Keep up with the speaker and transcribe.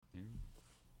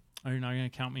Are you not going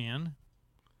to count me in?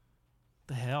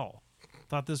 The hell?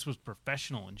 Thought this was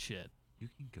professional and shit. You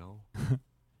can go.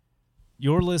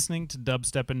 You're listening to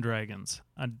Dubstep and Dragons,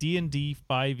 a D&D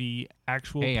 5e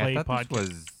actual play I thought podcast. this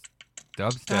was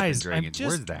Dubstep Guys, and Dragons.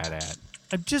 Where's that at?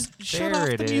 I'm just shut There off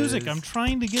it the music. is. I'm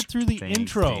trying to get through the Thanks,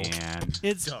 intro. Dan.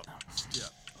 It's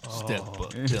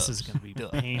this is going to be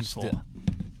painful.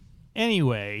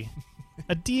 Anyway,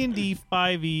 a D&D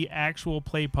 5e actual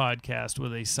play podcast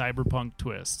with a cyberpunk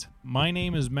twist. My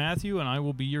name is Matthew, and I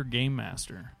will be your game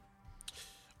master.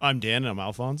 I'm Dan, and I'm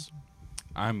Alphonse.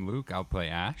 I'm Luke. I'll play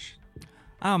Ash.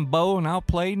 I'm Bo, and I'll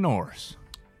play Norse.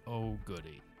 Oh,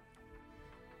 goody.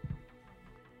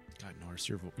 God, Norris,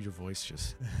 your voice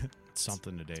just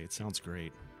something today. It sounds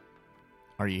great.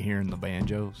 Are you hearing the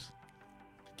banjos?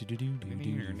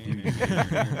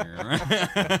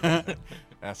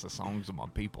 That's the songs of my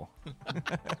people.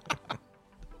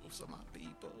 Most of my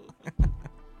people.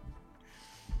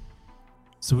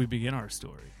 So we begin our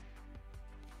story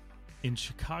in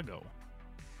Chicago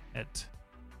at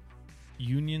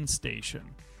Union Station,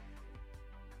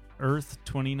 Earth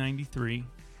 2093.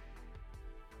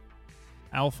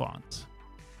 Alphonse,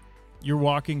 you're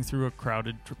walking through a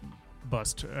crowded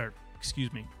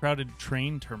crowded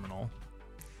train terminal.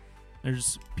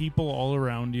 There's people all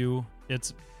around you.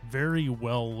 It's very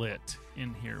well lit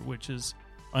in here, which is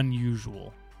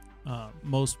unusual.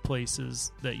 Most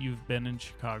places that you've been in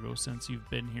Chicago since you've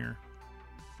been here,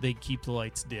 they keep the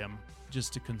lights dim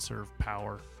just to conserve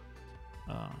power.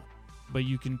 But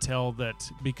you can tell that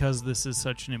because this is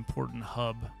such an important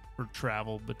hub for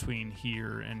travel between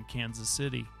here and Kansas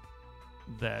City,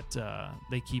 that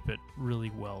they keep it really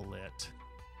well lit.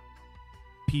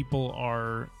 People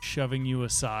are shoving you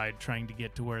aside, trying to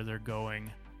get to where they're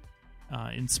going,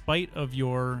 in spite of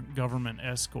your government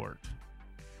escort.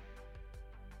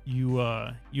 You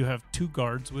have two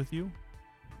guards with you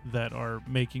that are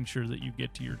making sure that you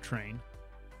get to your train.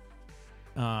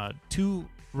 Two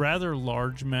rather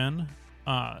large men,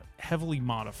 heavily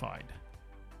modified.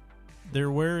 They're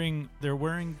wearing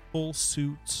full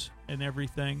suits and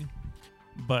everything,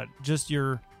 but just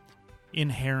your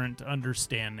inherent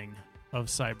understanding of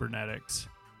cybernetics.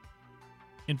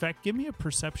 In fact, give me a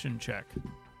perception check,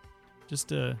 just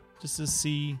to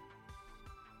see.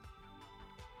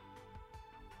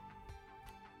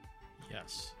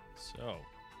 Yes. So,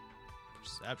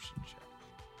 perception check.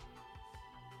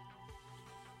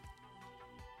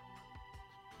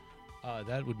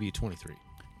 That would be 23.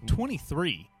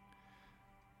 23.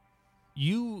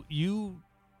 You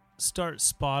start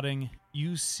spotting.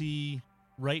 You see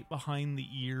right behind the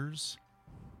ears,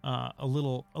 a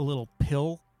little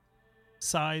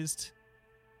pill-sized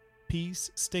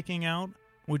piece sticking out,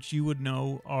 which you would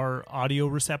know are audio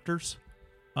receptors.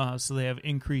 So they have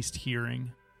increased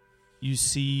hearing. You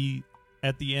see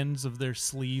at the ends of their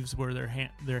sleeves where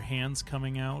their hands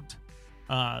coming out,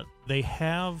 they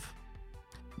have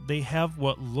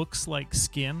what looks like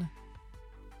skin,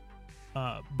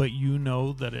 but you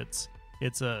know that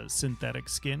it's a synthetic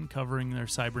skin covering their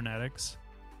cybernetics.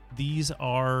 These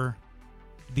are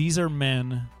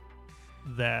men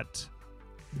that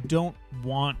don't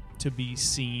want to be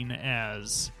seen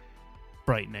as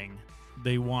frightening.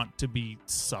 They want to be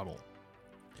subtle.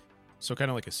 So kind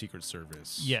of like a Secret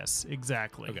Service. Yes,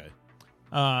 exactly. Okay.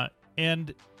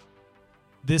 And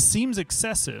this seems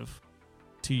excessive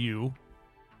to you.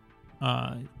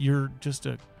 You're just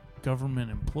a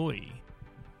government employee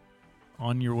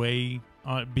on your way,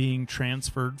 being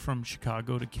transferred from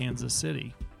Chicago to Kansas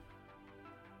City.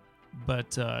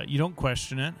 But you don't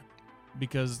question it,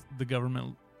 because the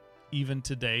government, even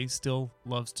today, still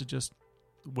loves to just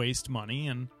waste money,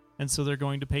 and so they're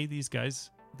going to pay these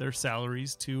guys their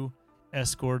salaries to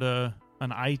escort an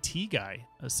IT guy,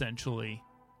 essentially,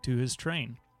 to his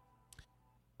train.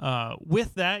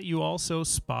 With that, you also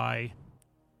spy,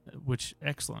 which,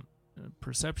 excellent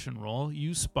perception roll,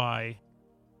 you spy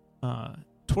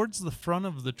towards the front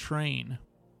of the train.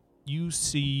 You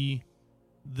see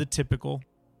the typical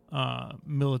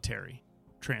military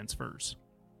transfers.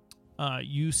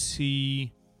 You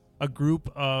see a group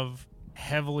of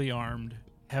heavily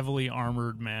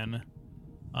armored men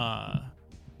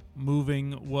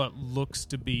moving what looks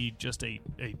to be just a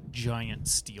giant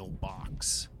steel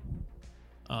box.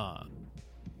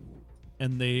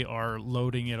 And they are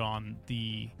loading it on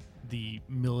the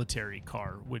military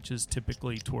car, which is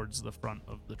typically towards the front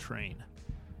of the train.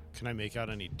 Can I make out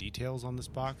any details on this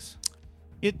box?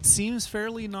 It seems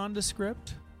fairly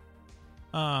nondescript.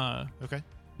 Okay.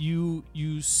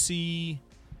 You see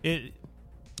it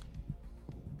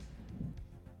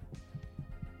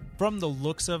from the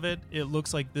looks of it. It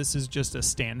looks like this is just a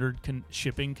standard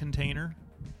shipping container.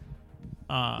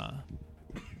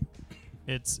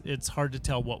 It's hard to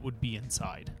tell what would be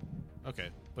inside. Okay,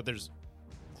 but there's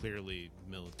clearly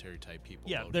military type people.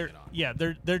 Yeah, loading they're it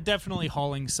on. they're definitely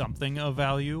hauling something of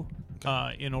value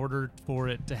in order for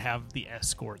it to have the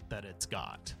escort that it's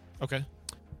got. Okay.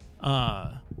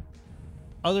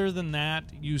 Other than that,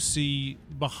 you see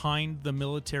behind the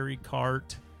military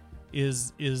cart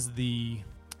is the,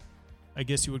 I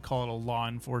guess you would call it a law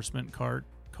enforcement car,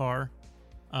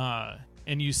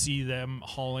 and you see them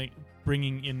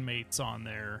bringing inmates on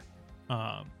there,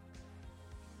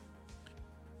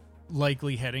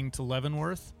 likely heading to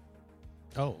Leavenworth.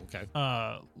 Oh, okay.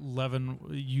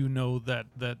 You know that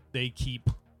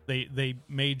they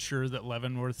made sure that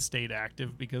Leavenworth stayed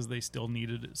active because they still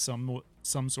needed some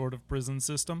sort of prison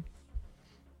system.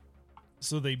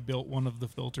 So they built one of the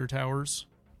filter towers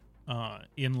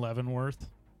in Leavenworth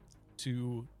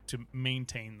to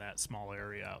maintain that small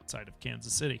area outside of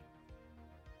Kansas City.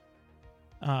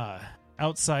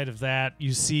 Outside of that,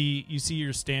 you see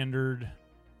your standard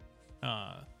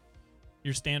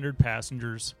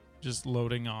passengers just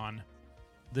loading on.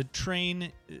 The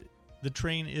train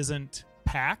isn't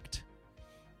packed,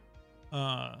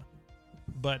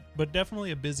 but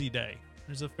definitely a busy day.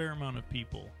 There's a fair amount of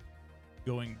people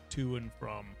going to and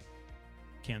from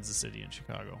Kansas City and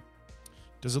Chicago.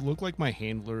 Does it look like my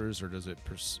handlers, or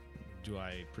do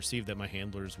I perceive that my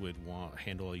handlers would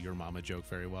handle a your mama joke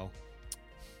very well?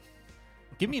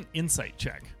 Give me an insight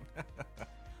check.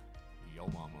 Yo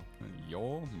mama.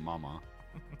 Yo mama.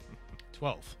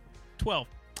 12. 12.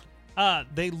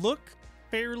 They look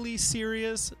fairly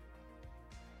serious,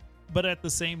 but at the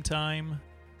same time,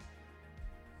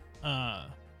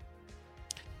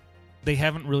 they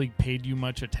haven't really paid you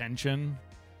much attention,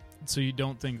 so you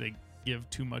don't think they give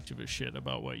too much of a shit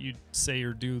about what you say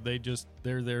or do.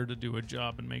 They're there to do a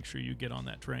job and make sure you get on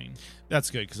that train.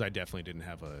 That's good, because I definitely didn't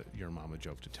have a your mama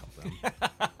joke to tell them.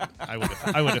 I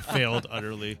would have failed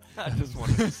utterly. I just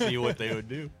wanted to see what they would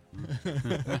do.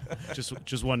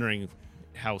 Just wondering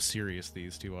how serious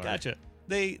these two are. Gotcha.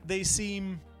 They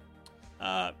seem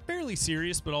fairly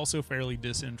serious, but also fairly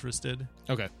disinterested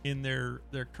Okay. in their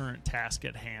current task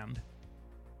at hand.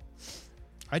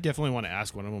 I definitely want to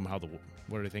ask one of them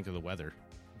what do they think of the weather.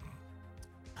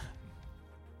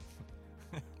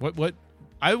 What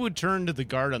I would turn to the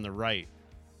guard on the right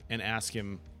and ask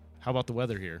him, how about the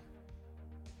weather here?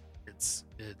 It's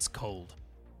cold.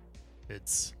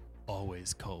 It's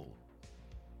always cold.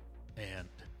 And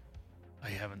I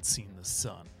haven't seen the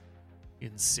sun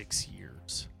in 6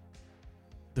 years.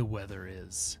 The weather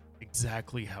is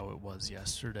exactly how it was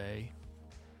yesterday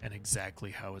and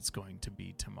exactly how it's going to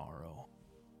be tomorrow.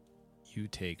 You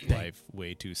take life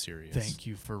way too serious. Thank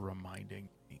you for reminding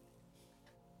me.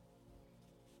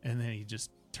 And then he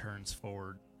just turns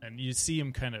forward, and you see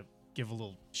him kind of give a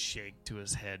little shake to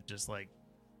his head, just like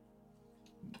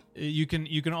you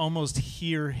can almost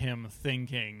hear him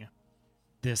thinking,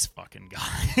 this fucking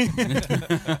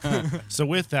guy. So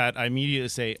with that, I immediately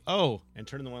say, oh, and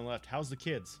turn to the one left. How's the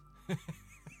kids?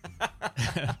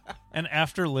 And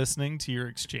after listening to your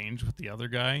exchange with the other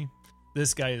guy,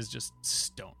 this guy is just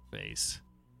stone face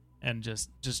and just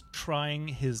trying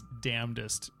his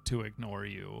damnedest to ignore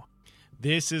you.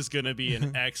 This is going to be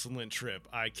an excellent trip.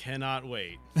 I cannot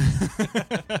wait.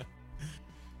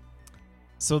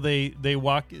 So they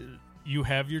walk. You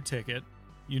have your ticket.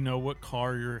 You know what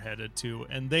car you're headed to,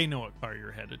 and they know what car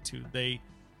you're headed to.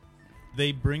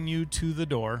 They bring you to the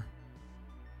door.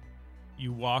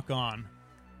 You walk on,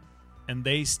 and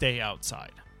they stay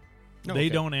outside. Oh, They okay.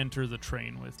 don't enter the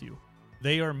train with you.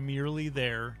 They are merely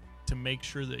there to make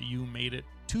sure that you made it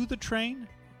to the train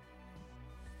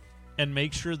and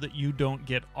make sure that you don't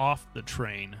get off the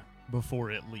train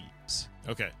before it leaves.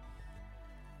 Okay.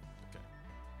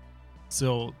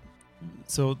 So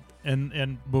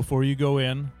and before you go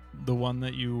in, the one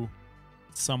that you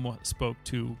somewhat spoke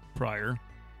to prior,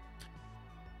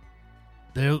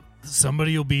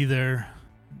 somebody will be there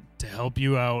to help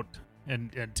you out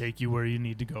and take you where you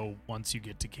need to go once you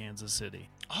get to Kansas City.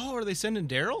 Oh, are they sending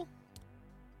Daryl?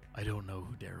 I don't know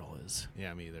who Daryl is.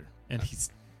 Yeah, me either. And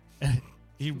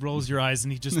he rolls your eyes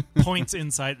and he just points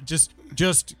inside. Just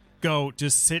go.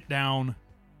 Just sit down.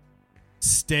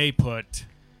 Stay put.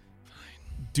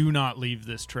 Do not leave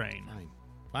this train.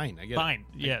 Fine. I get it. Fine.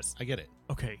 Yes. I get it.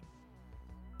 Okay.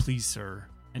 Please, sir.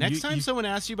 And Next time someone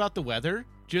asks you about the weather,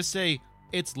 just say,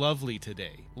 it's lovely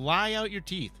today. Lie out your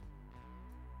teeth.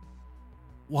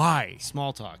 Why?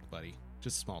 Small talk, buddy.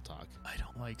 Just small talk. I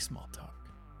don't like small talk.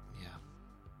 Yeah.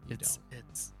 It's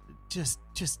just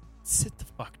sit the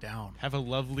fuck down. Have a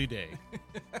lovely day.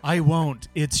 I won't.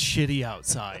 It's shitty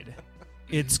outside.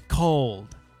 It's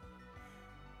cold.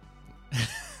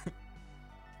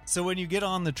 So when you get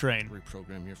on the train,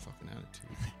 Reprogram your fucking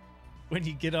attitude. when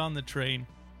you get on the train,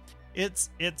 it's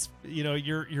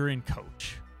you're in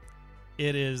coach.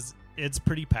 It's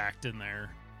pretty packed in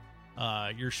there.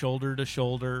 You're shoulder to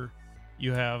shoulder.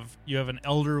 You have an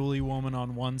elderly woman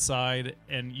on one side,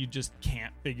 and you just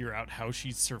can't figure out how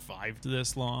she's survived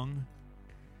this long.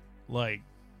 Like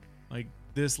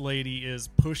this lady is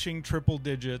pushing triple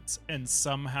digits and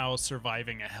somehow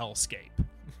surviving a hellscape.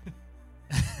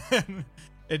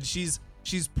 And she's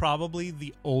probably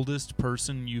the oldest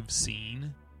person you've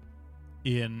seen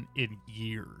in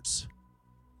years.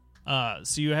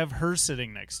 So you have her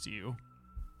sitting next to you.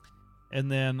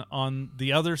 And then on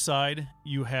the other side,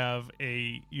 you have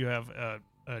a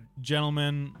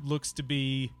gentleman, looks to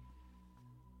be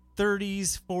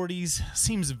 30s, 40s,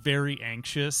 seems very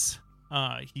anxious.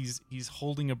 He's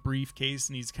holding a briefcase,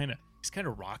 and he's kind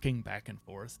of rocking back and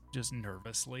forth, just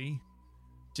nervously,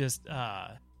 just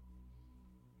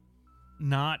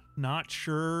not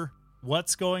sure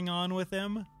what's going on with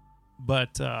him,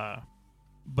 but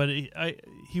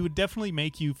he would definitely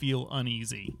make you feel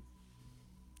uneasy.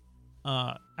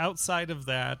 Outside of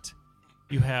that,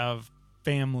 you have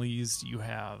families, you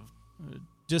have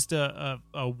just a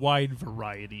wide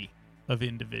variety of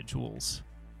individuals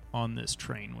on this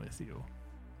train with you.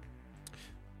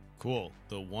 Cool.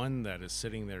 The one that is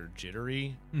sitting there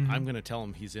jittery, Mhm. I'm going to tell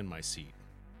him he's in my seat.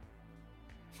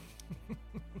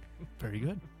 Very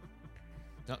good.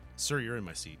 No, sir, you're in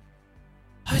my seat.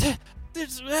 No.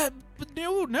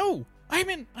 I'm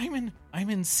in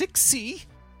 6C.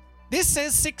 This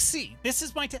says 6C. This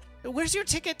is my Where's your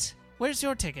ticket? Where's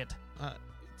your ticket?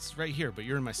 It's right here, but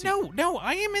you're in my seat. No,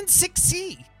 I am in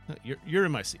 6C. You're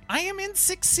in my seat. I am in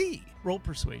 6C. Roll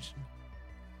persuasion.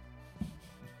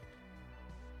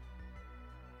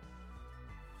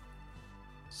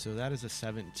 So that is a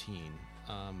 17.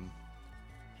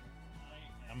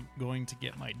 I'm going to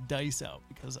get my dice out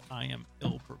because I am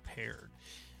ill prepared.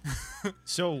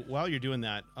 So while you're doing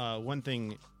that, one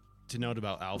thing to note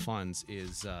about Alphonse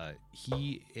is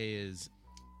he is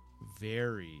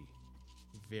very,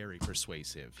 very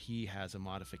persuasive. He has a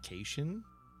modification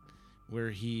where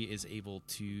he is able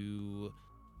to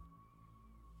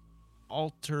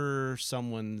alter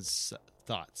someone's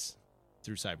thoughts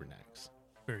through cybernetics.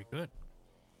 Very good.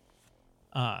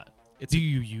 It's Do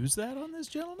you use that on this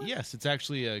gentleman? Yes, it's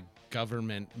actually a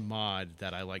government mod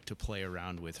that I like to play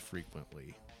around with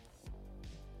frequently.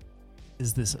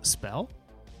 Is this a spell?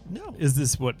 No. Is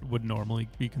this what would normally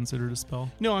be considered a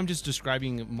spell? No, I'm just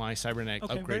describing my cybernetic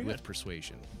Okay, very upgrade good. with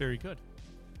persuasion. Very good.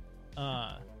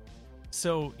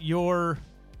 So your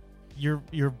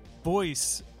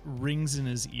voice rings in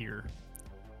his ear,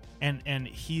 and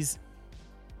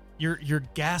you're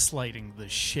gaslighting the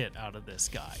shit out of this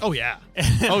guy. Oh yeah.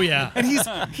 Oh yeah. And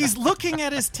he's looking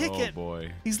at his ticket. Oh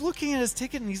boy. He's looking at his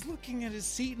ticket, and he's looking at his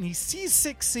seat, and he sees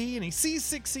 6C, and he sees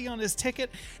 6C on his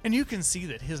ticket, and you can see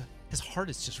that his heart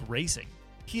is just racing.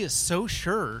 He is so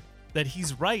sure that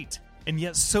he's right, and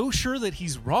yet so sure that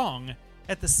he's wrong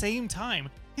at the same time.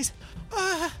 He's,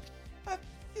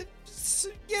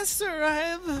 yes, sir, I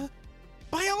have.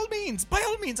 By all means,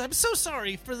 I'm so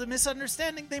sorry for the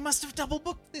misunderstanding. They must have double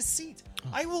booked this seat.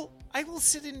 Oh. I will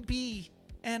sit in B,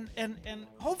 and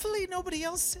hopefully nobody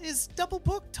else is double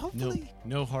booked. Hopefully.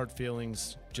 No hard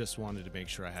feelings. Just wanted to make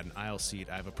sure I had an aisle seat.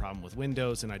 I have a problem with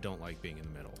windows, and I don't like being in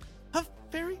the middle.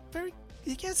 Very, very.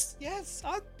 Yes.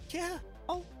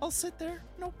 I'll sit there.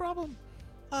 No problem.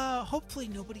 Hopefully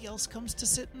nobody else comes to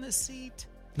sit in this seat.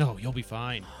 No, you'll be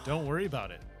fine. Don't worry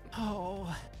about it.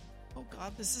 Oh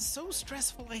God, this is so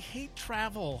stressful. I hate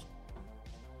travel.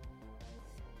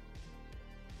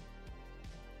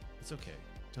 It's okay.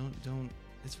 Don't.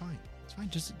 It's fine. It's fine.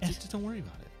 Just don't worry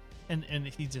about it. And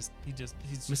he's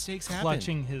Mistakes happen.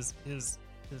 clutching his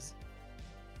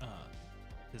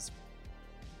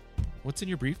What's in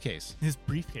your briefcase?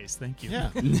 briefcase. Thank you.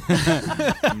 Yeah.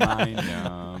 Mind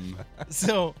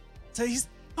So he's.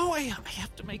 Oh, I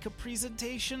have to make a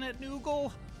presentation at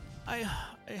Noogle. I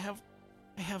have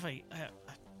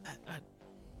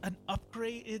an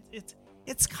upgrade. It's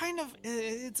kind of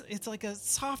it's like a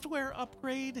software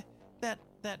upgrade that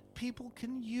people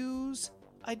can use.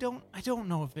 I don't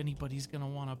know if anybody's gonna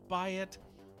want to buy it.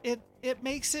 It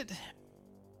makes it.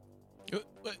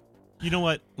 You know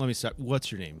what? Let me stop.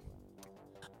 What's your name?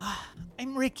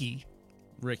 I'm Ricky.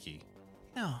 Ricky.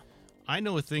 No. I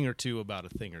know a thing or two about a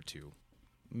thing or two.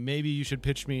 Maybe you should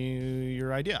pitch me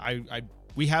your idea.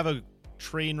 We have a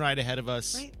train ride ahead of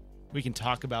us. Right We can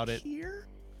talk about it. here.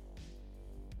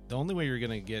 The only way you're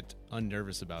going to get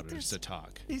unnervous about it is to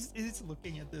talk. He's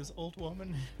looking at this old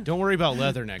woman. Don't worry about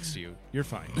leather next to you. You're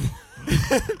fine.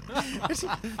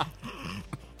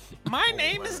 My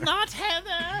name is not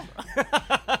Heather.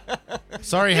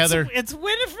 Sorry, Heather. It's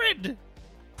Winifred.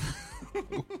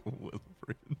 Wilfred.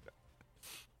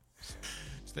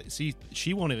 See,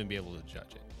 she won't even be able to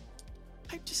judge it.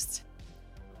 I just.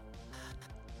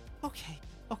 Okay.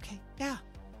 Yeah,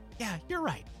 you're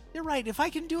right. If I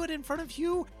can do it in front of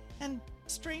you and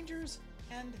strangers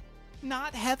and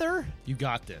not Heather, You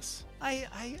got this. I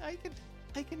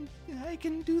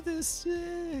can do this.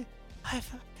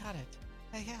 I've got it.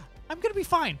 Yeah, I'm gonna be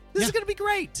fine. This is Yeah. gonna be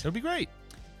great. It'll be great.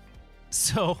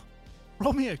 So,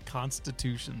 roll me a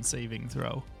Constitution saving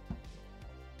throw.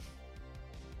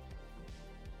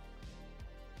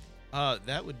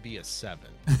 That would be a 7.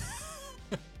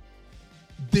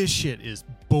 This shit is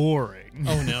boring.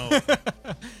 Oh no.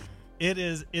 It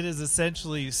is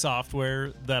essentially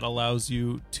software that allows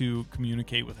you to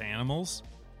communicate with animals.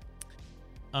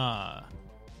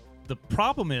 The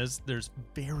problem is there's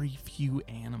very few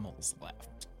animals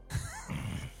left.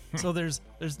 So there's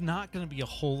not going to be a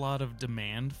whole lot of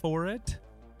demand for it.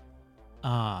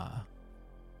 But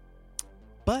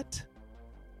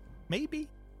maybe.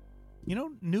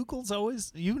 Noogle's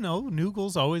always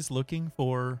looking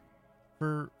for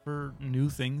new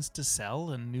things to sell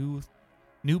and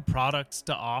new products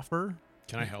to offer.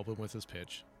 Can I help him with his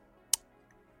pitch?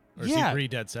 Or is Yeah. he pretty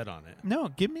dead set on it? No,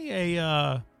 give me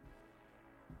a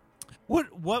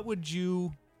what would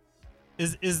you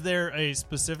is there a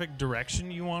specific direction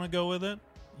you want to go with it?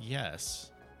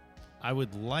 Yes. I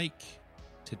would like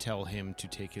to tell him to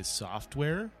take his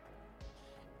software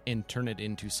and turn it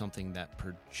into something that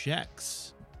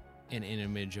projects an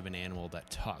image of an animal that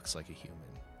talks like a human.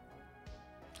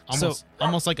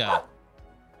 Almost like a...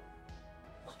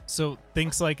 So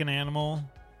thinks like an animal,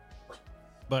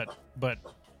 but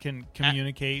can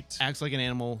communicate. Acts like an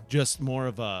animal, just more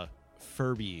of a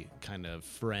Furby kind of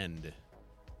friend.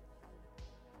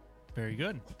 Very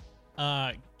good.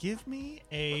 Give me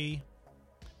a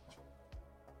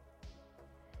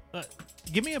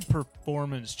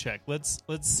performance check. Let's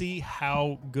see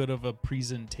how good of a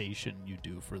presentation you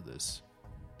do for this.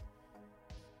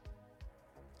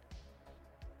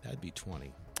 That'd be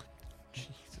 20.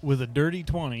 With a dirty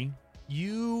 20,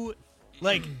 you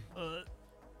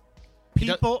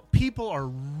people are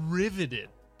riveted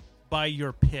by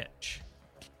your pitch.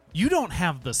 You don't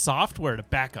have the software to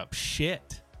back up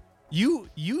shit. You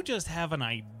just have an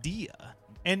idea.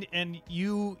 And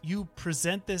you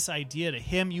present this idea to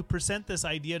him, you present this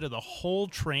idea to the whole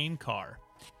train car.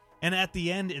 And at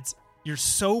the end you're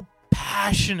so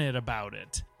passionate about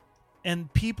it.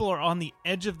 And people are on the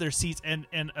edge of their seats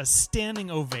and a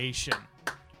standing ovation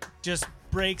just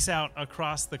breaks out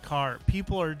across the car.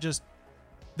 People are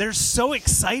they're so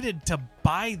excited to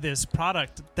buy this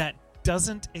product that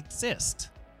doesn't exist.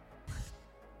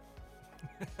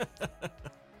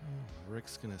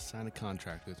 Rick's going to sign a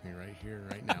contract with me right here,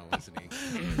 right now, isn't he?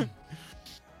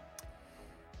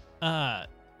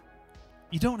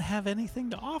 You don't have anything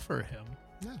to offer him.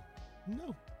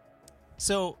 No.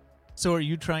 So are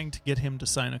you trying to get him to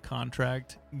sign a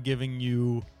contract giving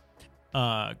you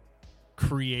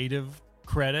creative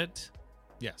credit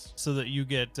Yes. so that you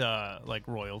get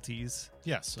royalties?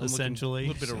 Yes. Essentially. A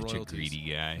little bit of Such a royalties. greedy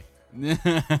guy.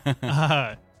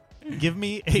 Give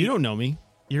me a... You don't know me.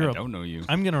 I don't know you.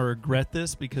 I'm going to regret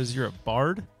this because you're a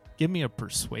bard. Give me a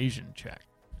persuasion check.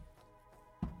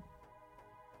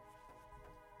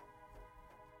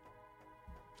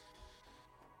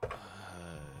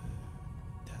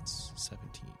 That's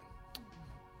 17.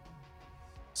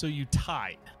 So you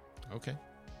tied. Okay.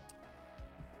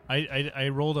 I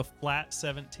rolled a flat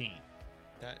 17.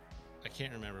 That I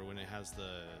can't remember when it has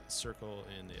the circle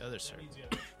and the other circle.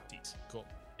 Cool.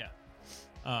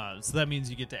 So that means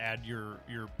you get to add your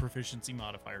proficiency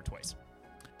modifier twice.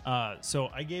 So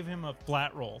I gave him a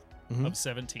flat roll of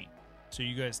 17. So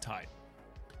you guys tied.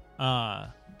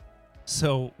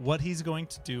 So what he's going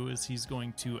to do is he's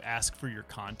going to ask for your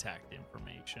contact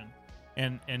information,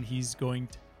 and he's going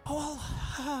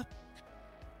to.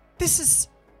 This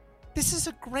is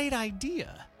a great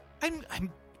idea.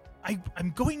 I'm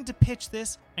going to pitch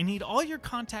this. I need all your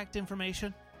contact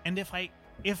information, and if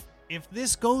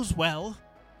this goes well,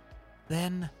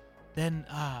 then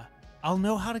I'll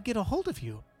know how to get a hold of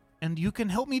you, and you can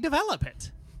help me develop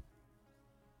it.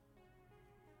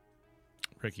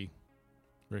 Ricky.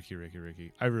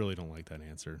 I really don't like that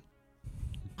answer.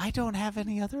 I don't have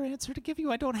any other answer to give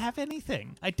you. I don't have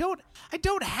anything. I don't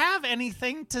have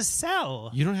anything to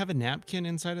sell. You don't have a napkin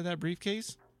inside of that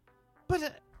briefcase?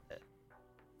 But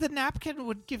the napkin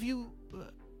would give you.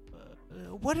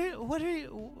 What are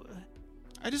you?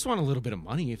 I just want a little bit of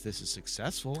money if this is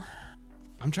successful.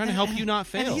 I'm trying to help you not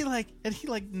fail. And he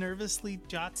nervously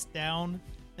jots down,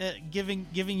 giving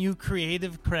you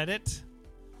creative credit,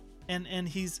 and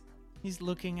he's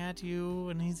looking at you,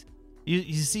 and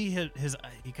you see his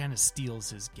he kind of steals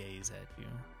his gaze at you,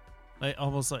 like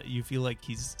almost like you feel like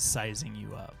he's sizing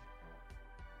you up.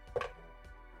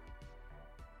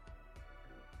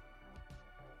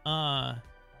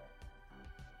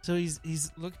 So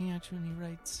he's looking at you, and he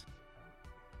writes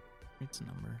a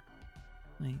number,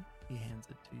 and he hands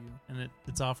it to you, and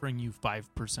it's offering you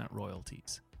 5%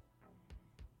 royalties.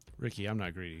 Ricky, I'm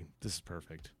not greedy. This is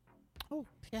perfect. Oh,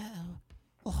 yeah.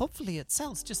 Well, hopefully it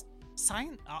sells. Just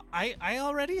sign. I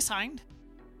already signed.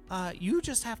 You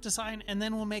just have to sign, and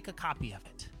then we'll make a copy of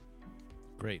it.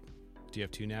 Great. Do you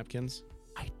have 2 napkins?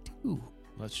 I do.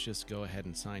 Let's just go ahead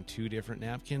and sign 2 different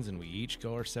napkins, and we each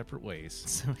go our separate ways.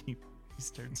 So he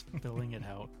starts filling it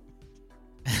out.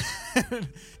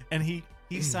 And he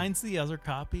signs the other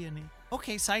copy, and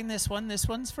okay, sign this one. This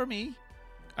one's for me.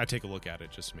 I take a look at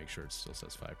it just to make sure it still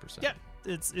says 5%. Yeah,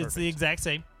 it's Perfect. the exact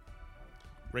same.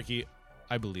 Ricky,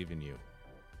 I believe in you.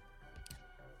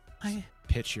 I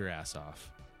Pitch your ass off.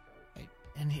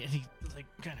 and he like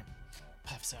kind of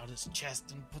puffs out his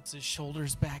chest and puts his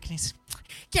shoulders back, and he's,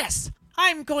 yes,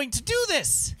 I'm going to do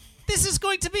this. This is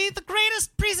going to be the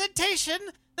greatest presentation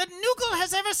that Noogle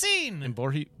has ever seen. And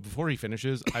before he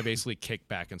finishes, I basically kick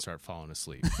back and start falling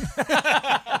asleep.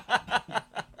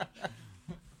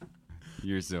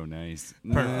 You're so nice.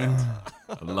 Perfect.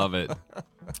 I love it.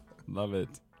 Love it.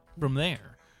 From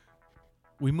there,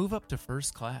 we move up to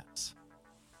first class.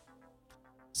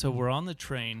 So we're on the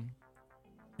train,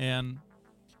 and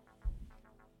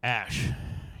Ash,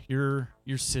 you're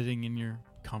sitting in your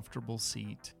comfortable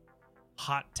seat.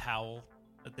 Hot towel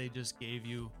that they just gave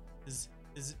you is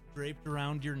draped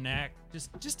around your neck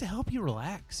just to help you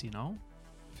relax, you know?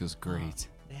 Feels great.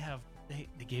 They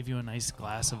gave you a nice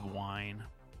glass of wine.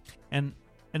 And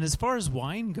as far as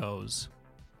wine goes,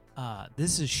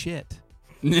 this is shit.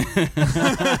 You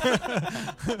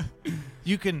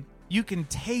can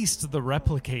taste the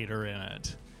replicator in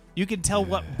it. You can tell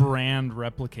what brand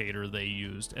replicator they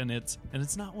used, and it's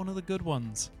not one of the good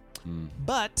ones.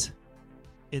 But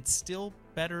it's still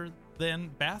better than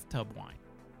bathtub wine,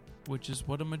 which is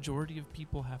what a majority of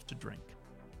people have to drink.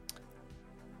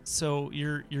 So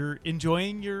you're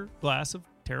enjoying your glass of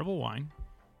terrible wine.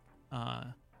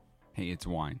 Hey, it's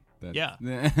wine. Yeah,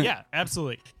 yeah,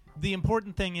 absolutely. The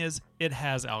important thing is it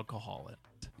has alcohol in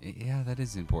it. Yeah, that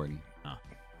is important.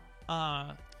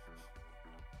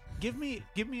 Give me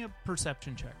a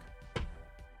perception check,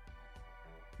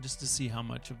 just to see how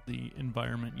much of the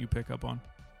environment you pick up on.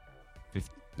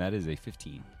 That is a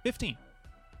 15. 15.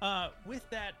 With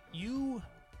that,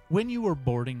 when you were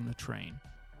boarding the train,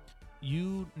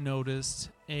 you noticed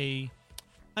an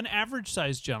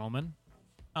average-sized gentleman,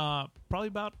 probably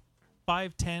about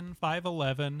 5'10",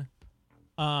 5'11".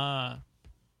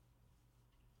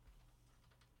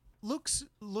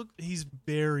 He's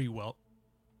very well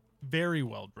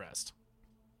dressed.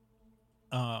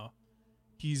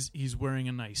 He's wearing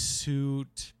a nice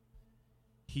suit.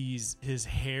 His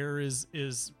hair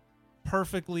is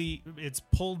perfectly, it's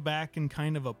pulled back in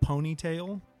kind of a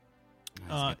ponytail. He's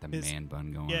got the man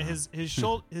bun going. Yeah, on. his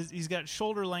shoulder, he's got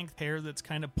shoulder length hair that's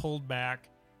kind of pulled back,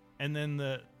 and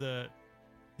then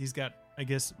he's got, I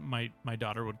guess my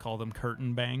daughter would call them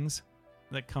curtain bangs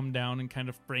that come down and kind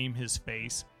of frame his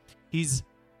face. He's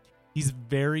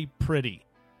very pretty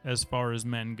as far as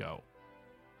men go.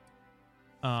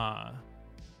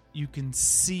 You can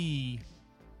see,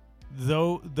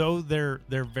 though they're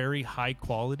very high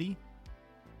quality,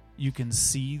 you can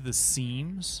see the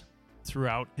seams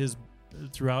throughout his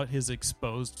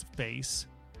exposed face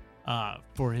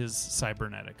for his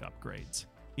cybernetic upgrades.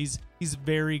 He's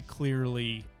very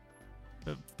clearly,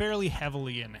 fairly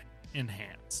heavily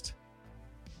enhanced.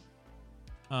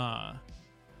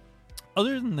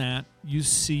 Other than that, you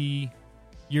see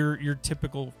your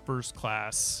typical first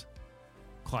class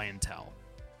clientele.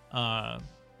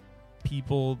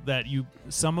 People that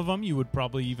some of them you would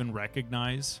probably even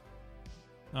recognize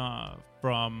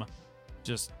from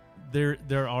just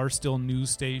there are still news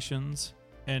stations,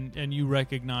 and you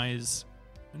recognize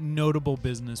notable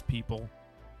business people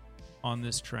on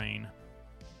this train.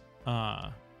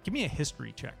 Give me a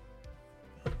history check.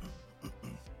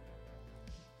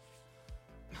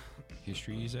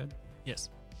 History, you said? Yes.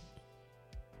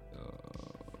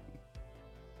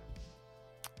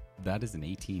 That is an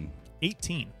 18.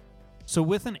 18. So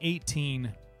with an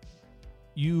 18,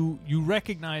 you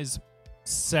recognize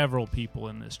several people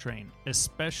in this train,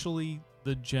 especially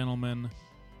the gentleman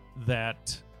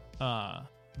that I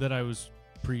was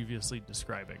previously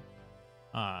describing.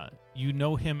 You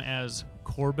know him as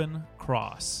Carbon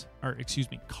Cross.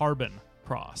 Carbon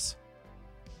Cross.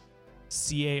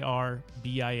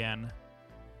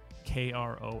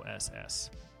 CarbinKross.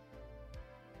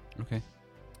 Okay.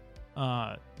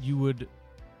 You would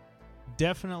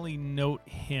definitely note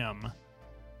him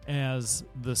as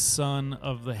the son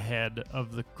of the head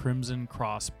of the Crimson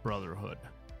Cross Brotherhood.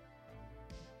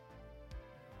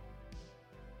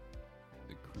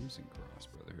 The Crimson Cross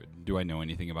Brotherhood. Do I know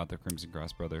anything about the Crimson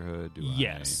Cross Brotherhood?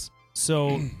 Yes.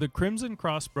 So the Crimson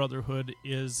Cross Brotherhood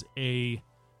is a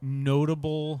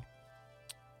notable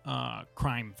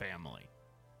crime family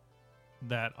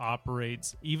that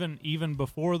operates even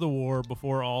before the war,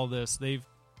 before all this. They've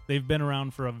been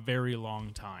around for a very long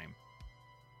time.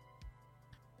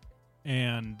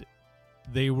 And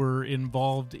they were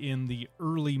involved in the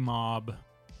early mob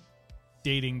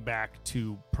dating back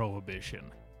to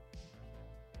Prohibition.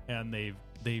 And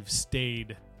they've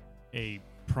stayed a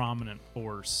prominent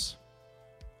force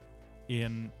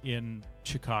in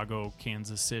Chicago,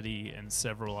 Kansas City, and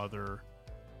several other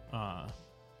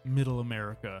Middle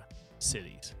America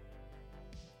cities.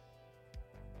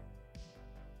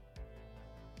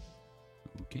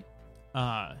 Okay.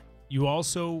 You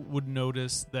also would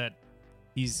notice that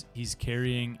he's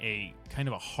carrying a kind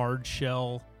of a hard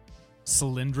shell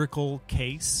cylindrical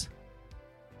case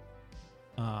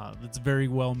that's very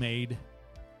well made.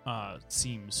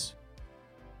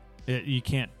 You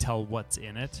can't tell what's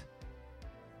in it,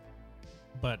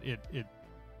 but it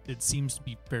seems to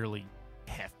be fairly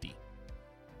hefty.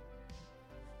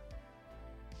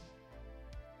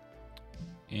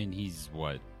 And he's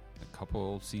what, a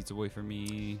couple seats away from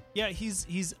me? Yeah,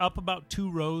 he's up about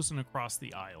 2 rows and across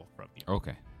the aisle from you.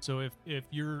 Okay. So if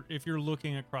you're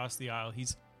looking across the aisle,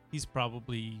 he's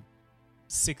probably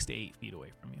 6 to 8 feet away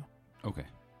from you. Okay.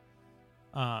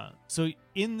 So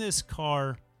in this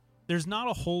car, there's not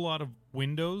a whole lot of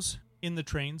windows in the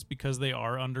trains because they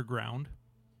are underground,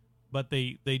 but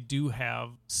they do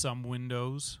have some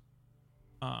windows.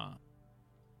 I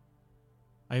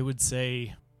would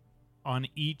say on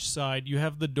each side you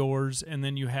have the doors, and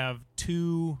then you have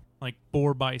 2 like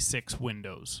 4x6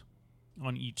 windows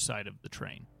on each side of the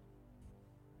train.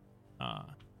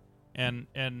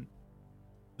 And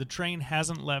the train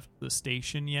hasn't left the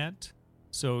station yet,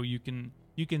 so you can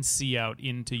see out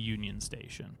into Union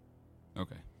Station.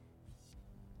 Okay.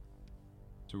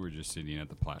 So we're just sitting at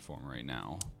the platform right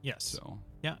now. Yes. So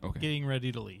yeah. Okay. Getting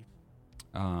ready to leave.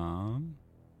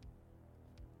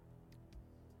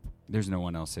 There's no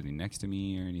one else sitting next to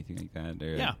me or anything like that.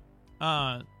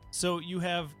 Yeah. So you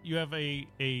have a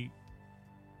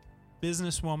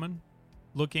businesswoman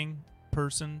looking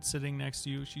person sitting next to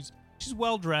you. She's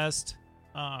well dressed,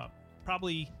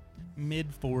 probably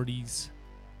mid 40s.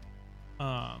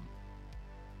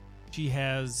 She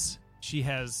has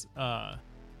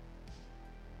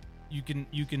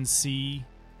you can see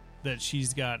that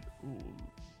she's got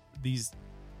these,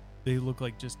 they look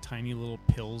like just tiny little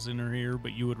pills in her ear,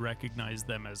 but you would recognize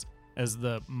them as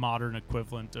the modern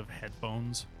equivalent of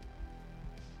headphones.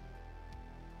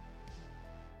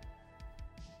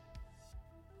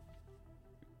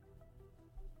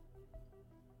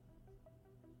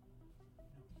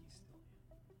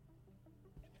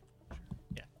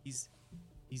 Yeah, he's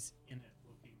in it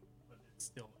looking, but it's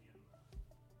still in.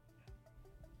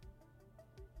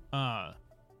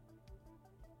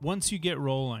 Once you get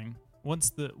rolling, once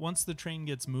the train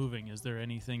gets moving, is there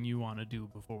anything you want to do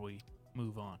before we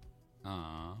move on?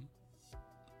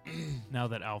 Now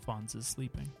that Alphonse is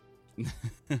sleeping.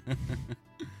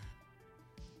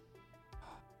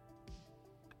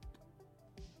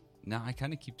 No, I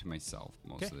kind of keep to myself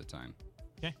most Okay. of the time.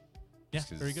 Okay. Yeah, Just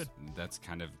 'cause very good. That's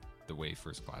kind of the way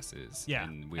first class is. Yeah,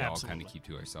 And we all kind absolutely. of keep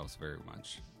to ourselves very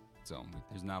much. So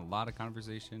there's not a lot of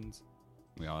conversations.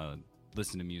 We all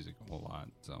listen to music a whole lot.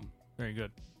 So Very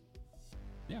good.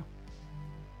 yeah.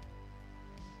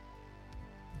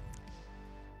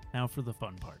 Now for the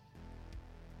fun part.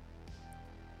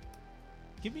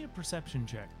 Give me a perception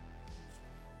check,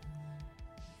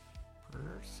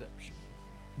 Perception.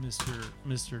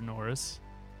 Mr. Norris.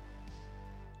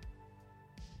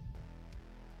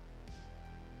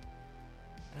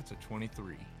 That's a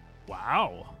 23.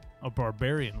 Wow, a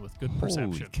barbarian with good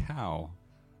perception. Holy cow.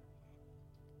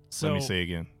 So Let me say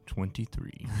again,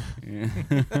 23.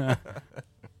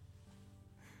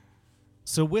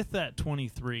 So with that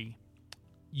 23,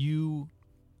 you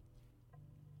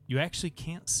actually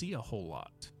can't see a whole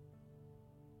lot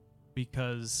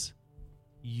because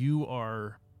you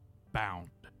are bound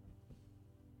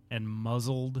and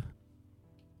muzzled,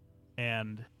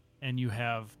 and you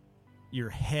have your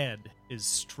head is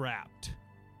strapped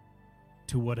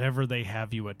to whatever they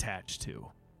have you attached to.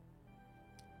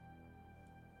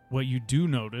 What you do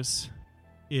notice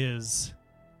is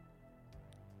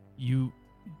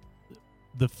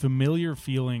the familiar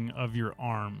feeling of your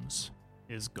arms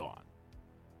is gone.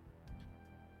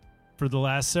 For the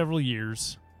last several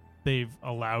years, they've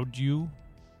allowed you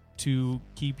to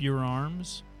keep your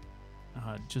arms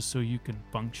just so you can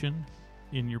function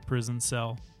in your prison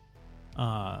cell.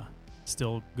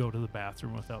 Still go to the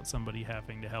bathroom without somebody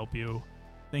having to help you,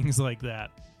 things like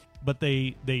that. But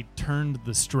they turned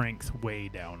the strength way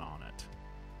down on it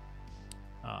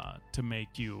to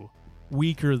make you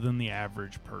weaker than the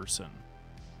average person.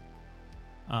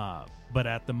 But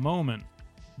at the moment,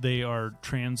 they are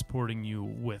transporting you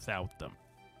without them.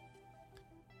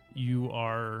 You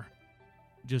are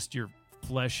just your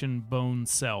flesh and bone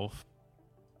self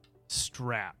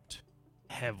strapped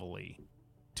heavily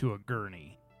to a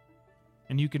gurney.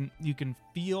 And you can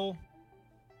feel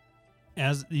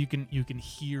as you can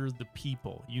hear the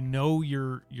people. You know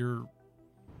you're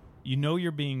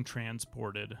being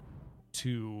transported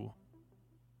to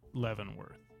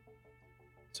Leavenworth.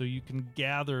 So you can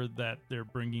gather that they're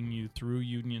bringing you through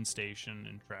Union Station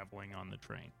and traveling on the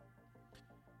train.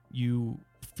 You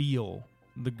feel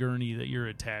the gurney that you're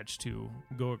attached to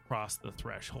go across the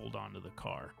threshold onto the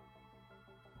car.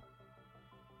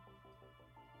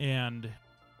 And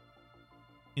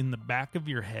in the back of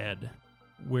your head,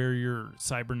 where your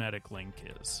cybernetic link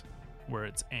is, where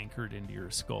it's anchored into your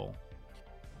skull,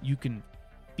 you can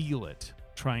feel it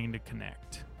trying to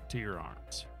connect to your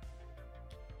arms.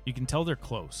 You can tell they're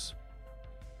close.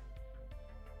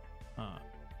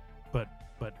 But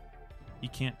you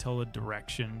can't tell a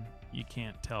direction. You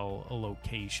can't tell a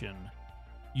location.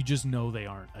 You just know they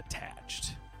aren't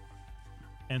attached.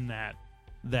 And that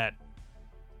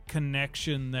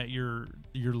connection that your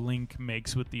link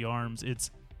makes with the arms,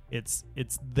 it's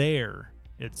there.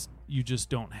 You just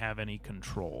don't have any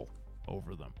control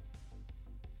over them.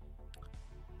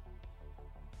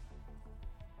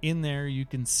 In there, you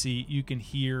can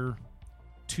hear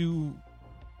two,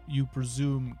 you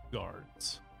presume,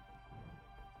 guards.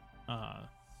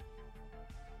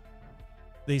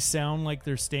 They sound like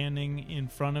they're standing in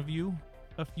front of you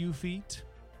a few feet,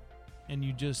 and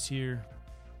you just hear,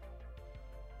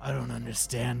 "I don't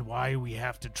understand why we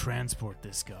have to transport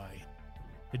this guy.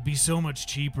 It'd be so much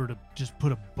cheaper to just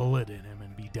put a bullet in him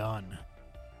and be done.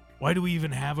 Why do we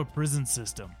even have a prison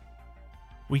system?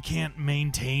 We can't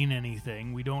maintain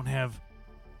anything. We don't have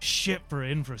shit for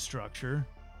infrastructure.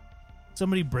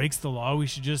 Somebody breaks the law, we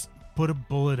should just put a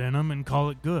bullet in them and call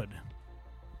it good."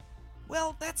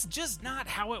 Well, that's just not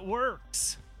how it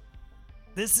works.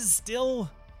 We still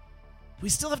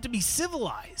have to be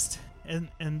civilized.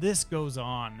 And this goes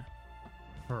on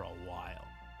for a while.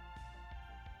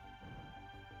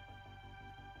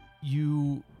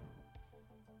 You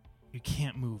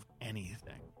can't move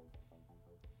anything.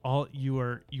 You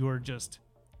are just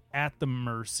at the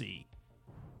mercy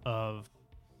of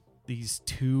these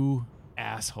two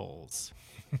assholes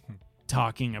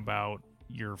talking about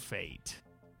your fate.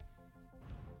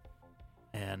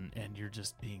 And you're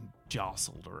just being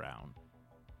jostled around.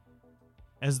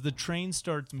 As the train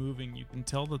starts moving, you can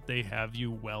tell that they have you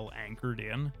well anchored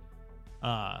in.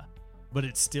 But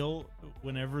it's still,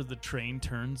 whenever the train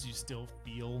turns, you still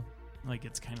feel like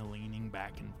it's kind of leaning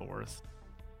back and forth.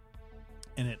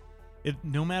 And it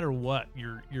no matter what,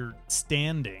 you're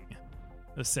standing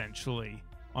essentially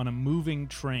on a moving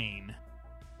train,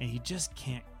 and you just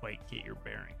can't quite get your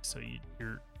bearings. So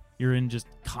you're in just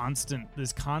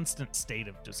this constant state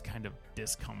of just kind of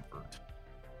discomfort.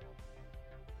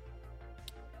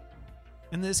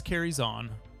 And this carries on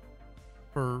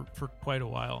for quite a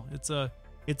while. It's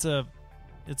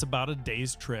about a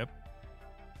day's trip.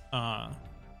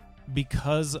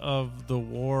 Because of the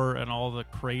war and all the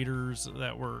craters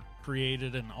that were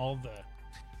created and all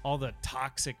the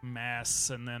toxic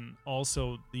mess, and then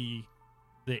also the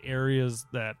areas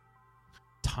that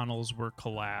tunnels were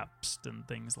collapsed and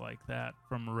things like that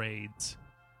from raids,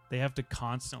 they have to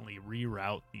constantly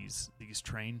reroute these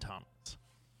train tunnels.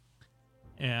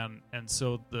 And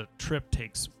so the trip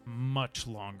takes much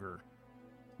longer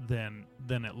than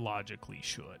it logically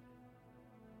should.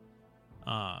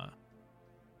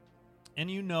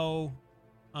 And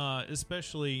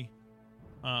especially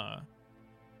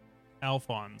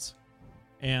Alphonse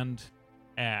and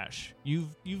Ash,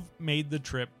 you've made the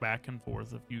trip back and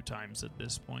forth a few times at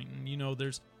this point, and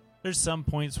there's some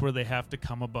points where they have to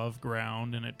come above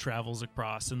ground and it travels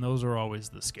across, and those are always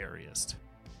the scariest.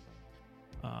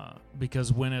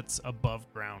 Because when it's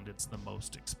above ground, it's the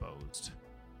most exposed.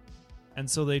 And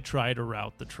so they try to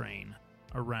route the train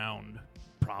around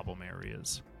problem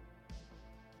areas.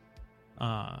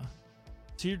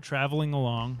 So you're traveling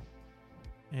along,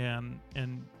 and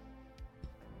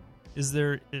is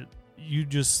there you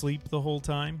just sleep the whole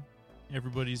time?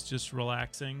 Everybody's just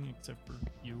relaxing except for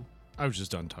you. I was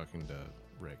just done talking to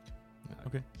Rick.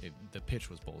 Okay. The pitch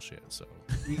was bullshit, so.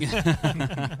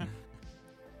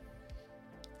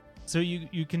 So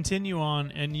you continue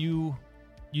on, and you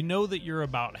know that you're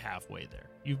about halfway there.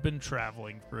 You've been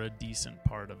traveling for a decent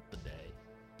part of the day.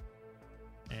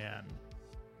 And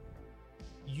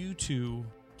you two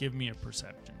give me a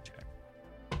perception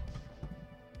check.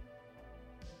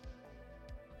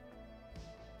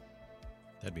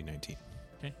 That'd be 19.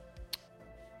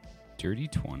 Dirty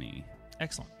 20.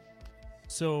 Excellent.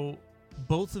 So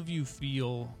both of you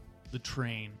feel the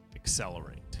train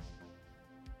accelerate.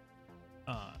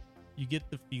 You get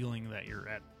the feeling that you're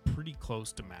at pretty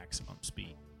close to maximum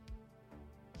speed.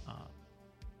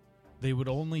 They would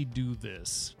only do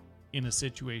this in a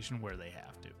situation where they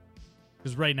have to,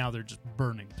 because right now they're just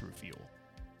burning through fuel.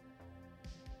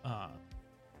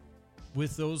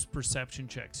 With those perception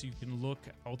checks, you can look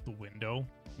out the window.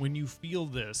 When you feel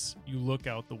this, you look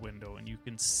out the window and you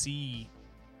can see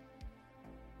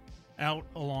out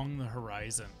along the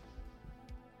horizon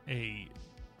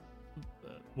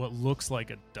what looks like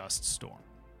a dust storm.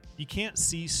 You can't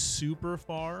see super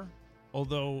far,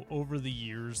 although over the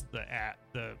years the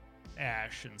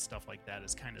ash and stuff like that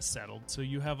is kind of settled, so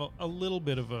you have a little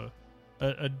bit of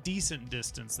a decent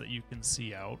distance that you can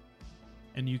see out,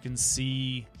 and you can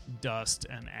see dust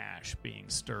and ash being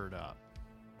stirred up.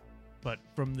 But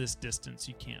from this distance,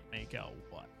 you can't make out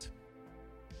what.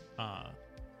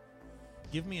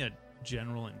 Give me a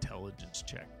general intelligence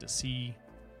check to see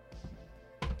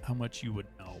how much you would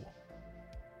know.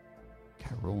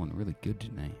 God, rolling really good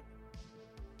tonight.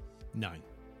 9.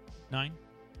 9?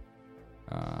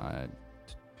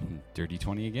 Dirty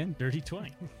 20 again? Dirty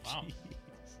 20.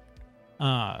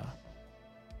 Wow.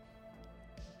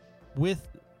 With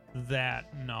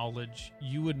that knowledge,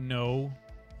 you would know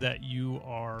that you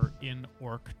are in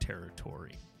orc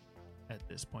territory at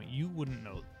this point. You wouldn't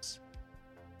know this,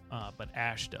 but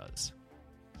Ash does.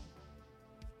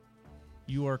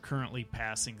 You are currently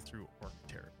passing through orc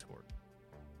territory.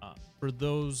 For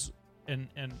those, and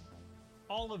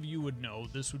all of you would know,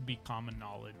 this would be common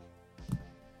knowledge.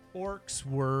 Orcs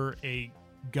were a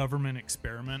government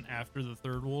experiment after the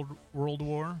Third World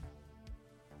War.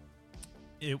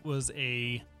 It was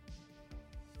a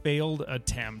failed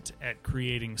attempt at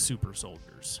creating super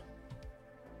soldiers.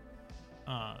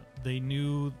 They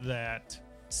knew that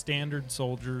standard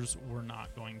soldiers were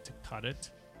not going to cut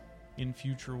it in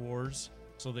future wars,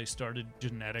 so they started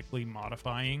genetically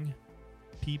modifying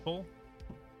people.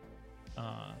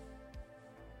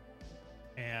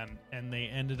 And they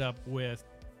ended up with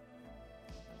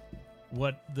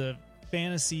what the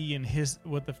fantasy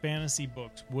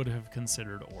books would have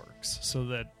considered orcs, so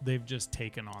that they've just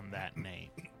taken on that name.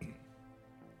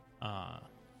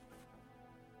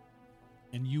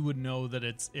 And you would know that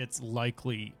it's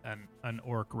likely an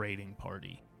orc raiding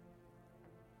party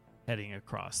heading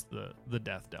across the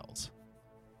Death Dells.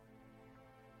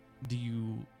 Do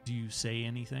you say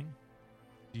anything?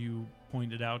 Do you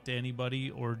point it out to anybody,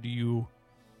 or do you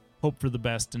hope for the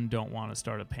best and don't want to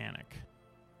start a panic?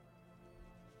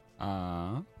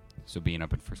 So being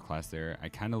up in first class there, I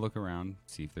kind of look around,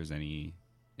 see if there's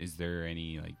is there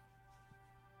any like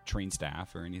trained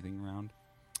staff or anything around?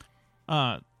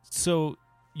 So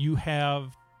you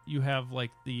have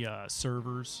like the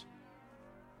servers.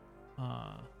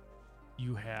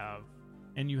 You have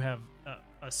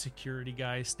a security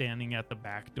guy standing at the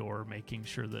back door, making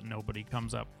sure that nobody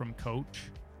comes up from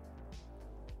coach.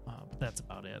 But that's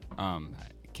about it.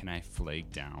 Can I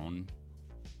flag down?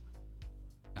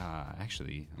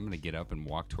 Actually, I'm gonna get up and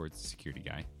walk towards the security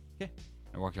guy. Okay.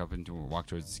 I walk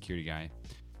towards the security guy,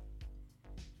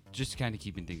 just kind of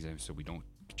keeping things so we don't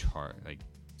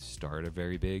start a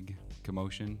very big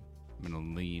commotion. I'm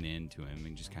gonna lean into him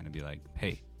and just kind of be like,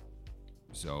 "Hey,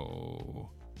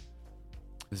 so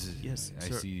this is Yes, I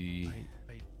sir. see.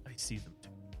 I see them too.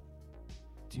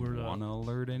 Do you want to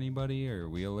alert anybody, or are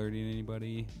we alerting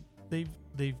anybody?" They've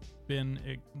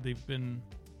been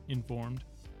informed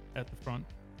at the front.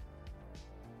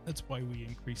 That's why we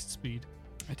increased speed.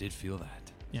 I did feel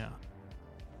that. Yeah.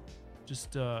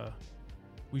 Just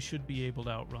we should be able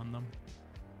to outrun them.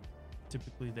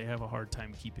 Typically, they have a hard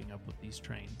time keeping up with these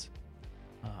trains.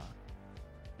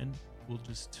 And we'll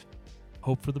just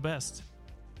hope for the best.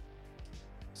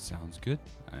 Sounds good.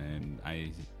 And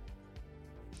I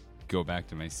go back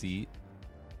to my seat.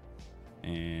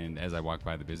 And as I walk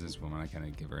by the businesswoman, I kind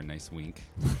of give her a nice wink.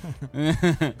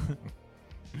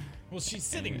 Well, she's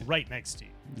sitting right next to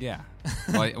you. Yeah.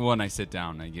 When I sit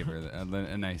down, I give her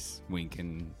a nice wink,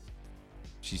 and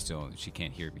she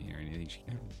can't hear me or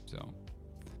anything. So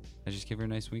I just give her a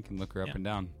nice wink and look her up and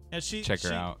down. And check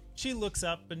her out. She looks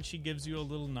up and she gives you a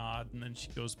little nod, and then she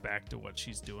goes back to what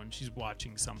she's doing. She's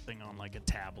watching something on like a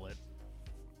tablet.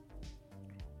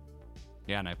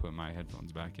 Yeah, and I put my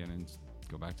headphones back in and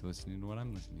go back to listening to what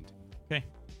I'm listening to. Okay.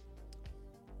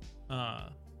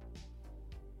 I'm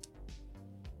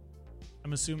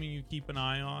assuming you keep an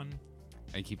eye on.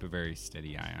 I keep a very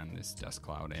steady eye on this dust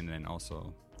cloud, and then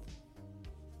also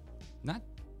not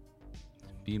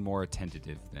being more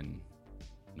attentive than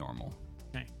normal.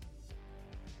 Okay.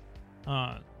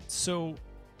 So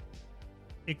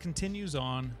it continues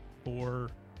on for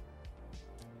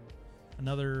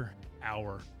another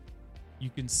hour. You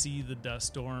can see the dust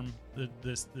storm.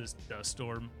 This dust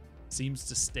storm seems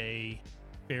to stay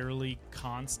fairly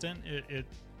constant.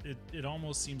 It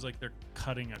almost seems like they're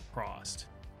cutting across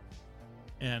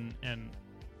and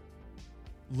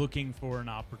looking for an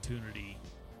opportunity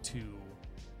to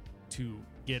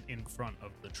get in front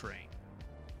of the train.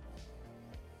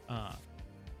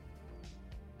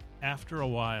 After a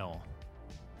while,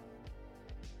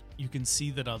 you can see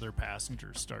that other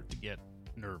passengers start to get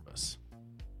nervous.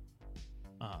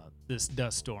 This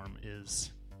dust storm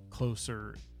is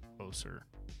closer and closer.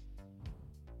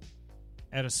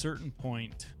 At a certain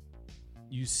point,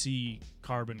 you see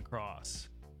Carbon Cross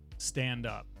stand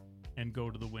up and go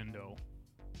to the window.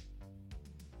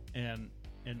 And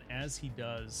as he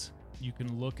does, you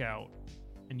can look out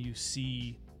and you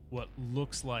see what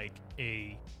looks like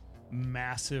a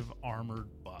massive armored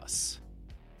bus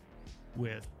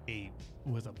with a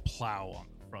plow on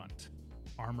the front,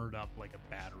 armored up like a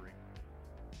battery.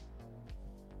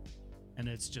 And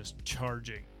it's just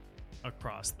charging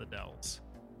across the dells.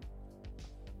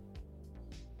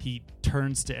 He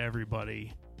turns to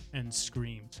everybody and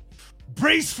screams,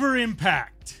 "Brace for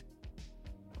impact!"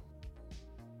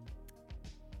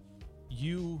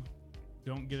 You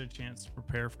don't get a chance to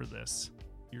prepare for this.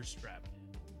 You're strapped in.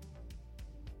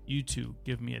 You two,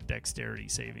 give me a dexterity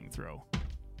saving throw.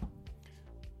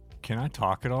 Can I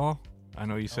talk at all? I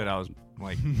know you said I was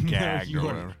like gagged or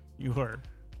whatever.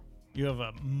 You have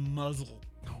a muzzle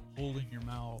holding your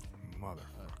mouth.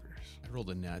 Motherfuckers. I rolled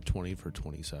a nat 20 for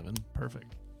 27.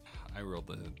 Perfect. I rolled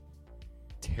a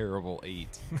terrible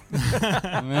 8.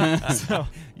 So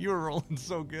you were rolling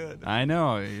so good. I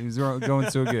know. It was going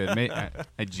so good.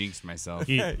 I jinxed myself.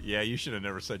 Yeah, you should have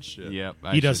never said shit. Yep.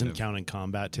 He doesn't count in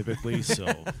combat typically, so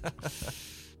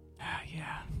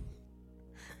Yeah.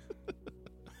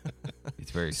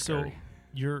 It's very scary. So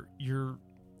you're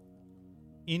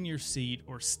in your seat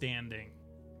or standing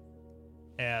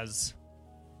as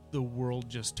the world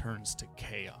just turns to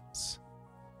chaos.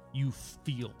 You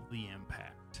feel the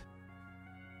impact.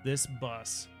 This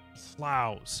bus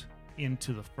plows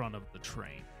into the front of the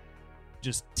train,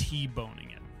 just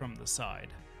T-boning it from the side.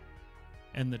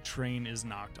 And the train is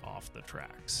knocked off the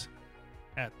tracks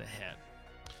at the head.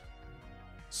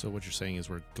 So what you're saying is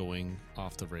we're going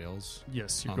off the rails?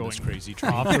 Yes, you're on going this crazy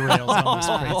train. off the rails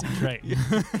on this crazy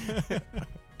train.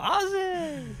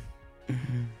 Awesome.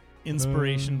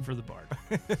 Inspiration for the bard.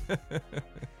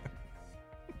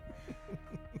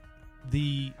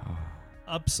 The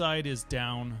upside is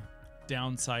down,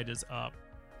 downside is up.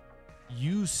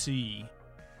 You see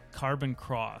Carbon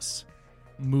Cross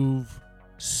move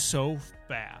so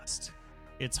fast,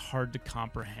 it's hard to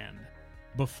comprehend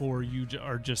before you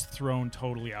are just thrown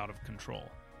totally out of control.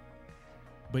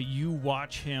 But you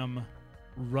watch him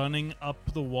running up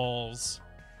the walls,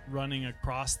 running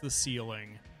across the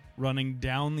ceiling, running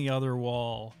down the other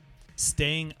wall,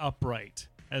 staying upright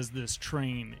as this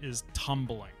train is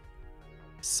tumbling,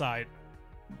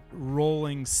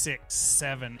 rolling 6,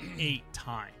 7, 8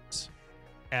 times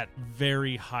at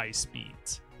very high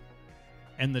speeds.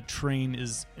 And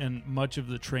much of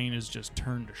the train is just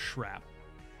turned to shrapnel.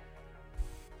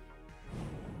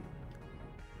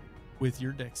 With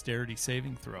your dexterity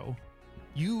saving throw,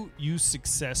 you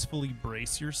successfully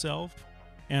brace yourself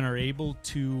and are able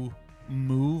to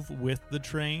move with the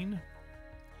train.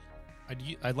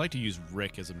 I'd like to use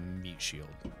Rick as a meat shield.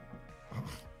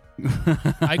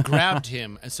 I grabbed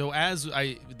him, and so as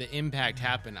the impact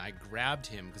happened, I grabbed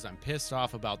him because I'm pissed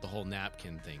off about the whole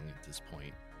napkin thing at this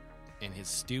point and his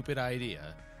stupid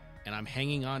idea, and I'm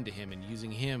hanging on to him and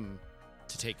using him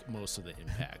to take most of the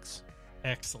impacts.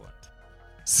 Excellent.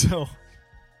 So,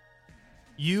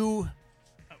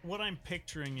 what I'm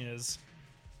picturing is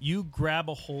you grab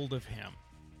a hold of him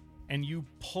and you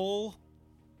pull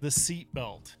the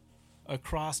seatbelt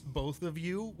across both of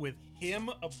you with him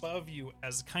above you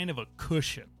as kind of a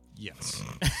cushion. Yes.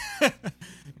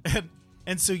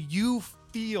 And so you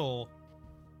feel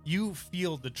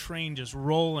the train just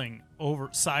rolling over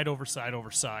side over side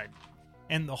over side.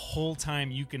 And the whole time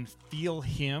you can feel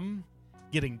him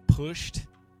getting pushed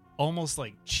almost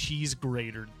like cheese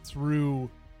grated through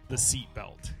the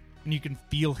seatbelt. And you can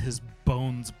feel his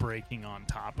bones breaking on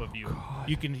top of you.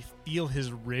 You can feel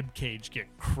his rib cage get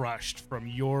crushed from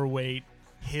your weight,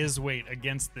 his weight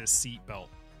against this seatbelt.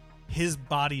 His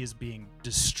body is being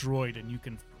destroyed, and you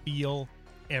can feel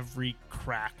every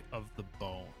crack of the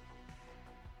bone.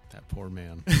 That poor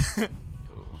man.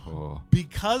 Oh.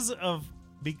 Because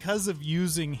of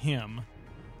using him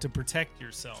to protect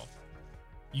yourself,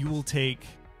 you will take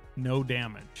no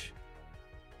damage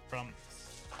from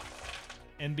this.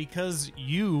 And because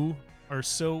you are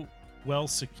so well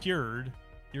secured,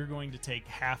 you're going to take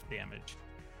half damage.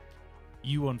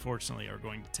 You, unfortunately, are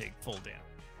going to take full damage.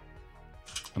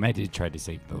 I might have tried to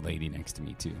save the lady next to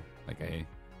me, too. Like, I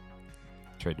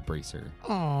tried to brace her.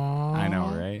 Aww. I know,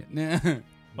 right?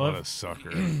 What a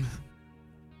sucker.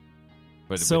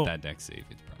 But So- with that deck save,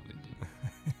 it's probably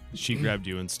She grabbed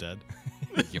you instead.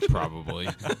 yeah, probably.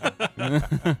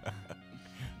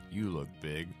 You look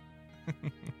big.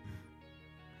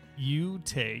 You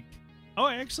take... Oh,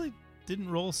 I actually didn't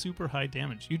roll super high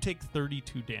damage. You take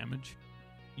 32 damage.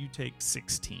 You take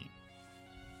 16.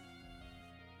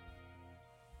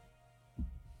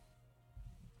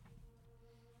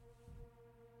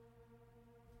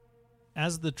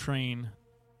 As the train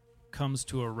comes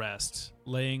to a rest,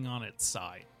 laying on its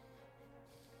side,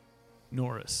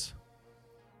 Norris,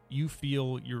 you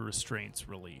feel your restraints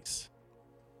release.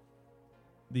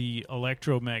 The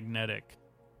electromagnetic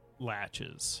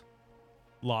latches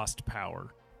lost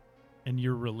power, and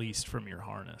you're released from your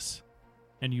harness,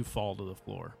 and you fall to the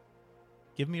floor.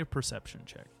 Give me a perception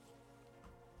check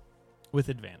with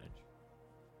advantage.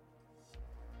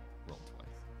 Roll twice.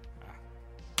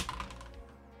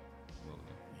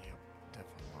 Yep,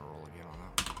 definitely want to roll again on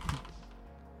that one.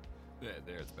 Yeah,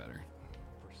 there it's better.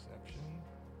 Perception.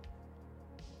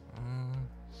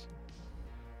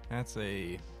 That's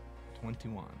a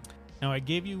 21. Now, I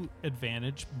gave you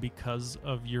advantage because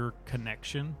of your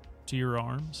connection to your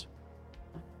arms.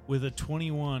 With a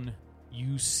 21,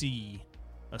 you see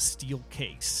a steel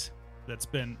case that's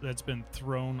been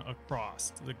thrown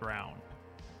across the ground.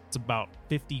 It's about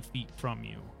 50 feet from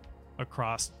you,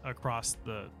 across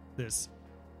this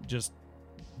just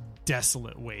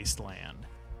desolate wasteland.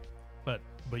 But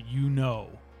you know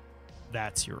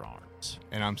that's your arms.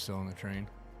 And I'm still on the train.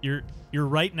 You're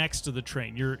right next to the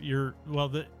train.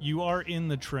 You are in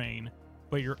the train,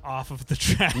 but you're off of the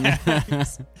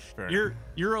tracks. Fair.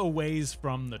 You're a ways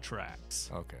from the tracks.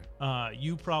 Okay.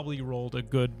 You probably rolled a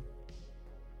good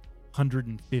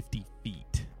 150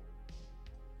 feet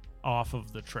off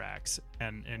of the tracks,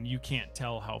 and you can't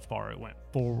tell how far it went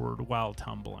forward while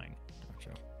tumbling.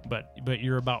 Gotcha. But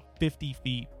you're about 50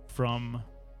 feet from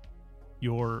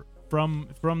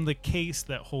from the case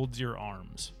that holds your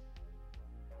arms.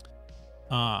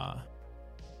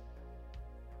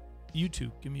 You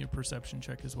two, give me a perception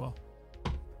check as well.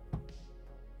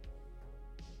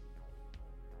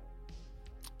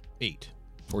 8.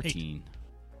 14.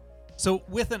 So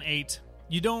with an 8,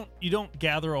 you don't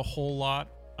gather a whole lot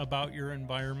about your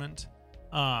environment.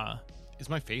 Is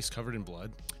my face covered in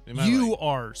blood? You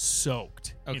are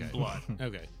soaked in Okay. blood.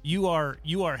 Okay. You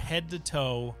are head to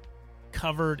toe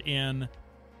covered in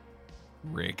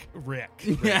Rick. Rick.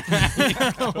 God,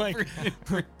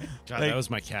 that was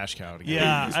my cash cow. To get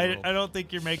Yeah, this I little- don't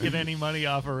think you're making any money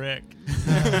off of Rick.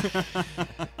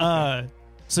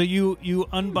 So you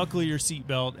unbuckle your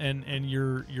seatbelt and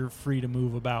you're free to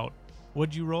move about.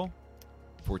 What'd you roll?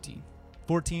 14.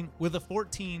 14. With a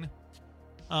 14,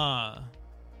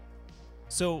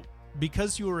 so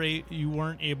because you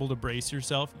weren't able to brace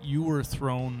yourself, you were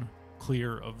thrown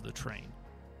clear of the train.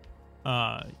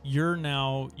 You're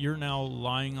now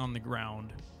lying on the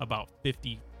ground about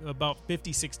 60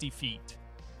 feet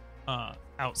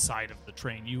outside of the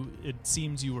train. It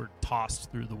seems you were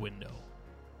tossed through the window.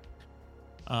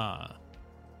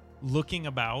 Looking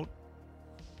about,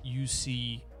 you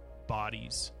see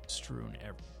bodies strewn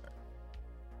everywhere.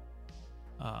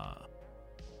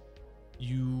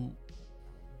 You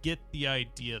get the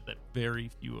idea that very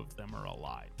few of them are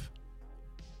alive.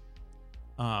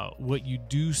 What you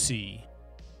do see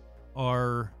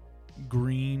are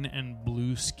green and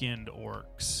blue-skinned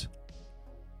orcs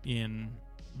in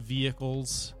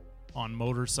vehicles, on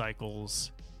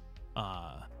motorcycles,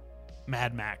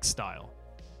 Mad Max style.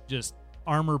 Just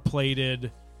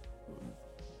armor-plated,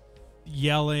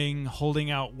 yelling, holding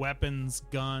out weapons,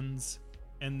 guns,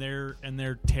 and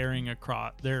they're tearing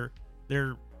across. They're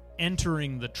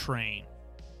entering the train,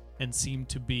 and seem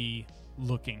to be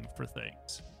looking for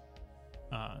things.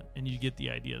 And you get the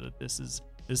idea that this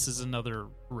is another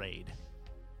raid.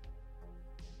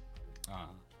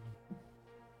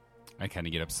 I kind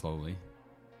of get up slowly.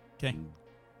 Okay.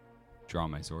 Draw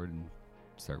my sword and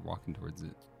start walking towards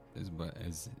it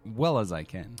as well as I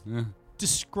can.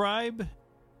 Describe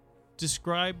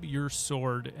your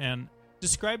sword and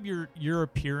describe your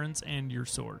appearance and your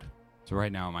sword. So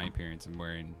right now, my appearance, I'm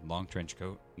wearing long trench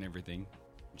coat and everything.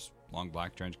 Just long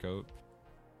black trench coat.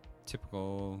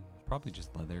 Typical, probably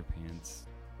just leather pants.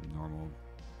 Normal.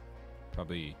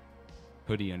 Probably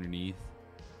hoodie underneath.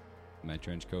 My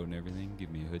trench coat and everything.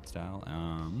 Give me a hood style.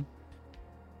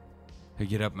 I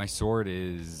get up, my sword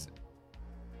is...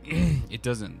 it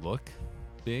doesn't look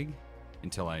big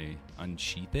until I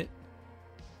unsheath it.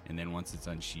 And then once it's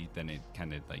unsheathed, then it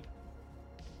kind of like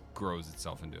grows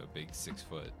itself into a big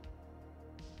 6-foot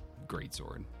great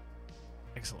sword.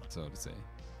 Excellent. So to say.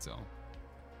 So,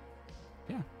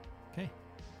 yeah. Okay.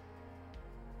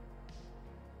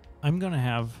 I'm going to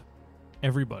have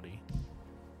everybody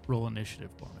roll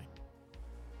initiative for me.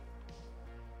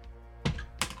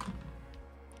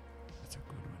 That's a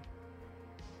good one.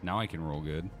 Now I can roll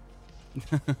good.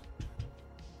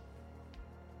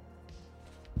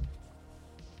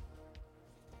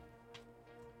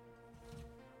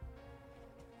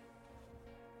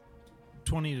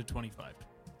 20 to 25.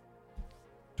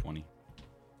 20.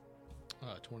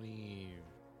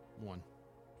 21.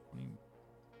 20.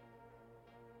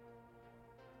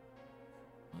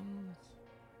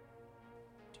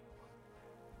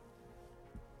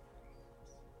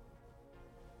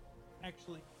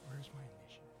 Actually, Where's my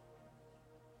initiative?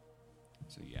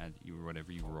 So you add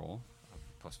whatever you roll,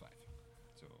 plus 5.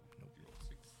 So you roll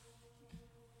 6.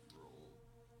 Roll.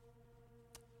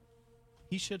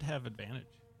 he should have advantage.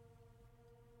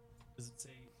 Does it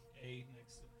say A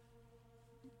next to...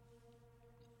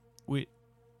 Wait,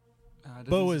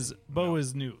 Bo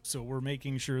is new, so we're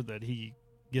making sure that he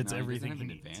gets everything he doesn't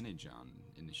have needs. an advantage on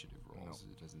initiative rolls.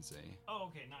 It doesn't say. Oh,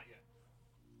 okay, not yet.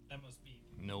 That must be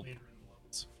Nope. later in the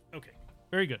levels. Okay,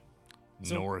 very good.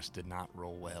 So- Norris did not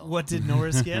roll well. What did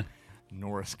Norris get?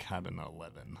 Norris got an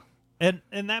 11.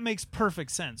 And that makes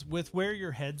perfect sense. With where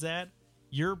your head's at,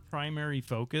 your primary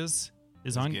focus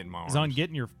is on getting my on arms.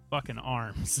 getting your fucking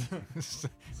arms.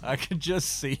 I could just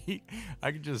see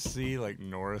like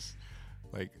Norris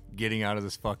like getting out of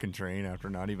this fucking train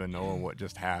after not even knowing what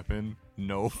just happened.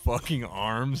 No fucking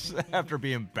arms after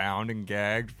being bound and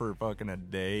gagged for fucking a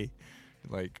day.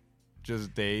 Like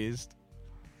just dazed.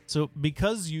 So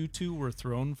because you two were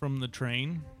thrown from the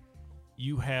train,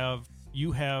 you have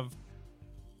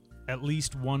at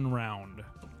least one round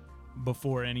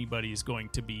before anybody's going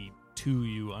to be to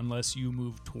you unless you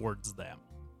move towards them.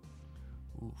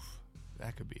 Oof.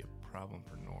 That could be a problem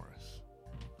for Norris.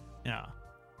 Yeah.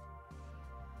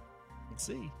 Let's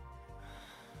see.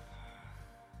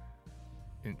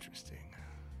 Interesting.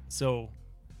 So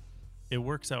it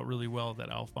works out really well that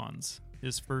Alphonse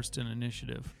is first in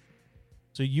initiative.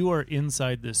 So you are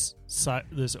inside this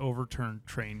overturned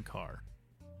train car.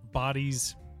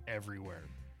 Bodies everywhere.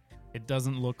 It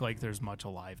doesn't look like there's much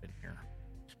alive in here.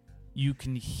 You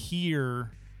can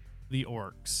hear the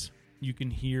orcs. You can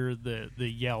hear the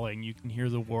yelling. You can hear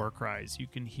the war cries. You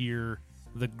can hear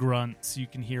the grunts. You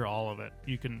can hear all of it.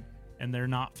 And they're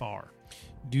not far.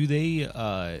 Do they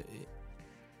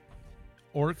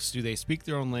orcs? Do they speak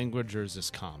their own language, or is this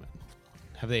common?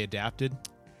 Have they adapted?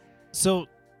 So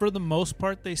for the most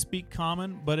part, they speak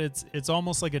common, but it's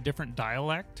almost like a different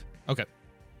dialect. Okay.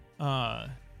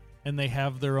 And they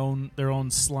have their own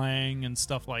slang and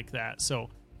stuff like that. So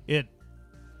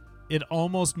it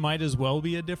almost might as well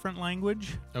be a different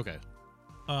language. Okay.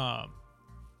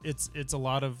 It's a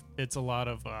lot of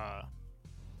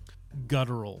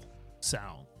guttural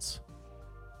sounds,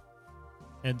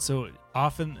 and so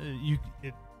often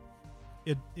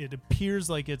it appears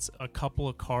like it's a couple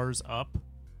of cars up,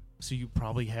 so you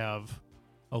probably have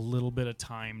a little bit of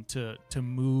time to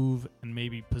move and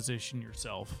maybe position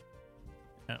yourself,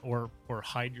 or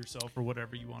hide yourself, or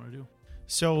whatever you want to do.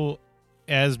 So,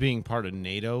 as being part of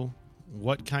NATO,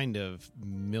 what kind of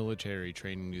military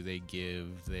training do they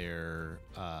give their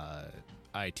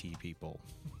IT people?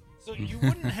 So you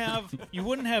wouldn't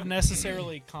have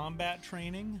necessarily combat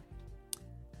training.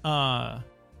 They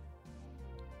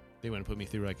wouldn't put me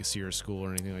through like a SEER school or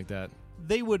anything like that.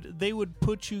 They would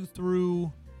put you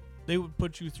through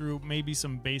maybe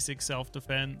some basic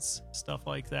self-defense stuff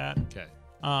like that. Okay.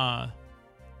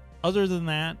 Other than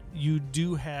that, you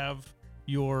do have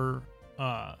your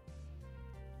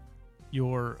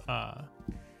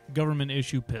government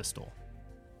issue pistol.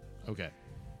 Okay.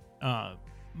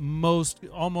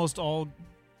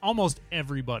 almost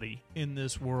everybody in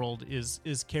this world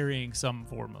is carrying some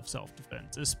form of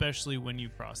self-defense, especially when you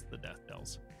cross the death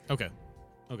dells. Okay.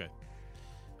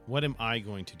 What am I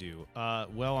going to do?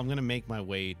 Well, I'm going to make my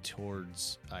way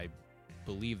towards, I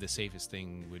believe the safest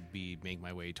thing would be make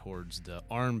my way towards the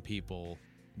armed people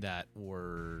that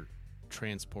were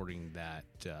transporting that,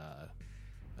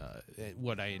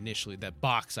 that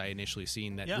box I initially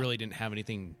seen that really didn't have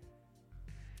anything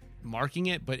marking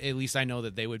it, but at least I know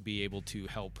that they would be able to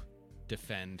help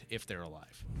defend if they're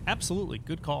alive. Absolutely,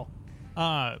 good call.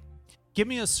 Give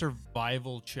me a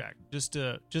survival check just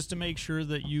to make sure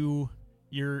that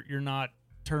you're not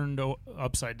turned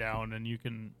upside down and you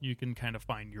can kind of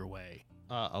find your way.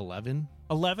 11.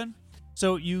 11.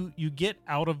 So you get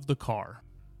out of the car.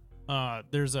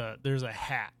 There's a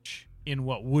hatch in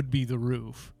what would be the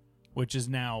roof, which is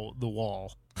now the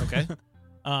wall. Okay.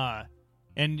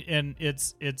 And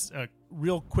it's a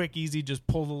real quick, easy, just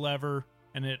pull the lever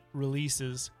and it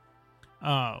releases.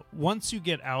 Once you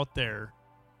get out there,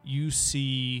 you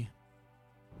see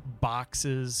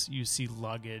boxes, you see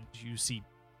luggage, you see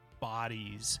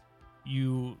bodies,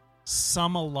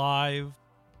 some alive,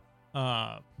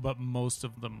 but most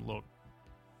of them look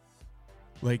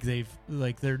like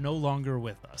they're no longer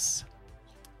with us.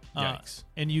 Yikes.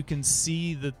 And you can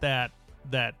see that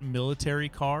military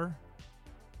car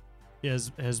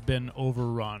has been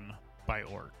overrun by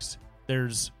orcs.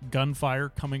 There's gunfire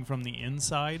coming from the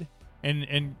inside,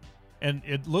 and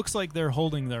it looks like they're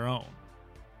holding their own.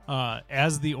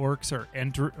 As the orcs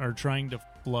are trying to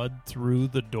flood through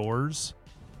the doors,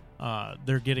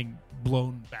 they're getting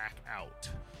blown back out.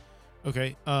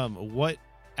 Okay.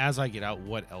 As I get out,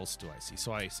 what else do I see?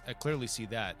 So I clearly see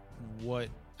that.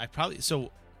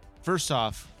 First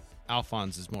off,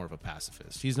 Alphonse is more of a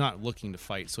pacifist. He's not looking to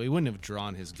fight, so he wouldn't have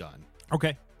drawn his gun.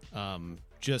 Okay.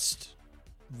 Just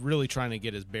really trying to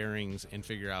get his bearings and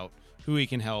figure out who he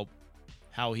can help,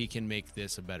 how he can make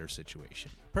this a better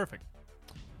situation. Perfect.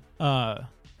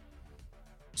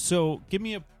 So give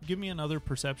me another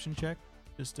perception check.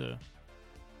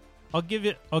 I'll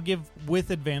give with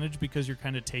advantage because you're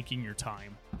kind of taking your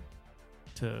time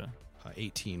to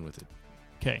 18 with it.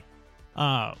 Okay.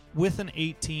 With an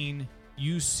 18,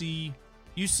 you see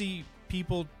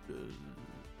people,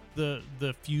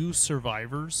 the few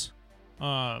survivors.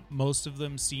 Most of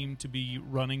them seem to be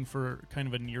running for kind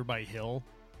of a nearby hill.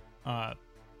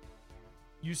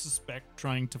 You suspect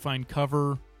trying to find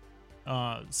cover.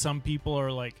 Some people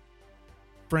are like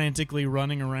frantically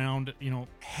running around,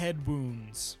 head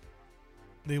wounds.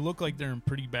 They look like they're in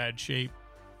pretty bad shape,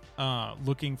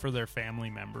 looking for their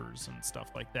family members and stuff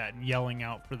like that, and yelling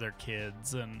out for their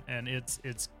kids, and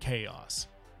it's chaos.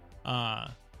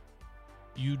 And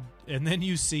then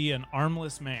you see an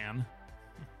armless man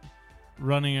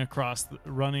running across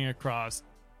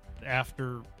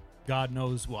after God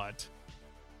knows what,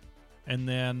 and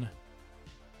then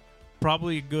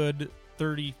probably a good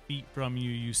 30 feet from you,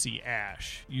 you see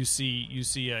Ash. You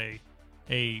see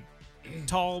a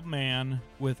tall man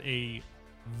with a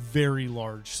very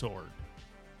large sword.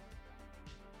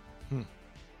 I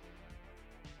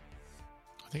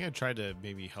think I tried to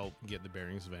maybe help get the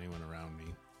bearings of anyone around me.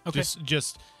 Okay.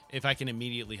 Just if I can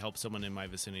immediately help someone in my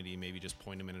vicinity, maybe just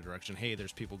point them in a direction. Hey,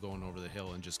 there's people going over the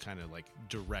hill, and just kind of like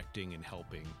directing and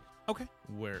helping. Okay.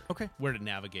 Where to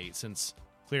navigate, since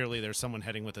clearly there's someone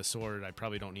heading with a sword. I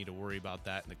probably don't need to worry about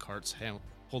that, and the cart's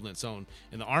holding its own.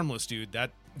 And the armless dude,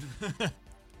 that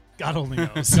God only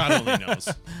knows. God only knows.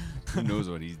 Who knows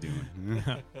what he's doing?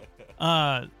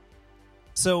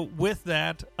 So with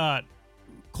that,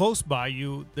 close by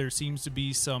you, there seems to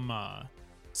be some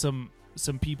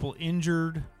people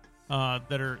injured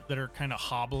that are kind of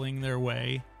hobbling their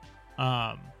way.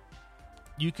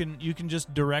 You can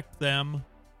just direct them,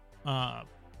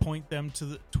 point them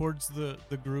towards the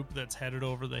group that's headed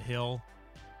over the hill.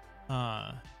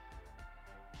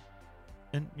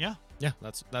 And yeah,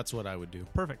 that's what I would do.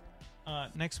 perfect.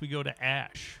 Next we go to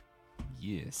Ash.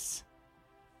 Yes.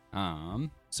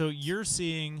 So you're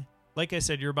seeing, like I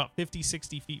said, you're about 50,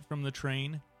 60 feet from the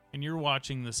train, and you're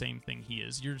watching the same thing he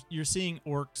is. You're seeing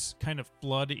orcs kind of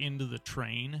flood into the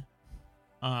train.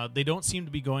 They don't seem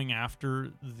to be going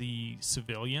after the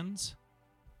civilians.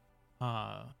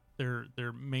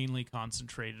 They're mainly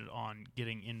concentrated on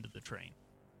getting into the train.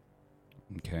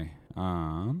 Okay.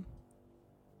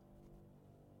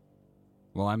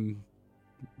 Well, I'm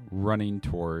running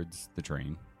towards the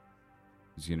train.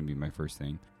 It's going to be my first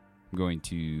thing. I'm going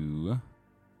to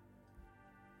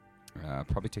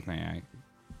probably take my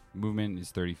movement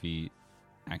is 30 feet.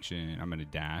 Action, I'm going to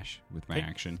dash with my Okay.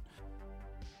 action.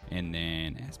 And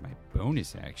then as my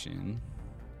bonus action,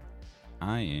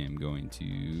 I am going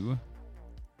to.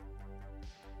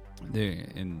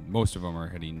 And most of them are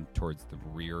heading towards the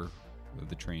rear of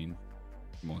the train,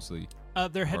 mostly.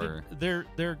 They're headed.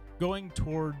 They're going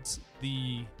towards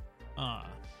the,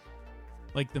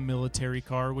 like the military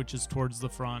car, which is towards the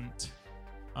front.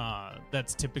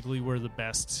 That's typically where the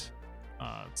best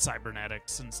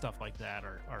cybernetics and stuff like that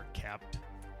are kept.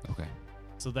 Okay.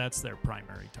 So that's their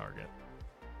primary target.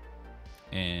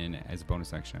 And as a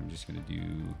bonus action, I'm just going to do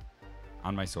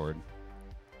on my sword.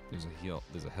 There's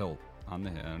a hilt on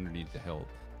the underneath the hilt,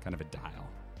 kind of a dial.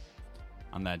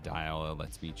 On that dial, it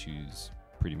lets me choose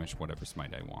pretty much whatever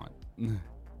smite I want,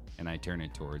 and I turn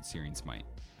it towards Searing Smite.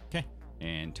 Okay.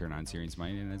 And turn on Searing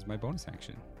Smite, and as my bonus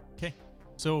action. Okay.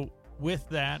 So with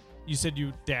that, you said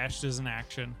you dashed as an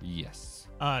action. Yes.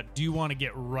 Do you want to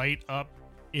get right up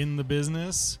in the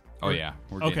business? Oh yeah,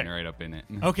 we're getting right up in it.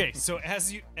 Okay, so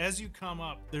as you come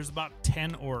up, there's about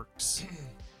 10 orcs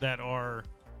that are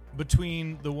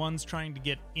between the ones trying to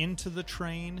get into the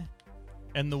train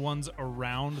and the ones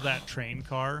around that train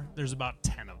car. There's about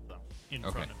 10 of them in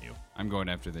front of you. I'm going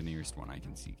after the nearest one I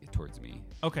can see towards me.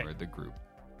 Okay. Or the group.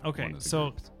 Okay,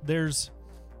 so groups.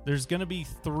 there's going to be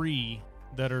 3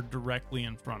 that are directly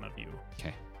in front of you.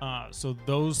 Okay. So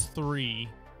those 3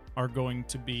 are going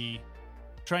to be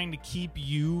trying to keep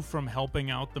you from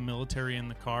helping out the military in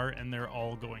the car, and they're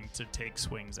all going to take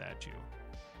swings at you.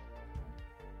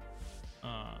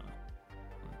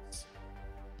 Let's see.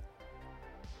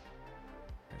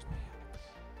 There's my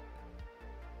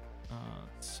hand.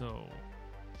 So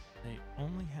they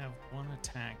only have 1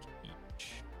 attack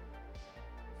each.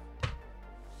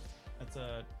 That's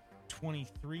a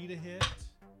 23 to hit,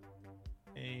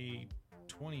 a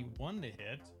 21 to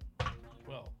hit,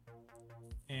 12,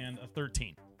 and a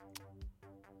 13.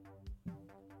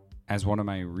 As one of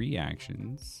my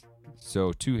reactions,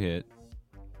 so 2 hit,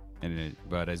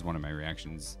 but as one of my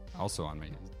reactions, also on my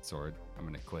sword, I'm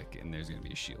going to click, and there's going to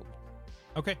be a shield.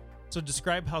 Okay, so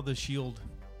describe how the shield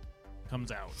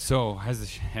comes out. So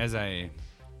as I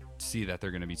see that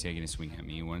they're going to be taking a swing at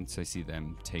me, once I see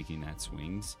them taking that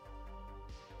swings,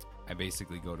 I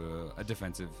basically go to a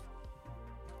defensive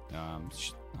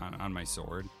on my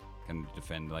sword, kind of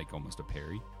defend like almost a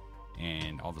parry,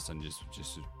 and all of a sudden just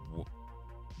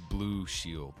blue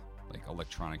shield, like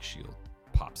electronic shield,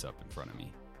 pops up in front of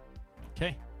me.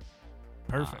 Okay,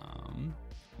 perfect.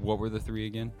 What were the 3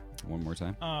 again? One more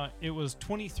time. It was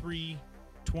 23,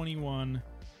 21,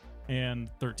 and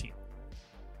 13.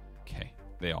 Okay,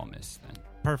 they all miss then.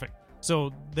 Perfect.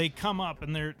 So they come up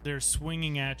and they're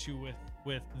swinging at you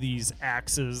with these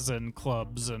axes and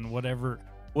clubs and whatever.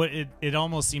 It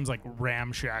almost seems like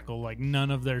ramshackle, like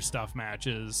none of their stuff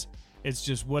matches. It's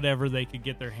just whatever they could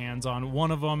get their hands on.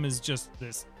 One of them is just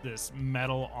this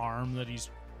metal arm that he's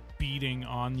beating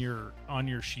on your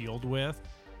shield with.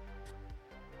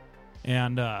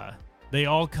 And they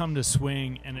all come to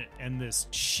swing, and this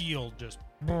shield just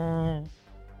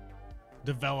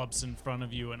develops in front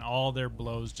of you, and all their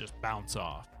blows just bounce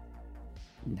off.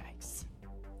 Nice.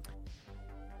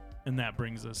 And that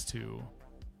brings us to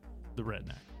the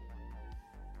redneck.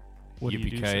 What do you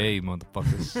do, Yippee-ki-yay, sir?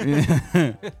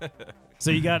 motherfuckers.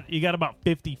 So you got about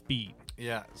 50 feet.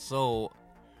 Yeah, so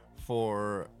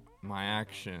for my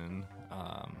action,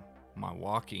 my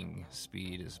walking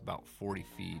speed is about 40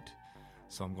 feet.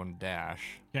 So I'm going to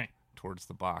dash towards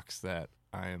the box that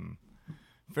I am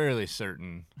fairly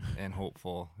certain and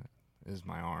hopeful is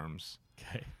my arms.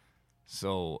 Okay.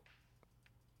 So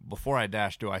before I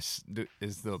dash, can I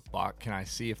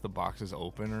see if the box is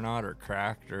open or not, or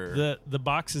cracked, or The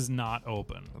box is not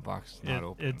open. the box is not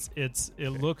open?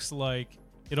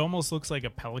 It almost looks like a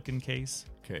Pelican case.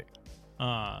 Okay.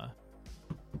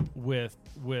 With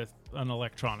an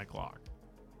electronic lock.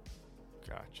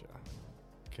 Gotcha.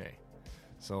 Okay.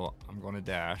 So I'm going to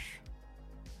dash,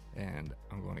 and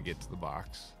I'm going to get to the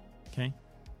box. Okay.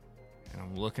 And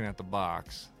I'm looking at the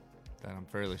box that I'm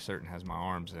fairly certain has my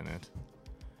arms in it.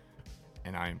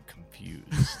 And I'm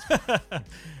confused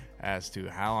as to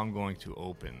how I'm going to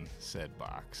open said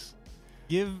box.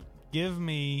 Give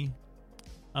me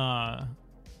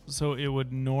so it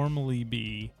would normally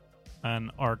be an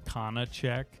Arcana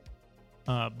check,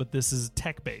 but this is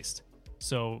tech based.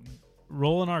 So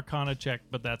roll an Arcana check,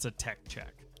 but that's a tech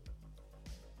check.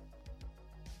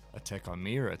 A tech on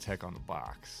me or a tech on the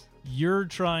box? You're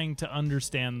trying to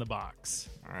understand the box.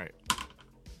 All right.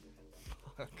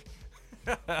 Fuck.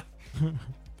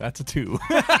 That's a 2.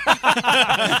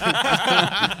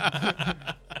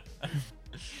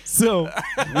 So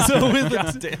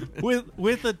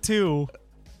with a 2,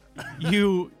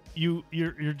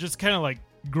 you're just kind of like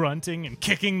grunting and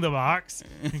kicking the box.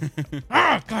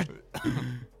 Ah, God.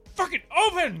 fucking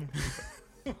open.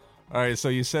 All right, so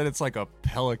you said it's like a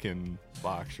pelican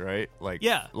box, right? Like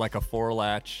Yeah. like a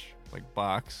 4-latch like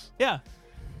box. Yeah.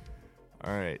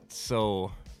 All right,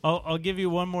 so I'll give you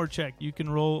one more check. You can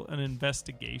roll an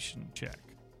investigation check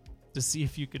to see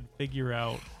if you can figure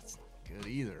out. that's not good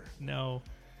either. No.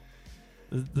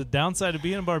 The downside of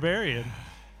being a barbarian.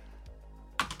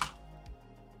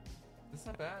 That's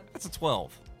not bad. That's a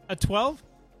 12. A 12?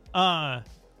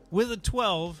 With a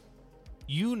 12,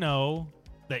 you know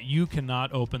that you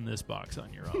cannot open this box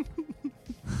on your own.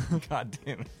 God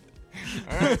damn it.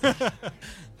 All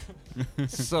right.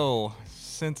 So,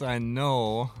 since I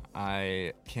know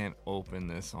I can't open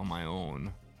this on my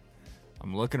own,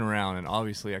 I'm looking around and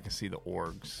obviously I can see the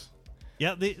orgs.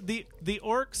 Yeah, the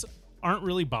orcs aren't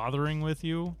really bothering with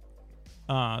you.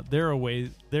 They're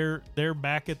away. They're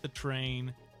back at the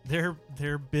train.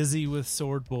 They're busy with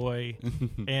Sword Boy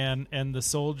and the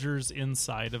soldiers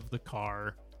inside of the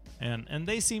car, and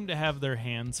they seem to have their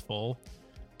hands full.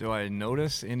 Do I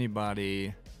notice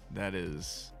anybody that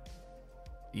is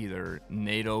either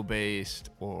NATO based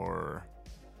or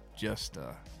just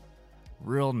a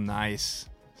real nice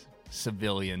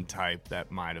civilian type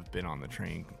that might have been on the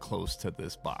train close to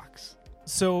this box?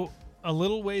 So a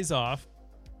little ways off,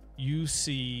 you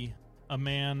see a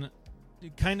man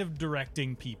kind of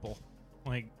directing people,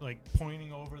 like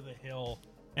pointing over the hill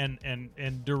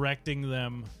and directing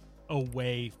them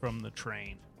away from the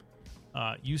train.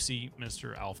 You see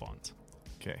Mr. Alphonse.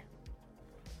 Okay.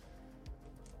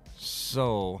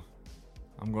 So,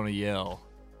 I'm going to yell,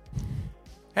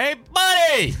 "Hey,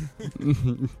 buddy!"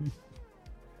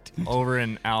 over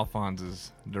in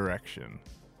Alphonse's direction.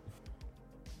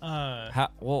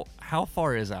 How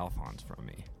far is Alphonse from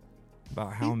me?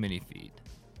 About how many feet?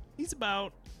 He's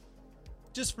about,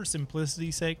 just for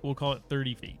simplicity's sake, we'll call it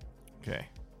 30 feet. Okay.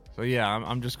 So yeah,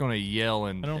 I'm just gonna yell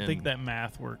and I don't think that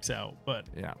math works out, but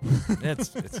yeah, it's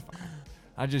fine.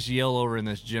 I just yell over in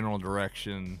this general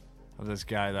direction of this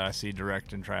guy that I see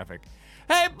directing traffic.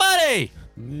 "Hey, buddy,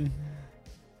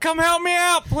 come help me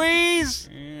out, please."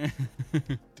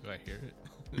 Do I hear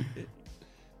it?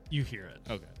 you hear it.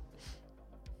 Okay.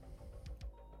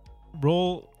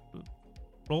 Roll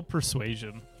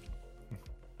persuasion.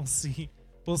 We'll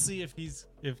see if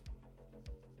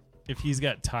he's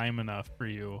got time enough for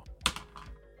you.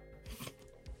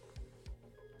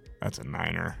 That's a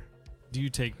 9er. Do you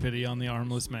take pity on the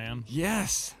armless man?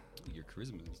 Yes. Your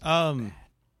charisma is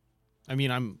I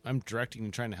mean, I'm directing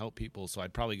and trying to help people, so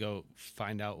I'd probably go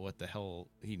find out what the hell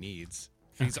he needs.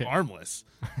 He's Okay. armless.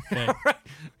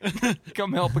 Okay.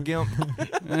 Come help a gimp.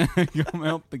 come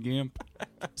help the gimp.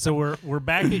 So we're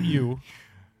back at you.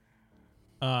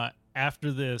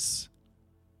 After this,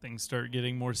 things start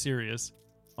getting more serious.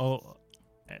 Oh,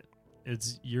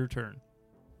 it's your turn.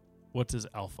 What does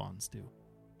Alphonse do?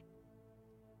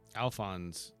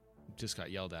 Alphonse just got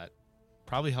yelled at.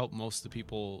 Probably helped most of the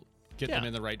people get them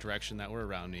in the right direction that were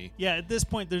around me. Yeah, at this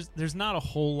point, there's not a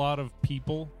whole lot of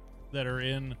people that are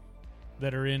in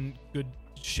good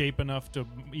shape enough to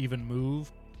even move.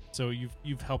 So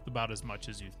you've helped about as much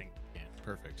as you think you can.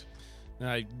 Perfect. And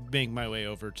I make my way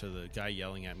over to the guy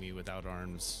yelling at me without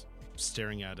arms,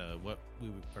 staring at what we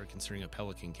are considering a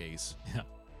pelican case. Yeah.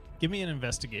 Give me an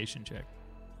investigation check.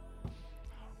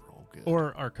 Roll good.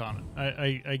 Or Arcana.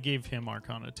 I gave him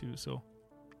Arcana too, so.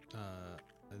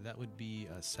 That would be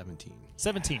 17.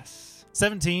 17. Yes.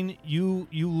 17, you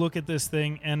look at this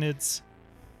thing and it's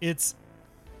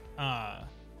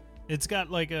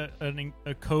got like a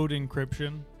code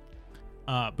encryption,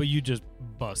 but you just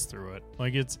bust through it.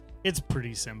 Like it's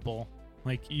pretty simple.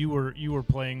 Like you were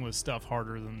playing with stuff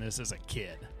harder than this as a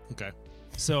kid. Okay.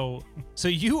 So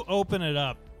you open it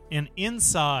up, and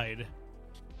inside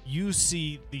you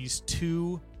see these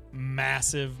two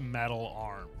massive metal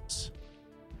arms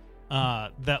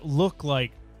that look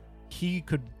like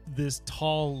this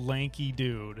tall, lanky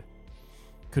dude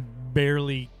could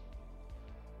barely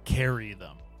carry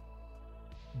them.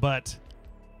 But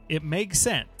it makes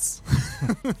sense.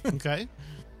 Okay.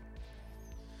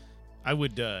 I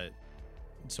would,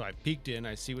 so I peeked in,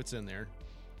 I see what's in there.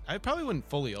 I probably wouldn't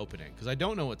fully open it because I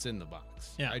don't know what's in the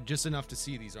box. Yeah. Just enough to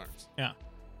see these arms. Yeah.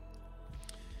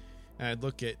 And I'd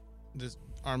look at this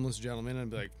armless gentleman and I'd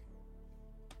be like,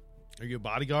 "Are you a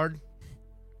bodyguard?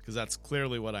 Because that's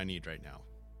clearly what I need right now."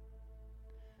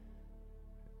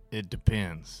 It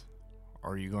depends.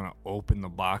 Are you going to open the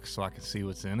box so I can see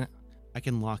what's in it? I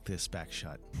can lock this back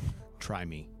shut. Try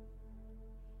me.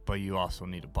 But you also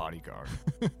need a bodyguard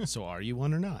So are you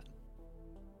one or not?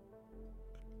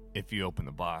 if you open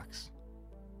the box.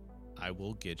 I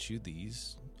will get you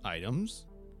these items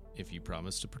if you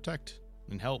promise to protect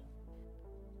and help.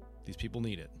 These people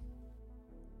need it.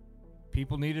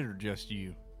 people need it or just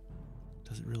you?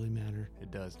 Does it really matter?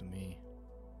 It does to me.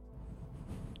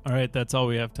 All right, that's all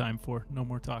we have time for. No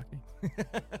more talking.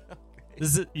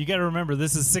 This is, you got to remember,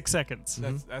 this is 6 seconds.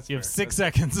 That's You have fair. 6 That's-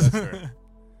 seconds. That's fair.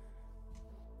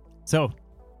 So,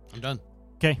 I'm done.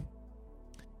 okay.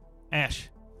 Ash,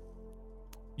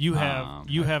 you I-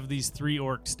 have these 3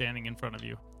 orcs standing in front of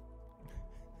you.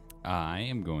 I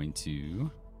am going to.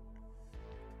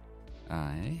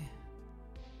 I'm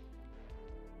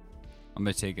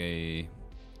gonna take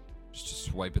just a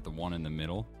swipe at the one in the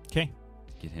middle. Okay.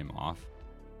 Get him off.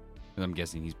 'Cause I'm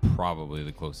guessing he's probably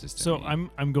the closest to So me.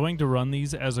 I'm going to run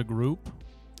these as a group.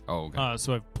 Oh, okay.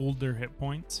 So I've pulled their hit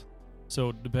points.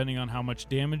 So depending on how much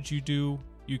damage you do,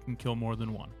 you can kill more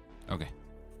than one. Okay.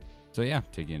 So yeah,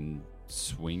 taking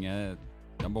swing at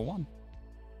number 1.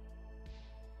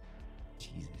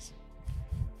 Jesus.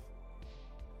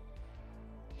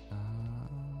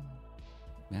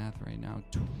 Math right now.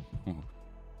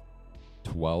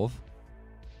 12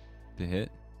 to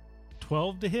hit.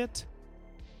 12 to hit.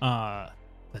 That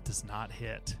does not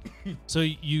hit. So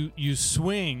you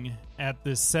swing at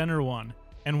this center one,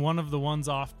 and one of the ones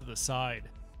off to the side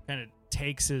kind of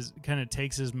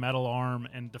takes his metal arm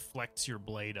and deflects your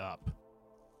blade up,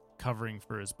 covering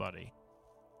for his buddy.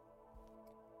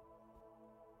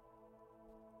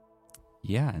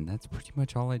 Yeah, and that's pretty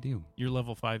much all I do. You're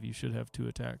level 5. You should have 2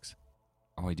 attacks.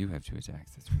 Oh, I do have 2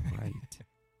 attacks. That's right.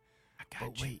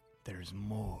 But wait, there's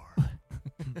more.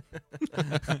 You're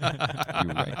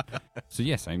right. So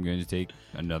yes, I'm going to take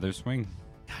another swing.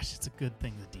 Gosh, it's a good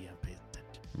thing the DM pays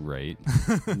attention.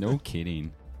 Right. No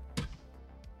kidding.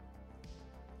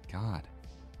 God.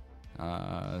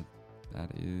 That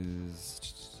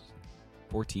is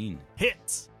 14.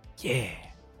 Hits. Yeah.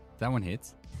 That one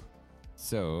hits.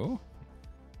 So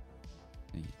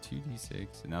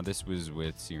 2d6. Now this was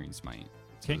with Searing Smite.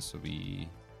 So Okay. this will be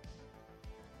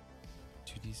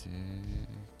 2d6.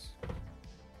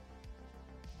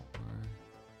 4.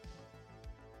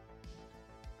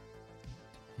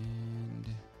 And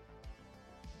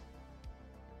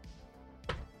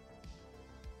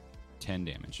 10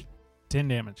 damage. 10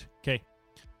 damage. Okay.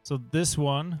 So this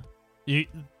one in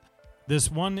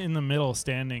the middle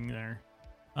standing there,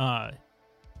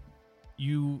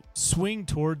 you swing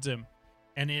towards him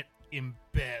and it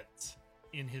embeds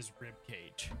in his rib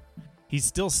cage. He's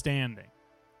still standing,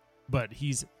 but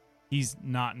he's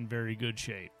not in very good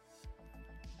shape.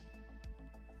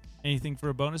 Anything for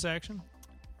a bonus action?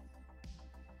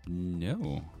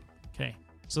 No. Okay.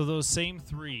 So those same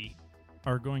 3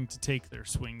 are going to take their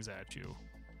swings at you.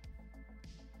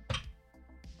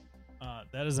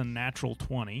 That is a natural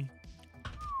 20.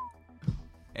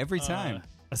 Every time.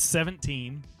 A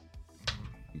 17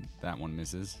 That one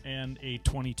misses. and a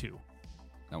 22.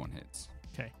 That one hits.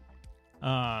 Okay.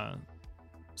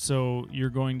 So you're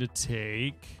going to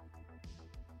take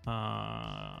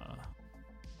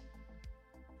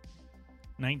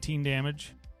 19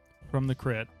 damage from the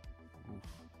crit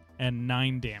and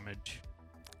 9 damage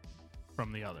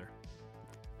from the other.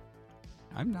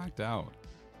 I'm knocked out.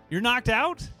 You're knocked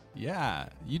out? Yeah.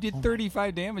 You did Oh my-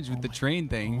 35 damage with oh the my- train Oh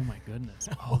thing. my goodness.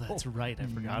 Oh, that's right. I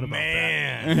forgot about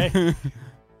Man. that. Okay.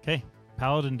 Okay.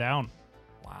 Paladin down.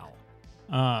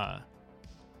 Wow.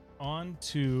 On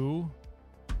to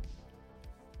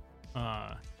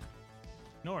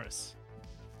Norris.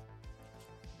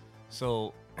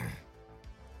 So,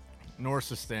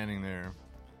 Norse is standing there,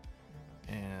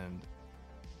 and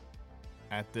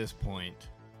at this point,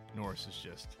 Norse is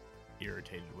just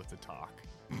irritated with the talk.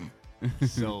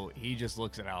 So he just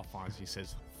looks at Alphonse. He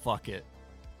says, "Fuck it,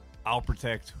 I'll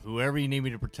protect whoever you need me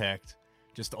to protect.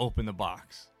 Just open the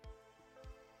box."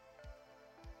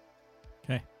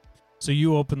 Okay. So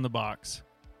you open the box,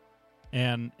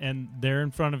 and there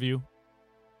in front of you,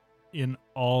 in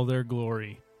all their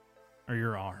glory, are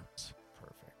your arms,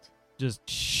 Perfect. just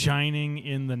shining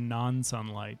in the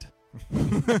non-sunlight.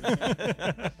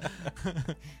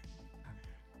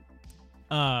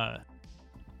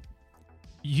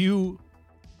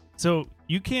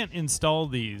 You can't install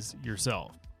these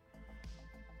yourself.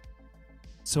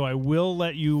 So I will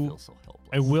let I you feel so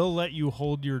helpless.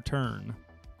 hold your turn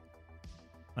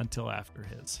until after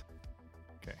his.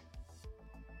 Okay.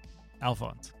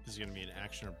 Alphonse. This is going to be an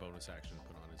action or bonus action to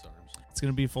put on his arms. It's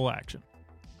going to be full action.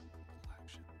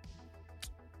 Action.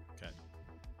 Okay.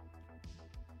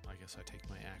 I guess I take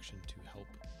my action to help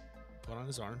put on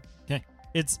his arm.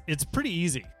 It's pretty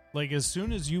easy. Like as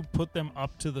soon as you put them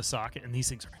up to the socket, and these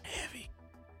things are heavy,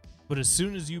 but as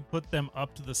soon as you put them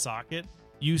up to the socket,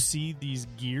 you see these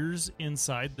gears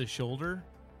inside the shoulder.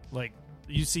 Like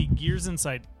you see gears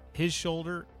inside his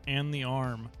shoulder and the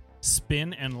arm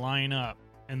spin and line up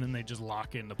and then they just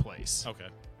lock into place. Okay.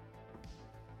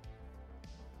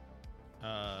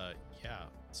 Yeah.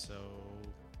 So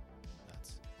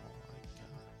that's all I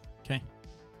got. Okay.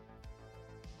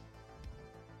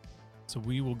 So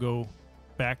we will go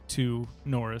back to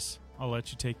Norris. I'll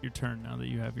let you take your turn now that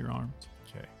you have your arms.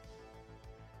 Okay.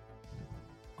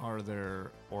 Are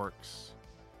there orcs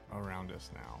around us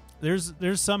now?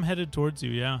 There's some headed towards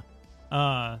you, yeah.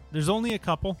 There's only a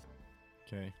couple.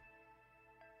 Okay.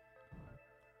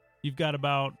 You've got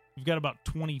about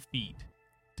 20 feet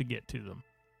to get to them.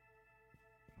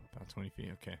 About 20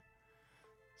 feet. Okay.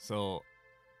 So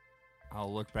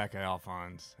I'll look back at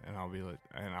Alphonse and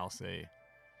I'll say,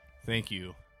 "Thank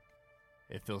you.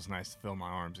 It feels nice to feel my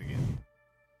arms again."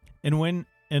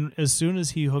 And as soon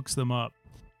as he hooks them up,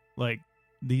 like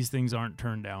these things aren't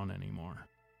turned down anymore.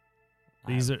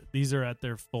 These are at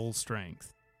their full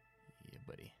strength. Yeah,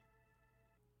 buddy.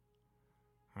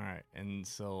 All right. And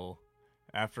so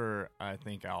after I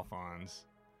thank Alphonse,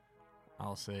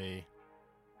 I'll say,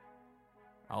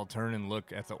 I'll turn and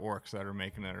look at the orcs that are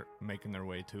making their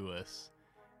way to us.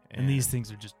 And these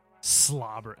things are just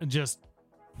slobber, just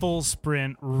full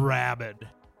sprint, rabid,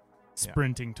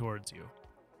 sprinting towards you.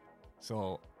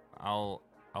 So I'll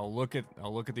look at the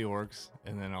orcs,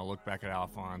 and then I'll look back at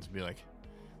Alphonse and be like,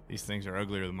 "These things are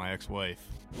uglier than my ex-wife."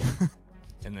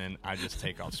 And then I just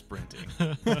take off sprinting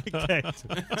Okay.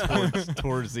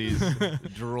 towards these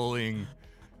drooling,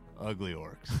 ugly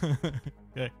orcs.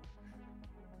 Okay.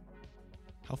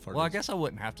 How far? Well, I guess I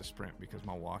wouldn't have to sprint because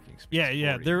my walking speed. Yeah, is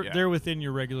yeah. 40. They're within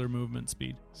your regular movement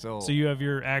speed. So you have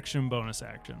your action, bonus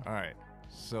action. all right.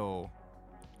 So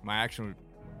my action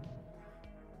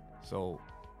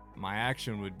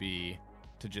would be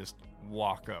to just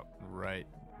walk up right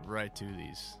to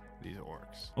these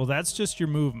orcs. Well, that's just your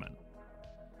movement.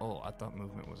 Oh, I thought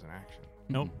movement was an action.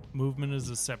 Nope. Movement is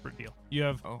a separate deal. You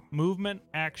have Oh. movement,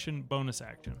 action, bonus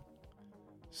action.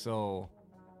 So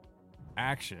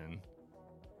action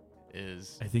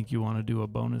is I think you want to do a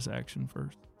bonus action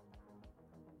first.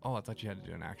 Oh, I thought you had to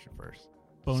do an action first.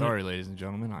 Bonus, Sorry, ladies and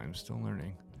gentlemen, I'm still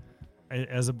learning.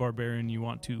 As a barbarian, you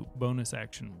want to bonus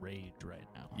action rage right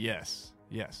now. Yes.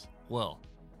 Well,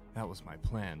 that was my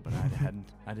plan, but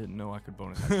I didn't know I could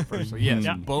bonus action first. So yes,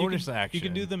 Yeah, bonus action. You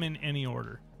can do them in any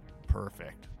order.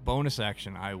 Perfect. Bonus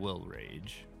action, I will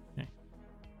rage.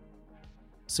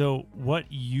 So what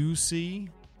you see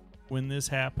when this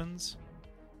happens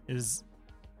is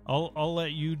I'll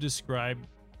let you describe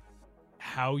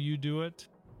how you do it,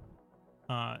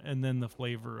 and then the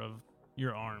flavor of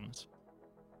your arms.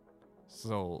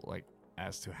 So, like,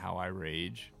 as to how I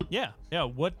rage. Yeah.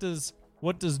 What does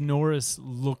Norris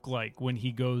look like when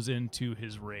he goes into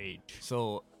his rage?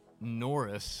 So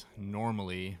Norris,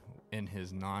 normally in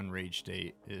his non-rage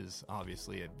state, is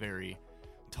obviously a very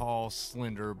tall,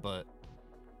 slender, but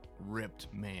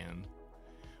ripped man.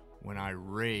 When I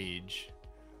rage,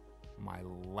 my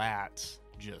lats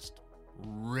just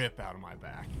rip out of my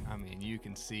back. I mean, you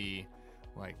can see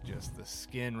like just the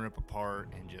skin rip apart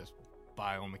and just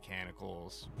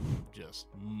biomechanicals, just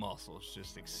muscles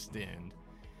just extend.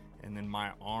 And then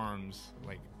my arms,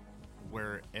 like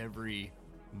where every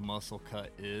muscle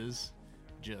cut is,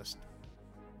 just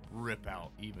rip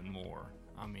out even more.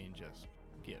 I mean, just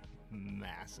get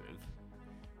massive.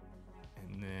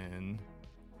 And then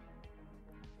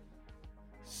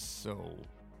so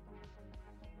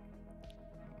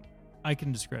I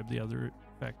can describe the other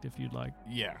effect if you'd like.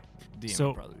 yeah, DM So-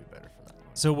 would probably be better for that one.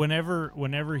 So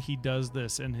whenever he does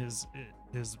this and his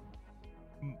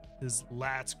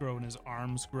lats grow and his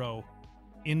arms grow,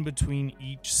 in between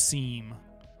each seam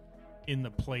in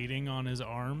the plating on his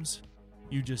arms,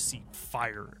 you just see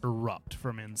fire erupt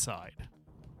from inside.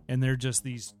 And they're just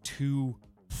these two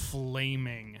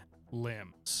flaming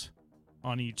limbs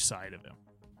on each side of him.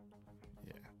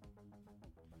 Yeah.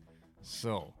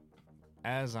 So,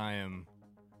 as I am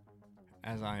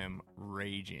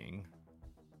raging,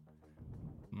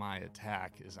 my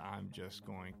attack is I'm just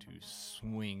going to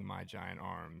swing my giant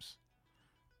arms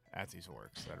at these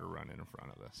orcs that are running in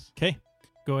front of us. Okay,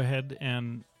 go ahead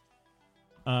and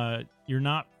you're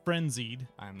not frenzied.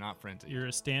 I am not frenzied. You're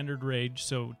a standard rage,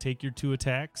 so take your 2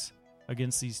 attacks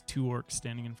against these 2 orcs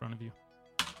standing in front of you.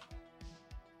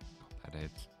 That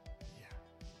hits. Yeah.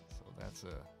 So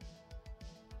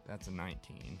that's a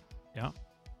 19. Yeah.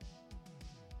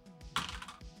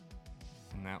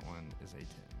 And that one is a 10.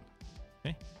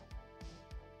 Okay.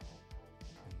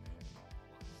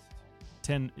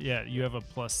 And 10, yeah, you have a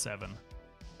 +7,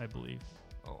 I believe.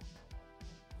 then,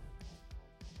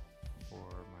 for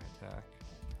my attack,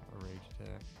 a rage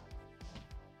attack,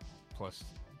 plus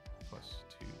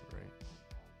 2, right?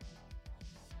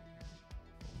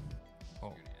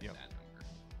 Oh, Yep. that number.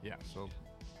 Yeah, so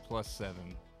plus 7.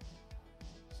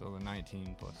 So the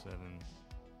 19 plus 7,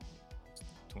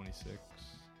 26.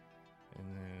 And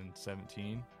then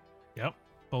 17. Yep,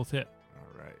 both hit.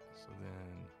 All right, so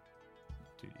then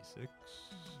 2d6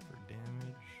 for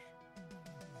damage.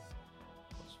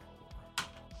 Plus 4.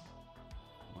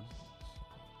 What?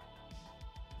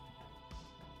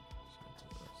 So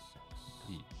that's a 6.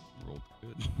 He rolled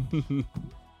good. And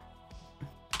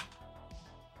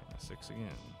a 6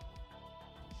 again.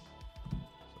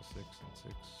 So 6 and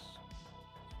 6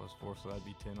 plus 4, so that'd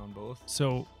be 10 on both.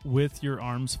 So with your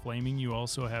arms flaming, you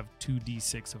also have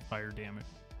 2d6 of fire damage.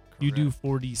 You do Correct.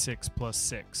 4d6 plus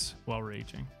 6 while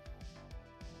raging.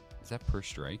 Is that per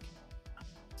strike?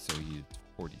 So you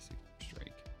 46 per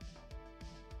strike.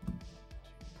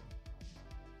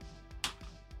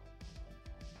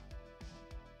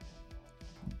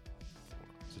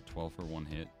 So 12 for one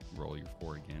hit. Roll your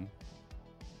 4 again.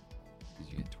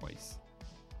 Because you hit twice.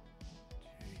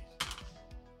 Jeez.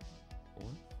 4,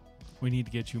 We need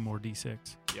to get you more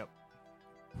d6. Yep.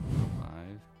 5.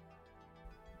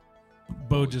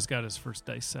 Bo just got his first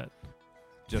dice set.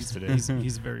 Just today.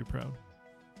 He's very proud.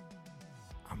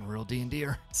 I'm a real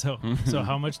D&D'er. So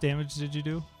how much damage did you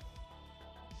do?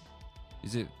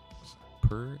 Is it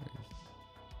per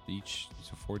each?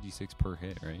 So 4d6 per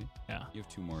hit, right? Yeah. You have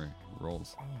 2 more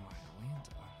rolls. Oh my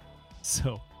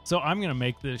Lanta. So I'm gonna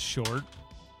make this short.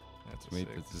 That's a Wait,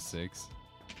 6. that's a 6.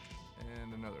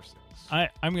 And another 6.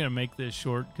 I'm gonna make this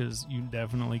short because you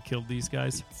definitely killed these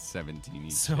guys. It's 17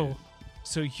 each.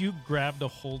 So you grabbed a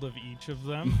hold of each of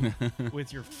them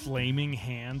with your flaming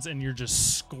hands, and you're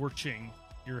just scorching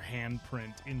your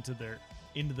handprint into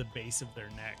the base of their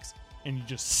necks, and you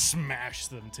just smash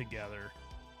them together.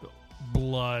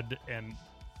 Blood and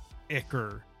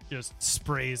ichor just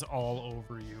sprays all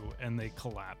over you, and they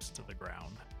collapse to the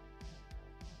ground.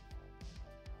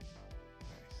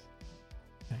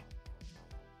 Nice.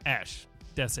 Ash,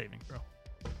 death saving throw.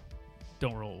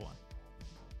 Don't roll a 1.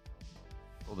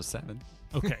 Rolled a 7.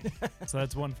 Okay, so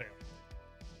that's 1 fail.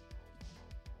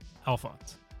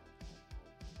 Alphonse.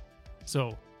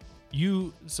 So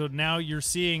now you're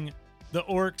seeing the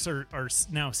orcs are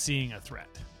now seeing a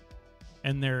threat,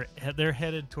 and they're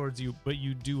headed towards you, but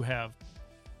you do have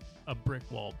a brick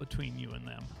wall between you and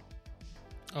them.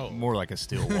 Oh, More like a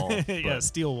steel wall. Yeah, but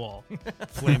steel wall.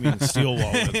 flaming steel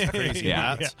wall with crazy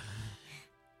Yeah. bats.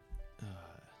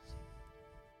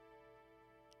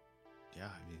 Yeah,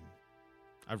 I mean,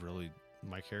 I really,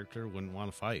 my character wouldn't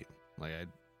want to fight. Like,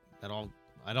 at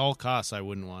all costs, I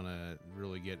wouldn't want to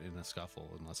really get in a scuffle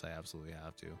unless I absolutely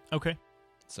have to. Okay.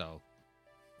 So,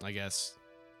 I guess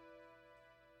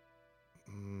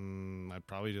I'd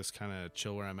probably just kind of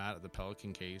chill where I'm at the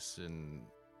Pelican case and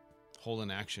hold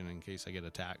an action in case I get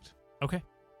attacked. Okay.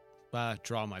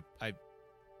 Draw my.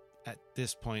 At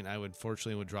this point, I would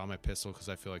draw my pistol because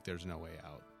I feel like there's no way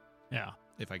out Yeah.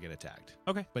 if I get attacked.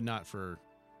 Okay. But not for.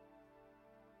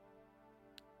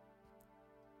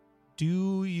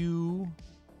 Do you?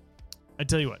 I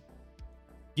tell you what.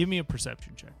 Give me a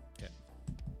perception check.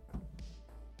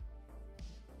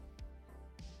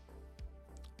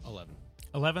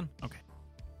 11. Okay.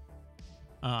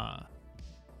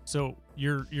 So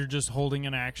you're just holding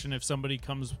an action. If somebody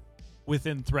comes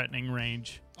within threatening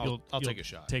range, I'll you'll take a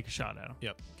shot. Take a shot at them.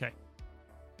 Yep. Okay.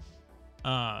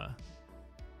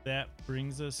 That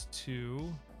brings us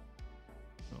to.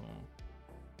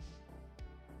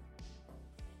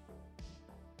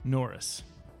 Norris.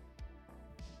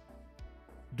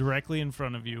 Directly in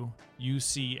front of you, you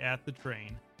see at the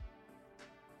train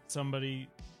somebody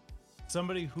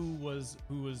who was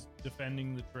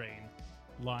defending the train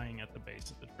lying at the base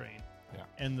of the train. Yeah.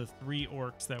 And the 3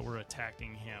 orcs that were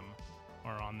attacking him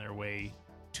are on their way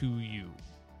to you.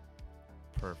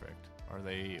 Perfect. Are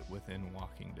they within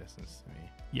walking distance to me?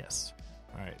 Yes.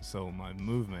 All right, so my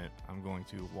movement, I'm going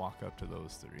to walk up to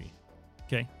those 3.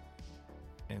 Okay.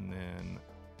 And then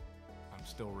I'm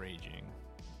still raging.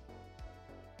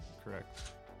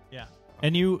 Correct. Yeah.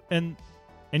 And you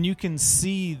can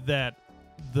see that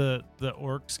the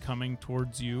orcs coming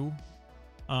towards you,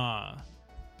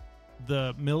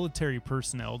 the military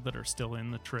personnel that are still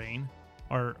in the train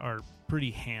are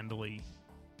pretty handily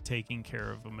taking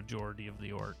care of a majority of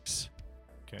the orcs.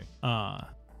 Okay.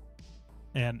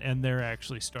 And they're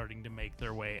actually starting to make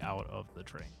their way out of the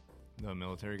train. The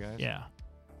military guys? Yeah.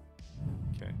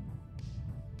 Okay.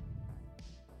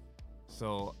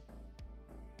 So,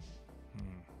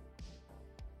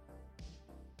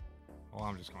 well,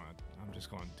 I'm just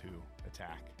going to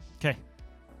attack. Okay.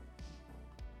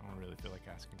 I don't really feel like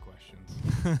asking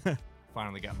questions.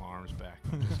 Finally got my arms back.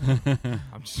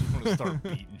 I'm just going to start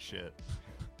beating shit.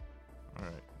 All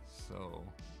right. So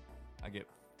I get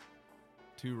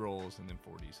 2 rolls and then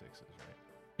 4d6s,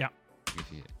 right? If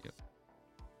you hit, yep.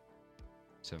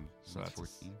 So that's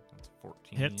 14. That's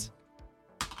 14. Hits.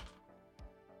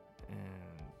 And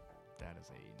that is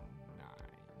a 9.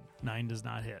 9 does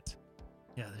not hit.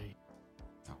 Yeah, there you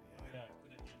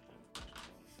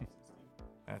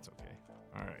That's okay.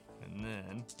 All right. And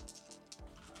then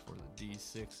for the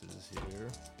d6s here.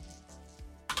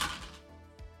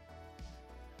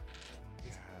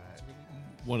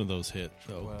 One of those hit,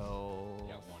 though. 12.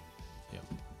 Yeah, 1. Yep.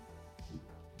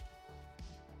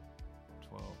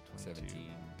 12, 22.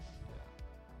 17.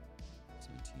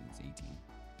 17 is 18.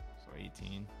 So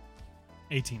 18.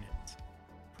 18 hits.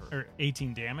 Perfect. Or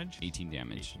 18 damage? 18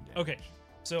 damage. 18 damage. Okay.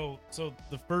 So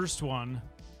the first one,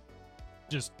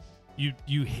 just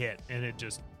you hit and it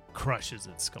just crushes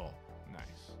its skull.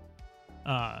 Nice.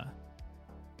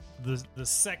 The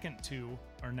second 2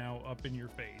 are now up in your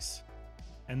face,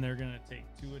 and they're gonna take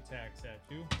 2 attacks at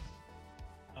you.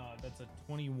 That's a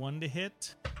 21 to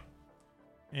hit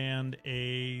and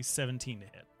a 17 to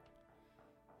hit.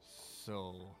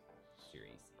 So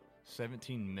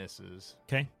 17 misses,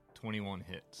 Okay. 21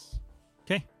 hits.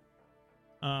 Okay.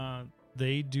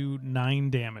 They do 9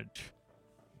 damage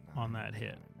on that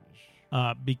hit.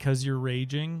 Because you're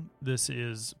raging, this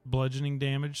is bludgeoning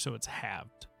damage, so it's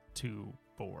halved to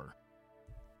 4.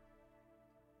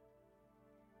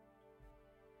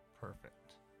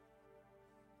 Perfect.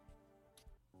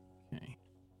 Okay.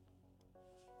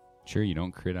 Sure, you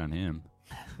don't crit on him.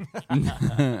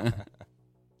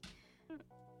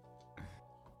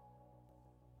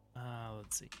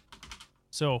 Let's see.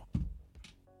 So,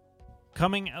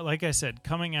 coming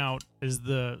out is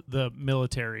the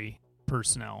military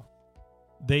personnel.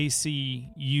 They see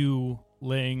you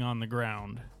laying on the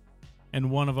ground,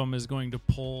 and one of them is going to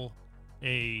pull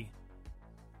a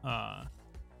Stem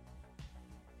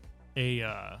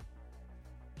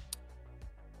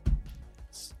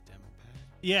pad.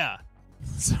 yeah,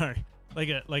 sorry, like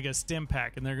a stim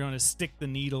pack, and they're going to stick the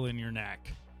needle in your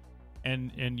neck,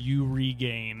 and you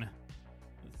regain.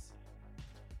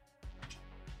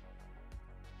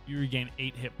 You regain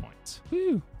 8 hit points.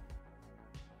 Woo.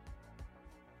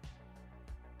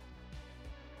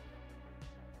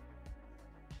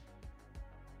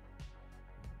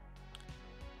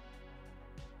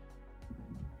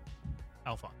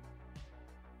 Alpha.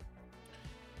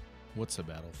 What's the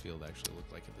battlefield actually look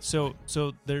like at this So point?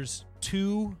 so there's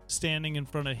 2 standing in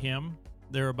front of him.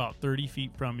 They're about 30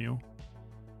 feet from you.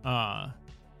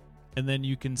 And then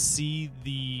you can see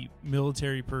the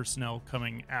military personnel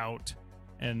coming out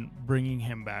and bringing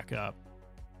him back up.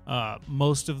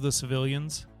 Most of the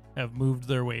civilians have moved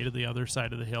their way to the other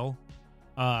side of the hill.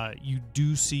 You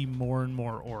do see more and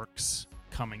more orcs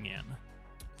coming in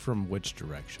From which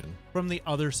direction? from the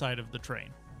other side of the train.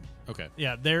 Okay.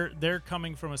 Yeah, they're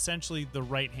coming from essentially the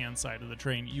right-hand side of the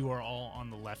train. You are all on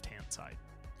the left-hand side.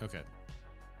 Okay.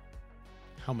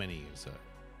 How many is that?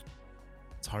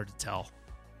 It's hard to tell.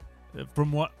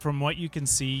 From what you can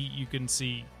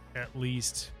see at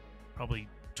least probably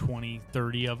 20,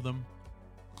 30 of them.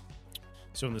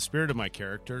 So in the spirit of my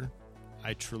character,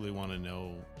 I truly want to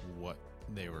know what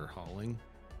they were hauling.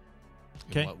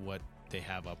 and Okay. What they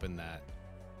have up in that.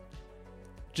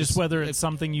 Just whether it's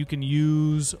something you can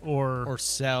use or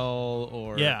sell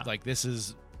or Yeah. like this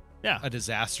is yeah, a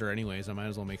disaster anyways. I might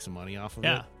as well make some money off of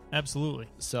yeah, it. absolutely.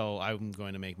 So I'm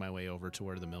going to make my way over to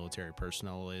where the military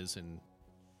personnel is and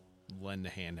lend a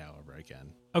hand however I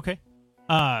can. Okay.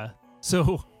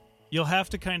 So you'll have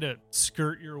to kind of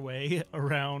skirt your way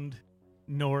around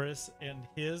Norris and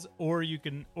his, or you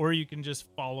can just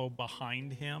follow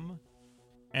behind him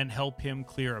and help him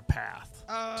clear a path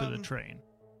to the train.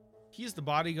 He's the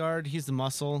bodyguard. He's the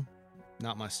muscle.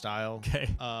 Not my style.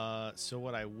 Okay. So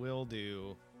what I will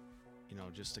do,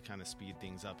 just to kind of speed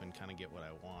things up and kind of get what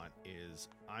I want, is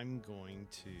I'm going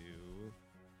to.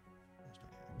 Where's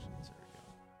my actions? There we go.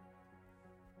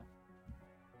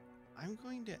 I'm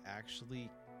going to actually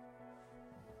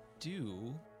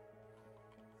do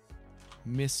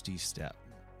Misty Step.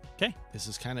 Okay. This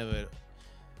is kind of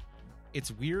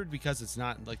it's weird because it's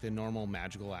not like the normal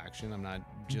magical action. I'm not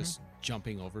just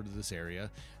jumping over to this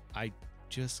area. I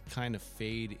just kind of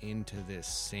fade into this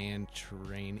sand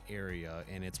terrain area,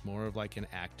 and it's more of like an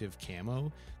active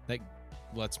camo that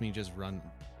lets me just run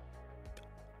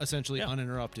essentially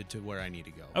uninterrupted to where I need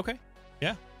to go. Okay.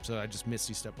 Yeah. So I just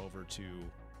Misty Step over to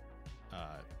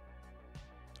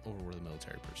over where the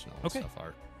military personnel and Okay. stuff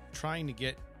are, trying to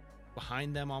get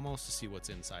behind them almost to see what's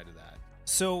inside of that.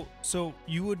 So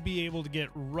you would be able to get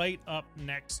right up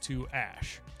next to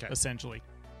Ash, Okay. essentially.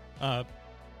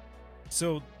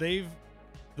 So the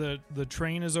the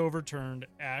train is overturned.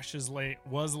 Ash is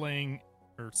was laying,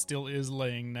 or still is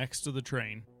laying next to the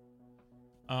train.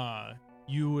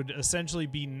 You would essentially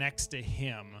be next to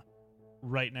him,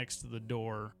 right next to the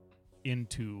door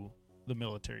into the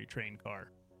military train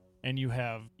car, and you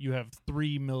have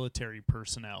 3 military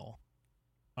personnel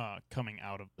coming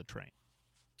out of the train.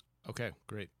 Okay,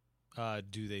 great.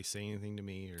 Do they say anything to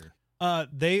me or?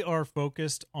 They are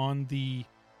focused on the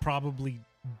probably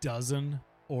dozen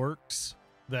orcs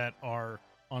that are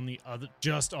on the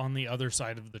other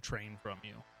side of the train from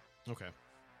you. Okay.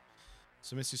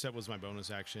 So Misty Step was my bonus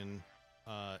action.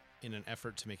 In an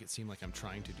effort to make it seem like I'm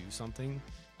trying to do something,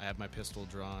 I have my pistol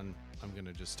drawn. I'm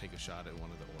gonna just take a shot at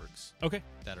one of the orcs. Okay.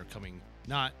 That are coming,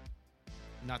 not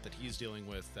that he's dealing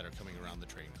with, that are coming around the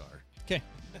train car. Okay.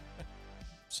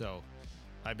 So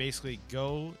I basically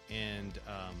go and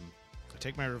I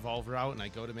take my revolver out and I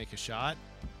go to make a shot.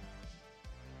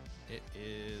 It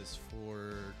is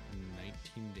for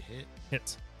 19 to hit.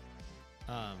 Hits.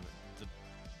 The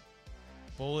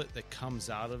bullet that comes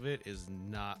out of it is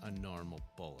not a normal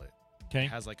bullet. Okay. It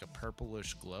has like a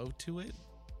purplish glow to it.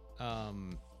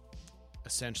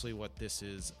 Essentially what this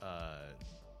is,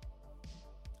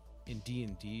 in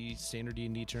D&D, standard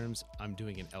D&D terms, I'm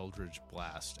doing an Eldritch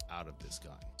Blast out of this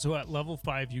gun. So at level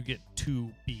 5, you get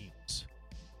 2 beams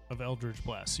of Eldritch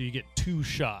Blast. So you get 2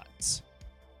 shots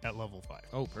at level 5.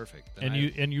 Oh, perfect. Then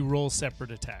And you roll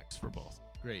separate attacks for both.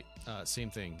 Great. Same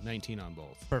thing. 19 on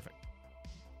both. Perfect.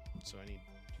 So I need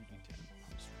 2d10.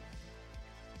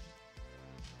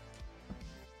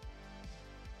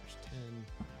 There's 10.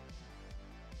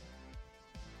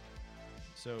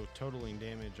 So totaling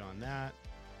damage on that.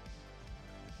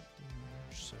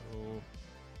 So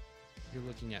you're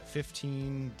looking at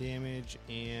 15 damage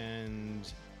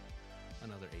and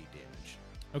another 8 damage.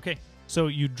 Okay. So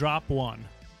you drop one.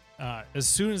 As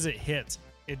soon as it hits,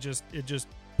 it just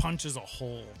punches a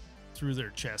hole through their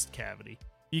chest cavity.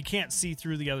 You can't see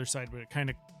through the other side, but it kind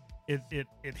of it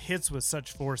hits with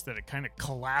such force that it kind of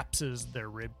collapses their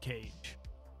rib cage,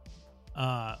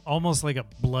 almost like a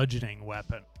bludgeoning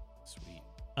weapon. Sweet.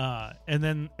 And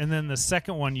then the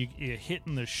second one you hit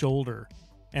in the shoulder,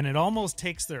 and it almost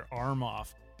takes their arm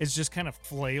off. It's just kind of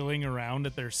flailing around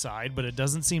at their side, but it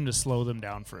doesn't seem to slow them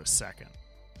down for a second.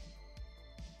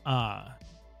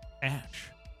 Ash,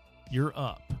 you're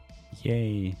up.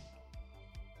 Yay.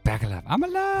 Back alive. I'm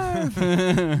alive.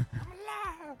 I'm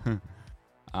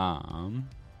alive.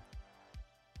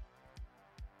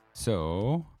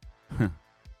 So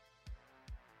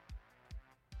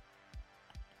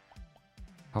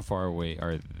how far away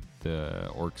are the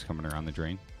orcs coming around the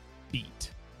drain?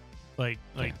 Feet. Like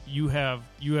Okay. you have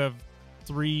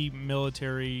 3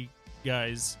 military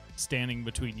guys standing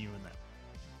between you and them.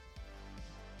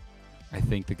 I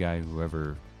think the guy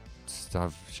whoever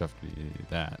shoved me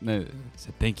that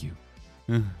said thank you.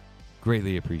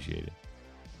 Greatly appreciated.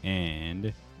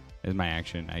 And as my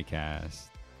action, I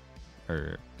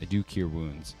do cure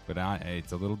wounds, but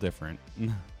it's a little different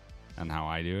on how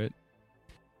I do it.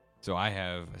 So I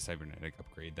have a cybernetic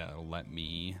upgrade that'll let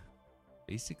me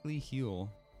basically heal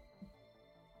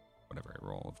whatever I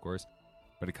roll, of course,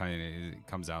 but it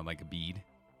comes out like a bead.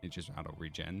 It just auto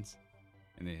regens.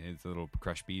 And it's a little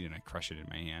crushed bead, and I crush it in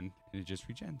my hand, and it just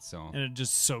regens. So And it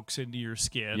just soaks into your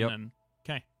skin. Yep. And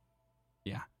okay.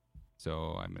 yeah.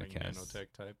 So I'm gonna Like cast.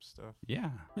 nanotech type stuff.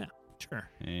 Yeah. Sure.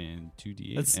 And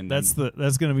 2d8.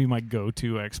 That's gonna be my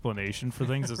go-to explanation for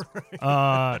things is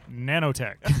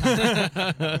nanotech.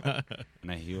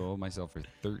 And I heal myself for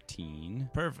 13.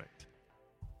 Perfect.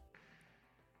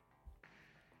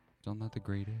 Still not the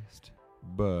greatest,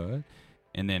 but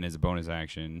and then as a bonus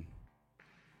action,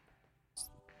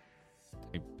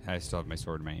 I still have my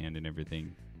sword in my hand and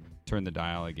everything. Turn the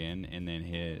dial again, and then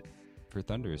hit for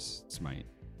Thunderous Smite.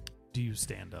 Do you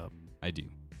stand up? I do.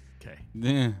 Okay.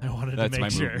 I I wanted That's to make my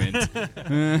sure.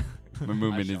 movement. My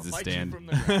movement I is to shall fight you stand, from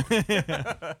the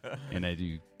ground. and I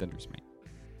do Thunder Smite,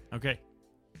 Okay.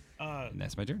 and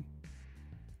that's my turn.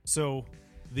 So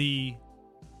the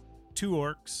 2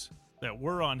 orcs that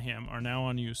were on him are now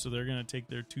on you, so they're going to take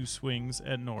their 2 swings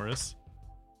at Norris.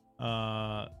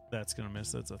 That's going to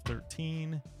miss. That's a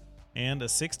 13 and a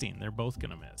 16. They're both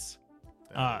going to miss.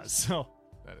 That is That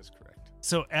correct.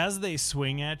 So as they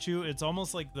swing at you, it's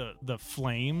almost like the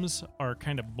flames are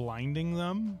kind of blinding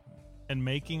them and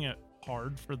making it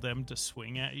hard for them to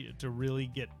swing at you, to really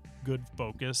get good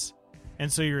focus.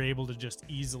 And so you're able to just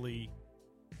easily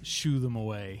shoo them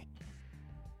away.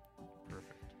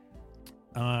 Perfect.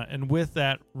 And with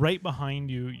that, right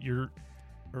behind you,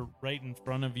 or right in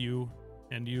front of you,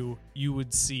 and you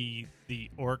would see the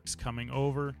orcs coming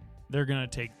over. They're going to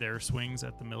take their swings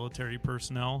at the military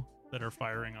personnel. that are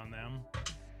firing on them.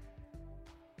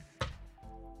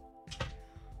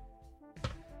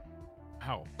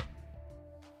 Ow.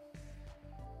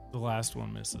 The last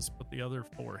one misses, but the other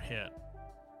 4 hit.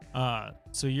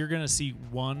 So you're going to see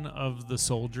one of the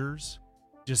soldiers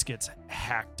just gets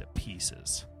hacked to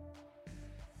pieces.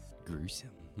 Gruesome.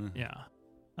 Yeah.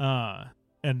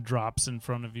 And drops in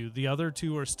front of you. The other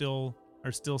 2 are still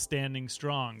standing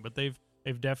strong, but they've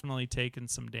definitely taken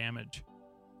some damage.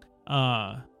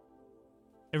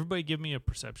 Everybody give me a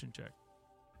perception check.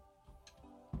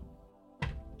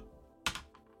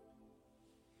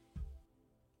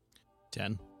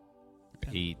 10.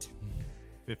 8.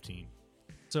 15.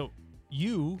 So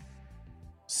you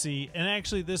see, and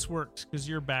actually this works because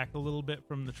you're back a little bit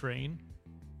from the train.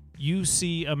 You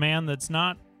see a man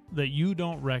that you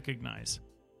don't recognize.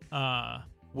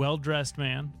 Well-dressed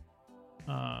man,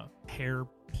 hair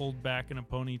pulled back in a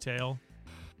ponytail.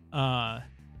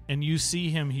 And you see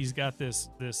him, he's got this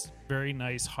very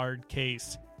nice hard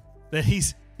case that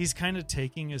he's kind of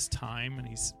taking his time, and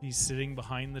he's sitting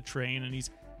behind the train, and he's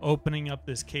opening up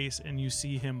this case, and you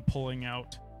see him pulling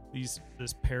out this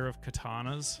pair of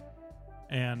katanas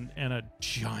and a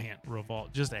giant revolver,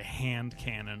 just a hand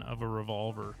cannon of a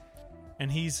revolver.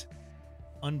 And he's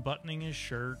unbuttoning his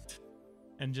shirt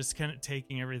and just kind of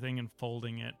taking everything and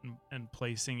folding it and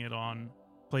placing it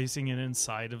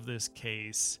inside of this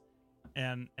case,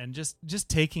 and just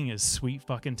taking his sweet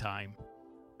fucking time.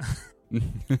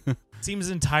 Seems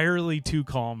entirely too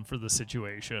calm for the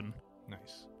situation.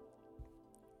 Nice.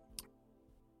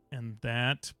 And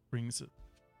that brings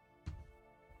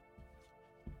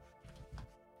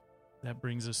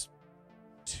us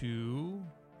to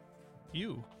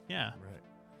you. Yeah. Right.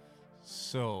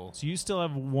 So So you still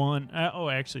have one.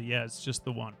 Actually, yeah, it's just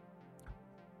the one.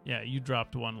 Yeah, you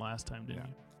dropped 1 last time, didn't Yeah.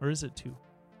 you? Or is it 2?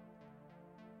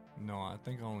 no, I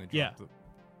think I only dropped Yeah.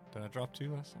 Did I drop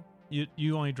 2 last time?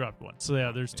 You only dropped 1. So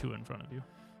yeah, there's 2 in front of you.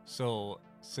 So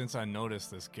since I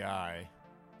noticed this guy,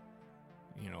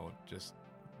 just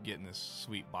getting this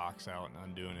sweet box out and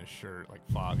undoing his shirt like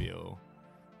Fabio,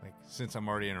 like since I'm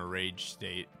already in a rage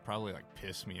state, probably like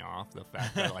pissed me off the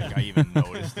fact that like I even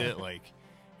noticed it. Like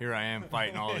here I am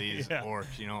fighting all these Yeah.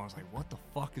 orcs, I was like, what the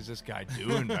fuck is this guy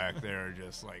doing back there?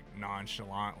 Just like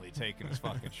nonchalantly taking his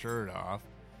fucking shirt off.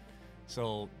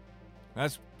 So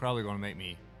that's probably going to make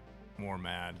me more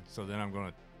mad. So then I'm going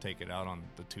to take it out on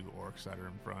the 2 orcs that are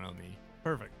in front of me,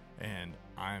 Perfect. and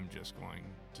I'm just going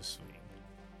to swing.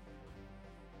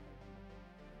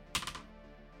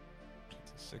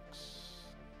 It's a 6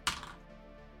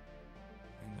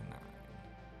 and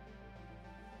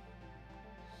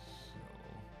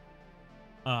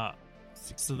a 9.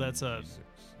 So that's a 6.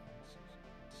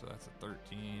 So that's a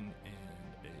 13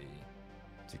 and a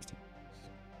 16.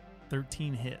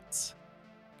 13 hits.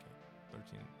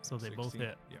 13. So they both 16.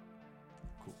 hit. Yep.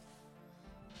 Cool.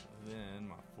 Then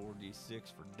my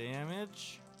 4d6 for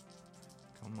damage.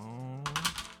 Come on.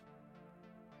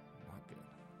 Not good.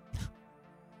 2,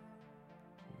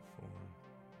 4,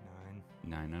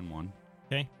 9. 9 and 1.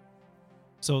 Okay.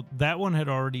 So that one had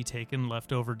already taken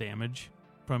leftover damage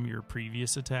from your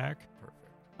previous attack.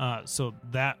 Perfect. So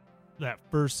that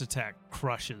first attack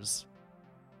crushes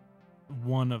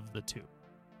one of the 2.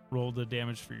 Roll the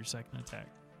damage for your second attack.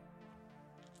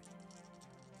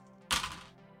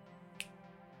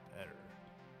 Better.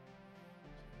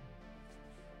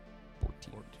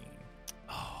 14.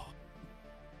 Oh,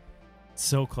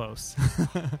 so close.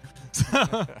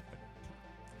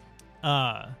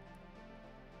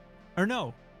 Or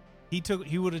no,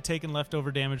 he would have taken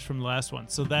leftover damage from the last one,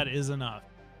 so that is enough.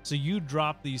 So you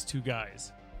drop these 2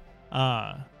 guys.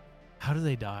 How do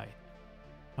they die?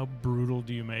 How brutal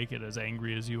do you make it, as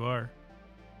angry as you are?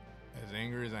 As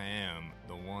angry as I am,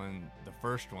 the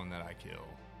first one that I kill,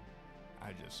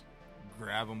 I just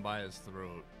grab him by his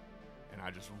throat and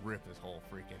I just rip his whole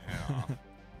freaking head off.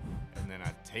 And then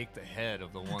I take the head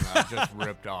of the one that I just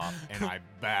ripped off and I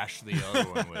bash the other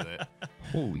one with it.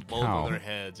 Holy Both cow. of their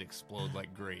heads explode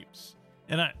like grapes.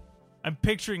 And I'm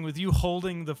picturing with you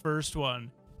holding the first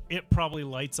one, it probably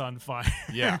lights on fire.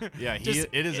 Yeah. Just-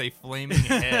 It is a flaming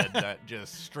head that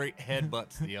just straight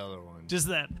headbutts the other one. Just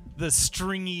the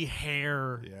stringy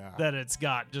hair Yeah. that it's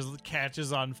got just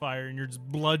catches on fire, and you're just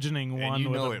bludgeoning And one you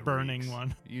know with a it burning reeks.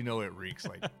 one. You know it reeks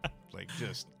like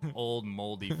just old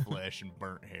moldy flesh and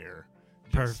burnt hair.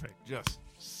 Perfect. Just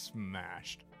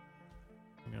smashed.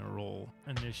 I'm gonna roll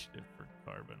initiative for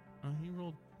Carbon. Oh, he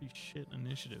rolled pretty shit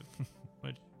initiative,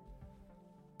 but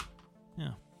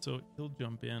yeah. So he'll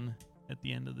jump in at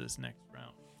the end of this next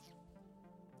round.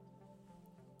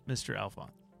 Mr. Alphonse.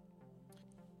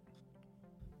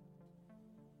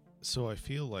 So I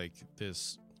feel like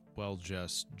this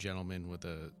well-dressed gentleman with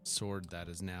a sword that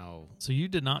is now... So you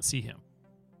did not see him.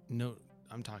 No,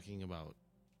 I'm talking about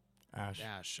Ash.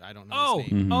 Ash. I don't know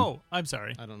his name. Mhm. I'm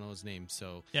sorry. I don't know his name,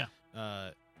 so... Yeah.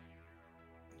 Did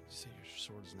you say your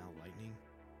sword is now lightning?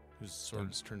 Whose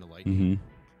sword is turned to lightning?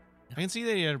 Mm-hmm. I can see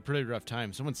that he had a pretty rough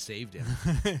time. Someone saved him.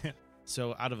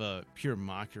 So out of a pure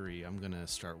mockery, I'm going to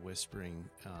start whispering.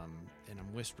 And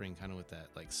I'm whispering kind of with that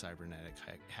like cybernetic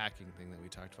hacking thing that we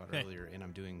talked about earlier. And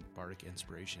I'm doing bardic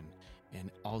inspiration. And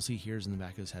all he hears in the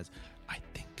back of his head is, I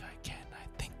think I can. I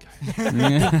think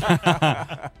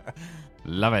I can.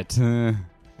 Love it. And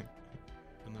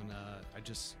then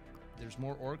there's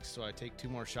more orcs, so I take 2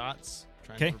 more shots,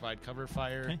 trying to provide cover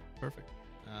fire. Okay, perfect.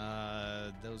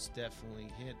 Those definitely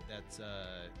hit. That's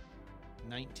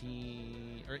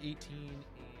 19 or 18 and 15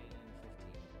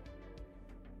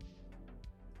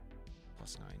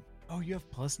 plus 9. Oh, you have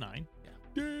 +9? Yeah.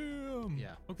 Damn.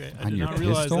 Yeah. Okay, I On did your not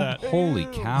realize pistol? that. Holy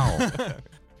cow.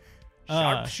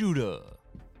 Sharpshooter.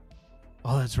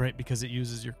 Oh, that's right, because it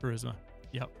uses your charisma.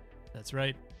 Yep, that's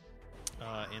right.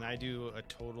 And I do a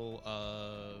total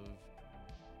of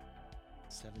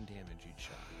 7 damage each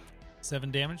shot.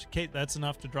 7 damage. Okay, that's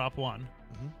enough to drop 1.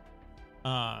 Mm-hmm.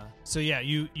 So yeah,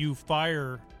 you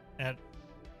fire at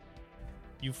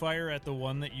the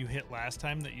one that you hit last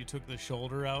time that you took the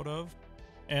shoulder out of,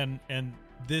 and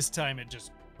this time it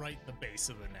just right the base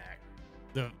of the neck.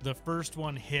 The first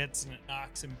one hits and it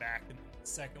knocks him back, and the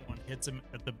second one hits him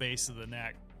at the base of the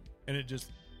neck, and it just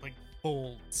like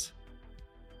folds,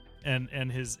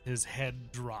 and his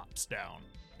head drops down,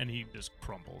 and he just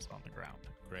crumples on the ground.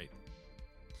 Great.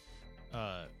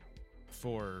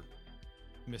 For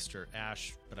Mr.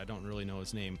 Ash, but I don't really know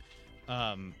his name.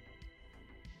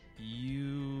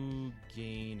 You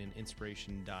gain an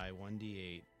inspiration die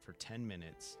 1d8 for 10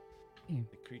 minutes.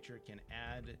 The creature can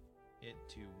add it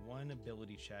to one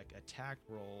ability check, attack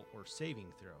roll, or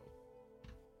saving throw.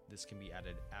 This can be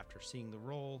added after seeing the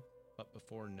roll, but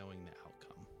before knowing the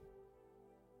outcome.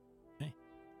 Okay.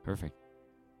 Perfect.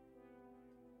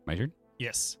 My turn?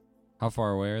 Yes. How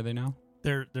far away are they now?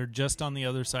 They're just on the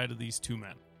other side of these 2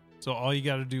 men. So all you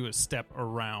got to do is step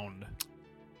around.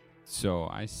 So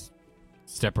I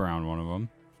step around one of them.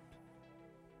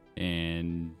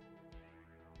 And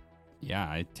yeah,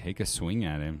 I take a swing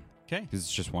at him. Okay. Because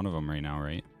it's just one of them right now,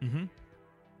 right? Mm-hmm.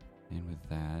 And with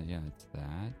that, yeah, it's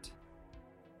that.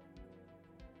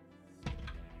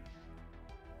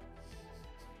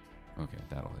 Okay,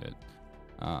 that'll hit.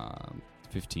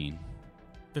 15.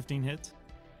 15 hits.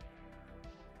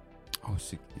 Oh,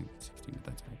 16, but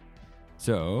that's right.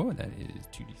 So that is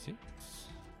 2d6.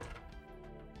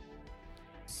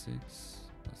 6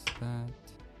 plus that.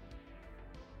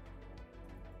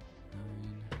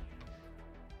 9.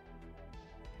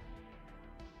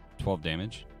 12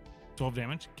 damage. 12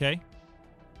 damage. Okay.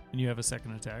 And you have a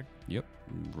second attack. Yep.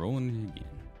 Rolling it again.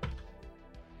 Oh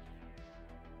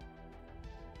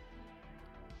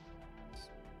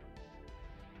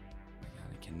my god,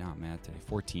 I cannot math today.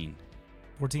 14.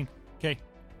 14. Okay.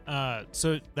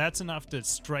 So that's enough to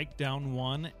strike down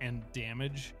one and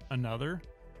damage another.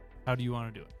 How do you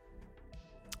want to do it?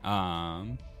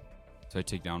 So I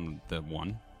take down the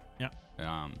one. Yeah.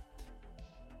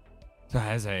 So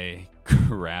as I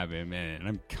grab him, and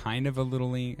I'm kind of a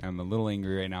little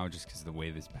angry right now just because of the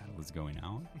way this battle is going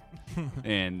out.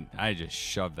 And I just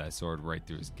shove that sword right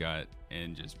through his gut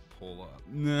and just pull up.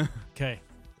 Okay.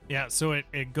 Yeah, so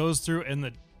it goes through,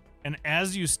 and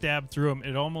as you stab through him,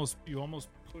 you almost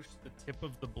push the tip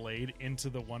of the blade into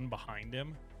the one behind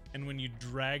him, and when you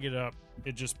drag it up,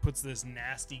 it just puts this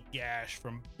nasty gash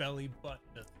from belly button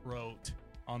to throat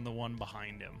on the one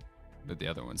behind him. But the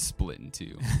other one's split in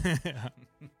two.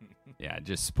 Yeah,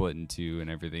 just split in two and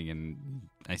everything, and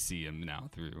I see him now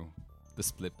through the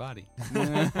split body.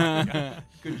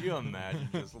 Could you imagine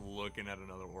just looking at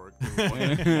another orc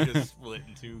just split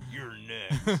in two? You're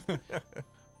next.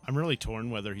 I'm really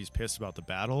torn whether he's pissed about the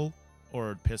battle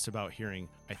or pissed about hearing,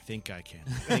 I think I can.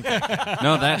 I think I can.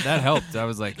 No, that helped. I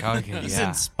was like, okay, He's yeah.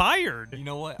 inspired. You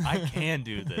know what? I can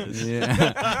do this.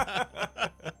 Yeah.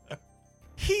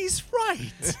 He's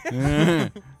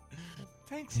right.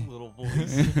 Thanks, little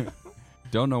voice.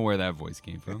 Don't know where that voice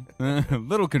came from. A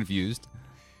little confused.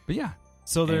 But yeah.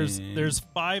 So there's And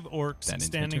 5 orcs that ends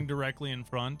my standing turn. directly in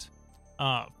front.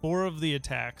 4 of the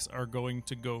attacks are going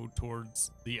to go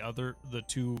towards the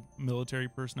 2 military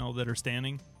personnel that are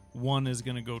standing. 1 is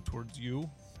going to go towards you.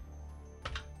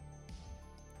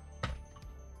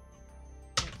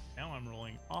 Now I'm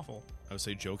rolling awful. I would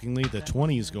say jokingly, the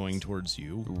 20 is going towards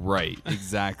you. Right,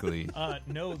 exactly.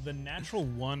 No, the natural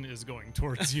 1 is going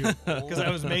towards you because I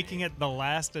was making it the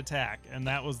last attack, and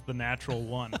that was the natural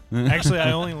 1. Actually,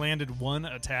 I only landed 1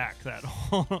 attack that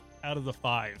out of the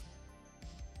 5.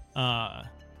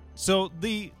 So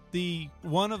the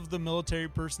one of the military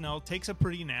personnel takes a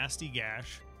pretty nasty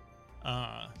gash,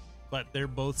 but they're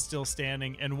both still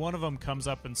standing, and one of them comes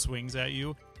up and swings at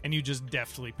you, and you just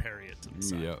deftly parry it to the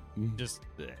side. Yep. Just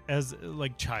as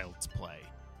like child's play.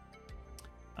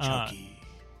 Chucky.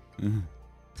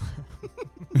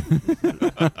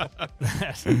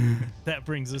 That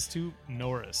brings us to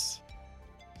Norris.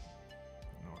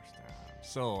 North down.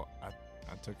 So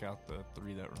I took out the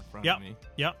 3 that were in front Yep. of me.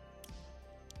 Yep.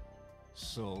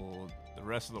 So the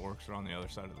rest of the orcs are on the other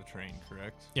side of the train,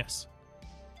 correct? Yes.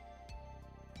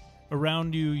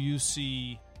 Around you, you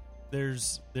see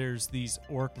there's these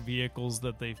orc vehicles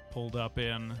that they've pulled up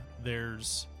in.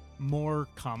 There's more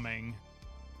coming.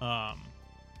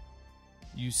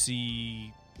 You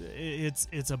see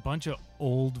it's a bunch of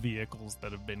old vehicles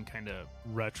that have been kind of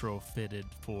retrofitted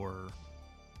for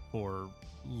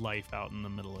life out in the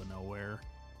middle of nowhere.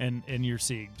 And you're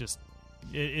seeing just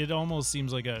it almost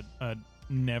seems like a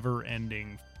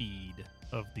never-ending feed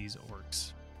of these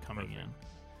orcs coming Perfect. in.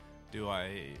 Do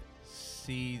I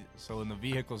see? So in the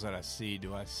vehicles that I see,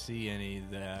 do I see any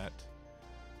that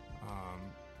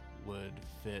would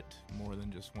fit more than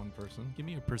just one person? Give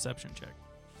me a perception check.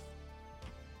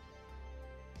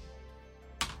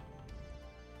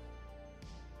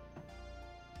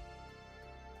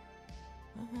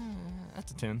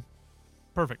 That's a 10.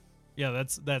 Perfect. Yeah,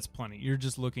 that's plenty. You're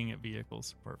just looking at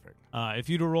vehicles. Perfect. If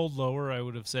you'd have rolled lower, I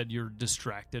would have said you're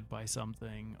distracted by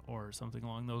something or something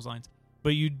along those lines. But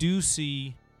you do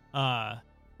see, well,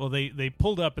 they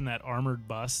pulled up in that armored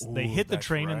bus. They Ooh, hit the that's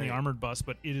train in the right. armored bus,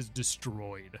 but it is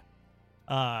destroyed.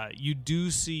 You do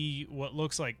see what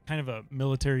looks like kind of a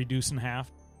military deuce and a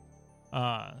half.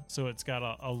 So it's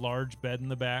got a large bed in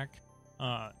the back.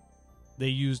 They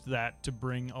used that to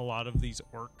bring a lot of these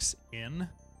orcs in.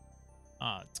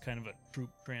 It's kind of a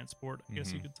troop transport, I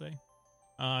guess you could say.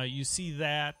 You see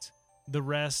that. The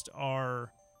rest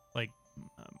are like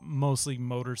mostly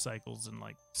motorcycles and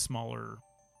like smaller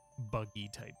buggy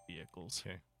type vehicles.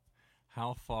 Okay.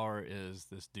 How far is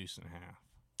this deuce and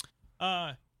a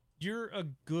half? You're a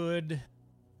good.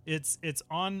 It's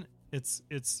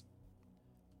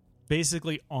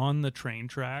basically on the train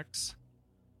tracks,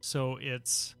 so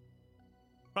it's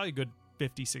probably a good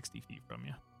 50, 60 feet from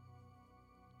you.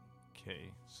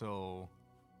 Okay, so,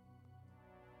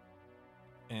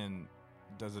 and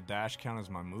does a dash count as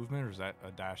my movement, or is that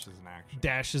a dash as an action?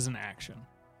 Dash is an action,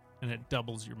 and it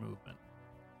doubles your movement.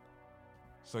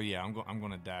 So yeah, I'm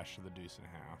going to dash to the deuce and a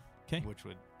half. 'Kay. Which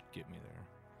would get me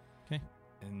there. 'Kay.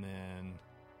 And then,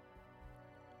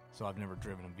 so I've never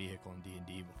driven a vehicle in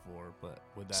D&D before, but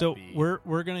would that So be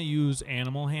we're gonna use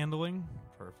animal handling.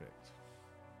 perfect?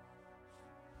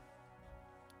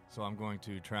 So I'm going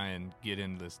to try and get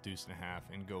into this deuce and a half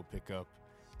and go pick up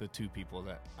the 2 people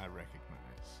that I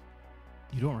recognize,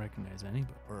 You don't recognize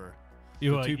anybody. or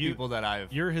You, the 2 people that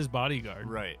I've. You're his bodyguard.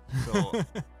 Right. So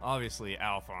obviously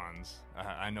Alphonse,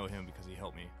 I know him because he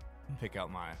helped me pick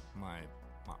out my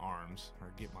arms, or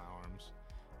get my arms.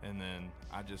 And then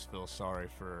I just feel sorry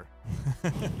for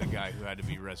the guy who had to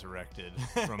be resurrected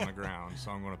from the ground,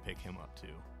 so I'm going to pick him up too.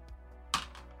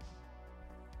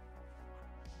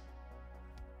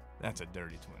 That's a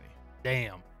dirty 20.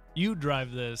 Damn. You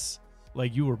drive this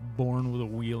like you were born with a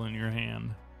wheel in your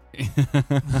hand.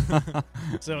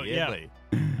 So yeah. buddy.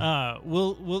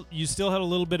 We'll you still had a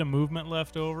little bit of movement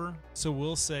left over, so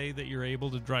we'll say that you're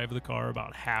able to drive the car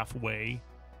about halfway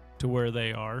to where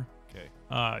they are. Okay,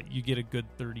 You get a good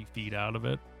 30 feet out of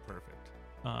it. perfect.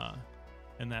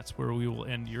 And that's where we will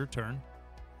end your turn.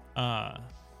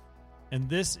 And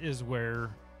this is where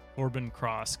Corbin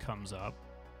Cross comes up.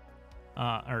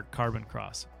 Or Carbon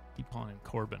Cross. Keep calling him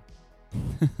Corbin.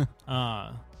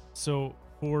 So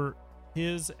for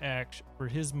his action, for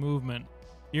his movement,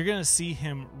 you're gonna see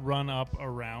him run up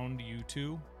around you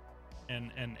two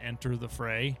and enter the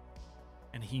fray,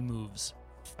 and he moves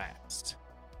fast.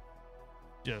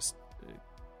 Just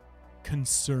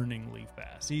concerningly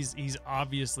fast. He's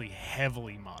obviously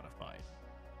heavily modified.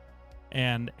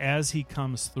 And as he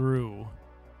comes through,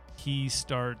 he's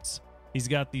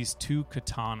got these 2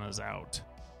 katanas out,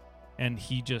 and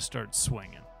he just starts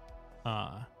swinging.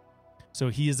 So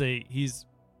he's a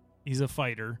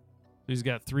fighter. He's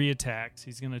got 3 attacks.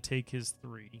 He's gonna take his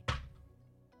 3.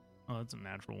 Oh, that's a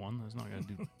natural one. That's not gonna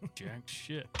do jack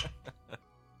shit.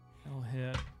 He'll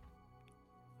hit.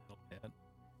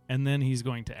 And then he's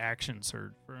going to action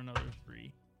surge for another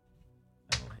 3.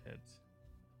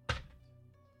 hit.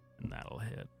 And that'll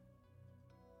hit.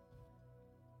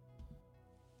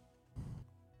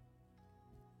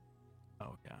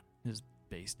 Oh yeah, his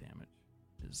base damage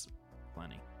is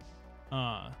plenty.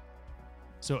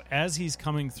 So as he's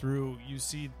coming through, you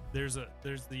see there's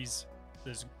this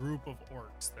group of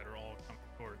orcs that are all coming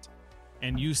towards,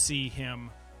 and you see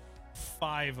him,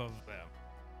 5 of them,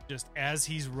 just as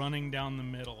he's running down the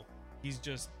middle,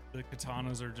 the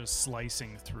katanas are just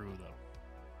slicing through them,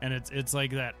 and it's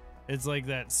like that. It's like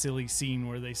that silly scene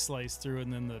where they slice through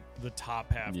and then the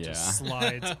top half just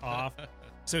slides off.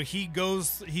 So he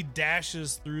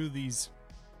dashes through this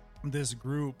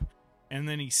group, and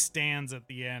then he stands at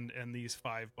the end, and these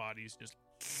 5 bodies just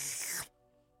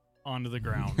onto the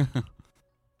ground.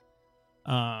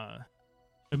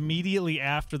 Immediately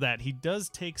after that, he does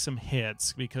take some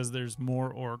hits because there's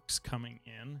more orcs coming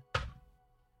in.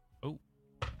 Oh.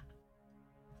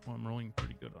 Well, I'm rolling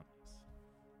pretty good on this.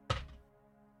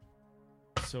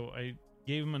 So I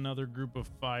gave him another group of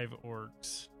 5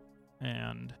 orcs,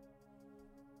 and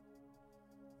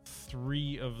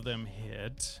 3 of them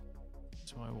hit.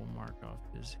 So I will mark off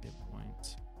his hit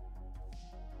points.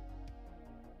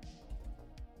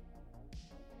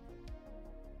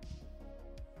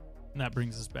 And that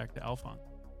brings us back to Alphonse.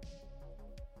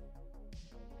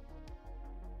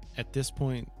 At this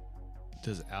point,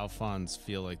 does Alphonse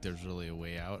feel like there's really a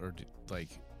way out, or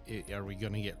are we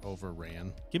going to get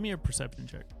overran? Give me a perception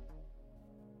check.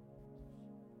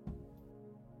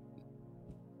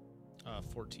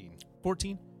 14.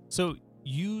 14. So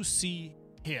you see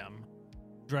him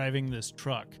driving this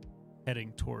truck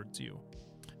heading towards you.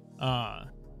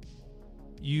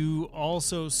 You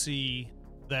also see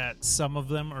that some of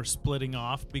them are splitting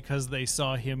off because they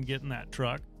saw him get in that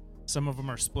truck. Some of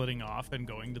them are splitting off and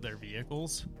going to their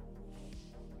vehicles,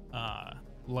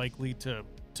 likely to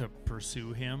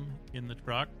pursue him in the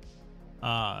truck.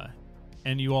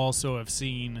 And you also have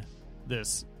seen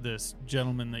this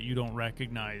gentleman that you don't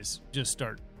recognize just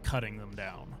start cutting them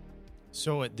down.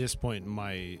 So at this point,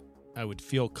 I would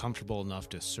feel comfortable enough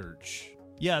to search.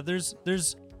 Yeah, there's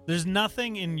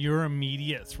nothing in your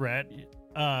immediate threat.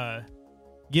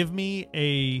 Give me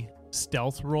a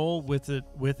stealth roll with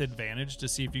advantage to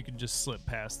see if you can just slip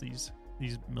past these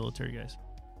military guys.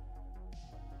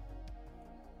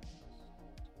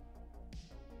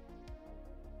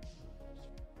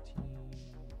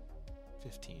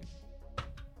 15.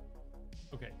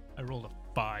 Okay, I rolled a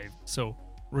 5, so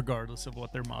regardless of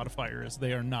what their modifier is,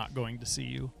 they are not going to see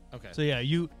you. Okay. So yeah,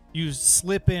 you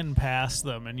slip in past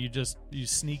them, and you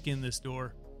sneak in this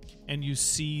door, and you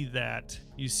see that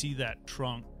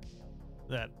trunk,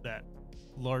 that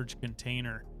large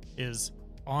container is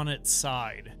on its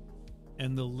side,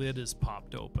 and the lid is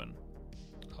popped open.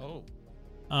 Oh.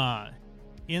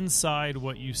 Inside,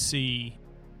 what you see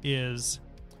is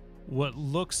what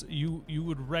looks, you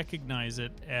would recognize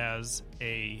it as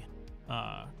a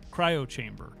cryo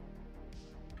chamber.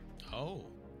 Oh.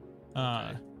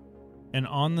 Okay. And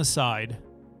on the side,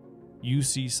 you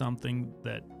see something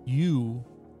that you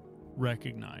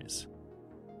recognize.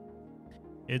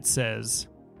 It says,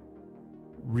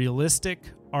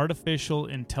 "Realistic Artificial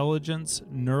Intelligence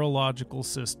Neurological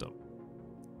System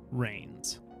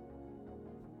reigns."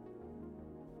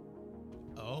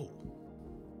 Oh.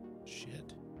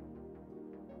 Shit.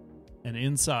 And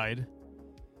inside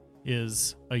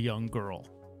is a young girl.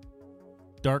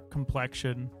 Dark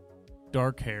complexion,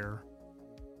 dark hair,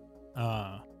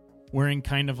 wearing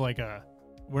kind of like a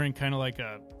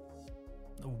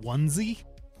onesie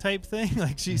type thing.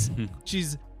 Like she's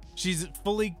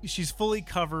fully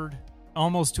covered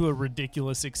almost to a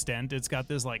ridiculous extent. It's got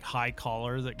this like high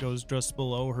collar that goes just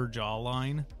below her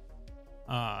jawline.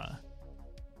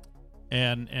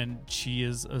 And she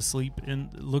is asleep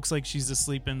looks like she's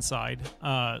asleep inside.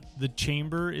 The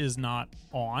chamber is not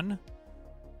on.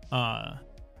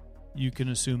 You can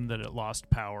assume that it lost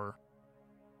power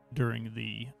during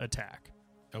the attack.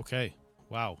 Okay.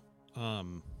 Wow.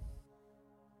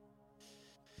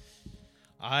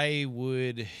 I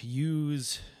would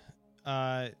use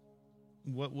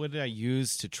what would I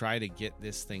use to try to get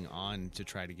this thing on, to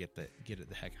try to get it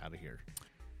the heck out of here?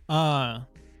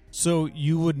 So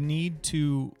you would need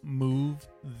to move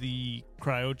the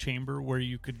cryo chamber where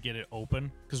you could get it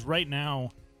open, because right now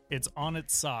it's on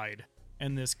its side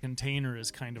and this container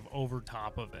is kind of over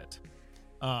top of it.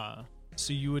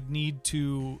 So you would need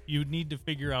to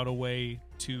figure out a way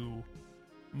to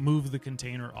move the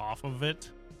container off of it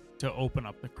to open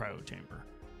up the cryo chamber.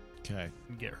 Okay.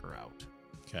 And get her out.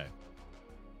 Okay.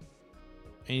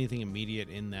 Anything immediate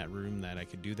in that room that I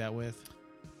could do that with?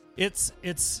 It's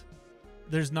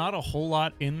there's not a whole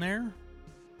lot in there.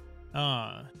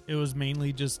 It was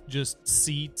mainly just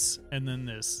seats and then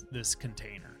this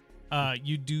container.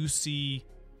 You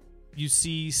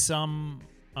see some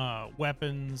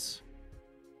weapons,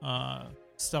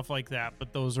 stuff like that,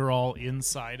 but those are all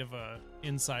inside of a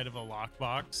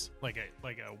lockbox, like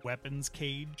a weapons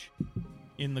cage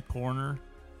in the corner.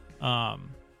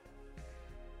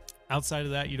 Outside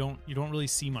of that, you don't really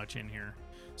see much in here.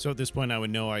 So at this point, I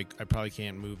would know I probably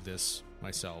can't move this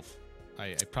myself.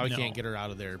 I probably can't get her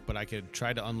out of there, but I could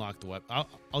try to unlock the weapon.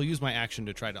 I'll use my action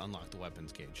to try to unlock the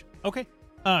weapons cage. Okay.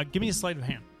 Give me a sleight of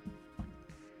hand.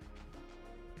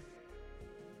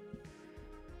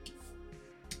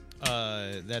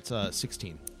 That's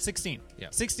 16. 16. Yeah.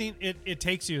 16. It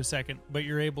takes you a second, but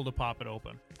you're able to pop it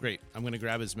open. Great. I'm going to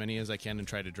grab as many as I can and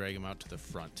try to drag them out to the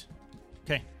front.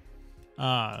 Okay.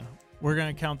 We're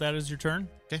going to count that as your turn.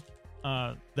 Okay.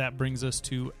 That brings us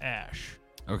to Ash.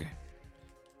 Okay.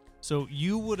 So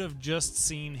you would have just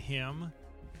seen him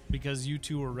because you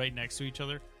two were right next to each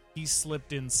other. He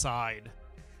slipped inside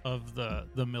of the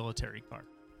military car.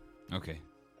 Okay.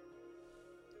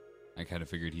 I kind of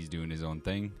figured he's doing his own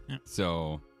thing. Yeah.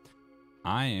 So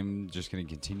I am just going to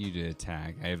continue to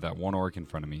attack. I have that one orc in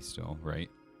front of me still, right?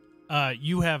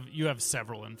 You have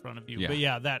several in front of you. Yeah. But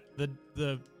yeah, that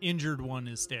the injured one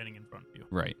is standing in front of you.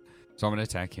 Right. So I'm going to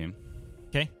attack him.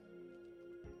 Okay.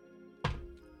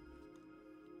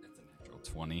 That's a natural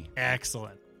 20.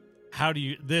 Excellent. How do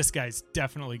you? This guy's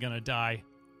definitely gonna die,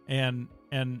 and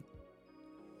in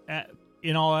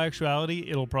all actuality,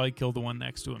 it'll probably kill the one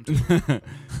next to him too.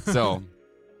 So,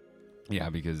 yeah,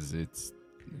 because it's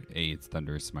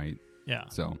Thunderous Smite. Yeah.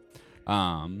 So,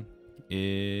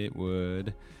 it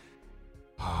would.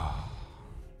 How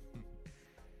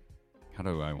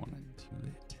do I want to do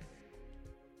it?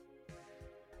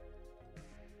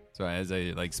 So as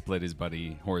I split his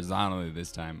buddy horizontally this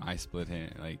time, I split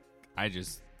him. I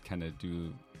just kind of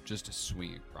do just a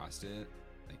swing across it,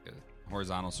 like a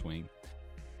horizontal swing,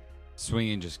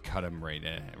 and just cut him right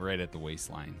at the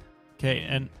waistline. Okay,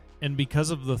 and because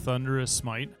of the thunderous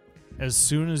smite, as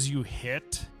soon as you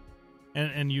hit,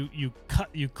 and you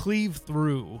cleave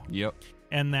through. Yep.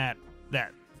 And that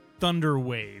thunder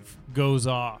wave goes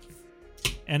off,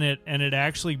 and it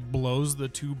actually blows the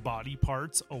two body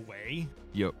parts away.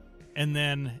 Yep. And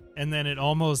then it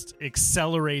almost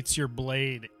accelerates your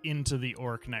blade into the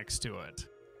orc next to it.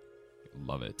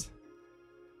 Love it.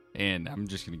 And I'm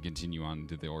just going to continue on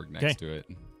to the orc next to it.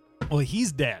 Well,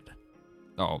 he's dead.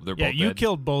 Oh, they're both dead. Yeah, you dead?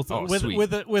 killed both. Oh,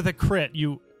 with a crit,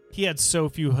 he had so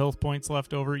few health points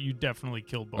left over. You definitely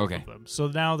killed both of them. So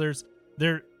now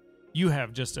you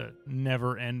have just a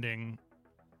never-ending.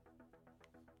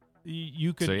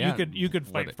 You could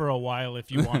fight for a while if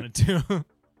you wanted to.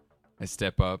 I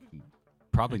step up,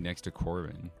 probably next to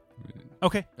Corbin.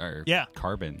 Okay. Or yeah.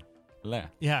 Carbon.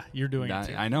 Yeah, you're doing it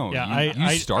too. I know. Yeah,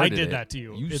 you started I did it. that to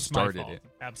you. It's started my fault. it.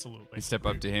 Absolutely. I step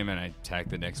up to him and I attack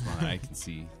the next one I can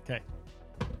see. Okay.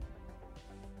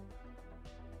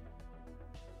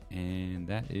 And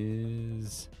that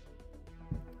is.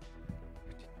 Oh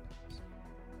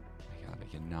my God, I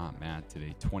cannot math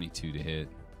today. 22 to hit.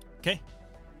 Okay.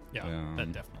 Yeah,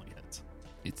 that definitely hits.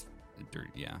 It's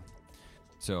dirty, yeah.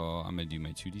 So I'm going to do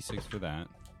my 2d6 for that.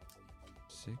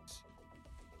 6.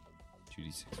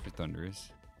 2d6 for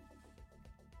Thunderous.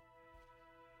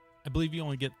 I believe you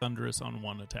only get Thunderous on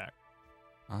one attack.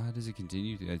 Does it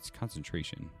continue? It's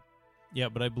concentration. Yeah,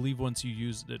 but I believe once you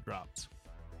use it, it drops.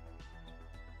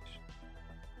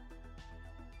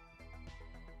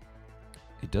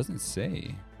 It doesn't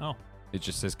say. Oh. It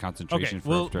just says concentration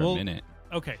for after a minute.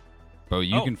 Okay. But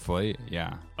you can flay,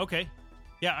 yeah. Okay.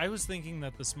 Yeah, I was thinking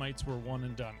that the smites were one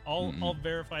and done. I'll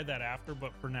verify that after,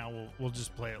 but for now we'll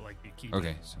just play it like you keep.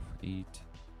 Okay, so 8,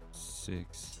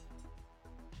 6,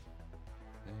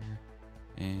 there,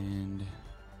 and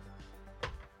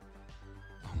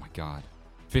oh my God,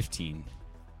 15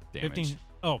 damage.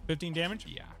 15 damage?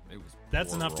 Yeah, it was.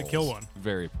 That's enough to kill one.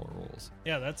 Very poor rolls.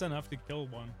 Yeah, that's enough to kill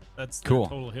one. That's cool.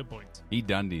 Total hit points. He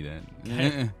Dundee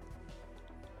then.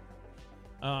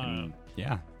 Okay.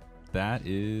 Yeah, that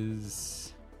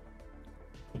is.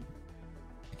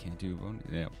 I can't do one.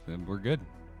 Yeah, then we're good.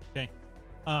 Okay.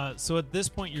 So at this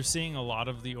point, you're seeing a lot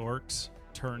of the orcs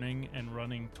turning and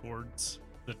running towards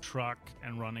the truck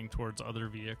and running towards other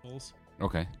vehicles.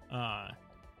 Okay.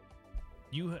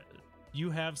 You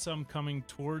have some coming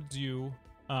towards you,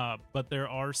 but there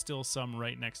are still some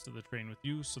right next to the train with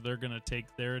you, so they're going to take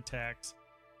their attacks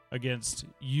against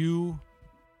you,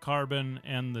 Carbon,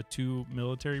 and the two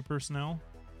military personnel.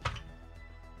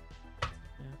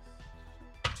 Yes.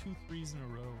 2 3s in a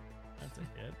row. That's a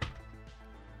hit.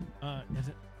 Is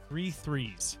it 3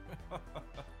 3s?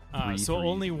 So 3-3.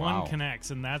 only one Wow.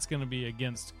 connects, and that's going to be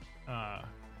against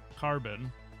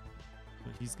Carbon.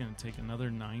 But he's going to take another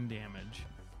 9 damage.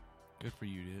 Good for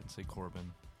you. You didn't say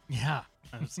Corbin. Yeah,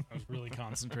 I was really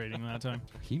concentrating that time.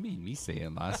 He made me say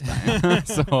it last time,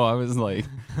 so I was like,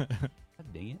 God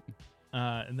dang it.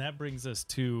 And that brings us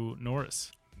to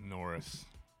Norris. Norris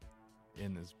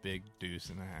in this big deuce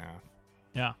and a half.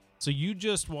 Yeah. So you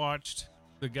just watched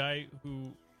the guy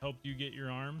who helped you get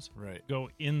your arms Right. go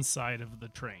inside of the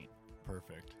train,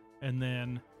 Perfect. and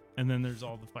then there's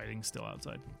all the fighting still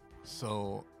outside.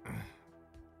 So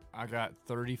I got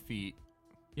 30 feet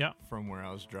Yeah. from where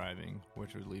I was driving,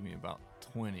 which would leave me about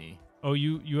 20. Oh,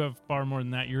 you have far more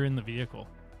than that. You're in the vehicle.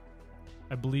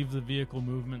 I believe the vehicle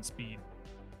movement speed.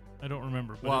 I don't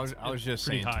remember. But Well, I it's was just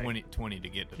pretty saying high. 20 to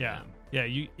get to Yeah. them.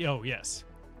 Yeah. Oh, yes.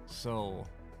 So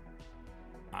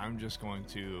I'm just going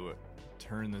to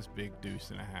turn this big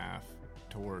deuce and a half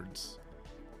towards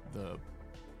the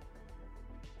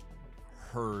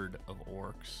herd of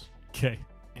orcs, Okay.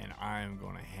 and I am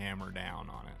going to hammer down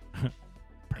on it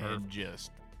and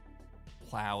just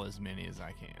plow as many as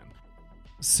I can.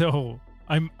 So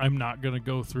I'm not gonna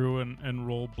go through and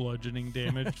roll bludgeoning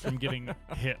damage from getting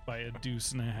hit by a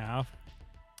deuce and a half.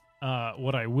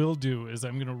 What I will do is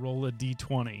I'm gonna roll a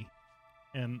d20,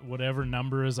 and whatever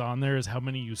number is on there is how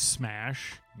many you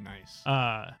smash. Nice.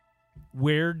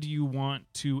 Where do you want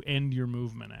to end your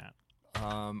movement at?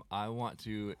 I want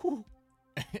to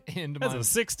end That's my. a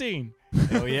 16.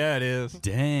 Hell yeah, it is.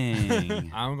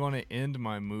 Dang. I'm going to end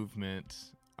my movement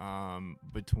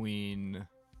between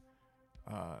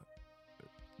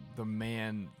the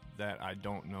man that I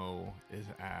don't know is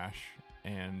Ash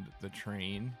and the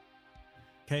train.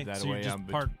 Okay, That so you're way just I'm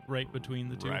parked right between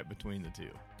the two. Right between the two.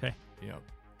 Okay. Yep.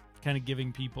 Kind of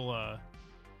giving people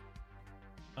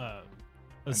a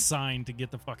sign to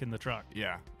get the fuck in the truck.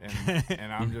 Yeah.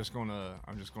 And I'm just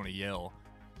gonna yell,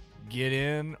 get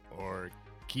in or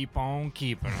keep on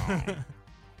keeping on.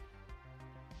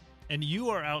 And you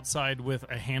are outside with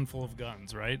a handful of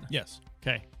guns, right? Yes.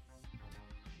 Okay.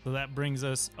 So that brings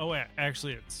us. Oh,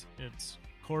 actually, it's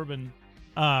Corbin.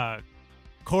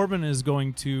 Corbin is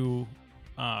going to.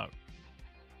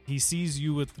 He sees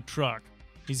you with the truck.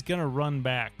 He's gonna run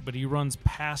back, but he runs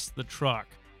past the truck,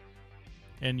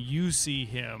 and you see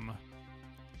him.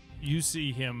 You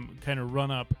see him kind of run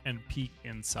up and peek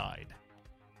inside.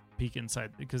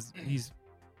 Because he's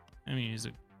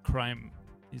a crime.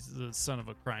 He's the son of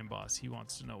a crime boss. He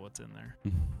wants to know what's in there.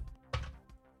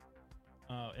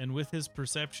 And with his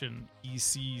perception, he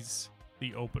sees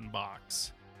the open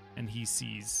box, and he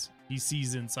sees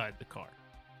inside the car.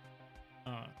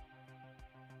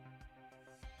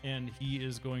 And he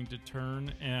is going to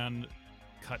turn and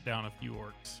cut down a few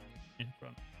orcs in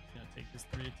front. He's going to take his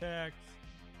 3 attacks.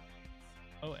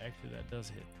 Oh, actually, that does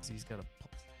hit because he's got a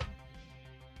plus.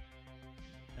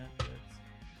 That hits.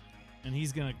 And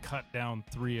he's going to cut down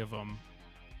 3 of them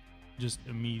just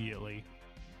immediately.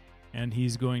 And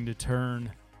he's going to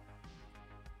turn.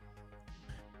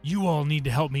 You all need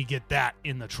to help me get that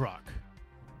in the truck.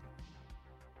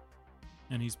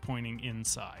 And he's pointing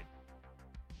inside.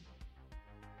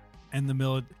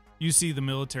 And you see the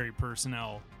military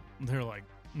personnel. They're like,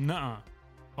 "Nuh-uh,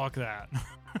 fuck that."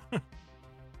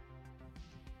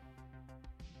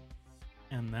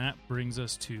 And that brings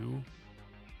us to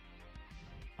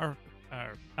our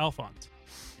Alphonse.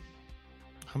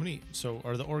 How many? So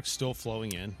are the orcs still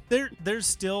flowing in? There's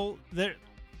still there.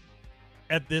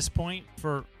 At this point,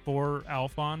 for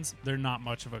Alphonse, they're not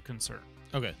much of a concern.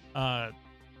 Okay.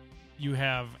 You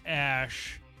have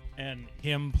Ash and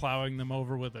him plowing them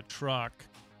over with a truck.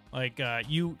 Like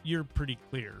you're pretty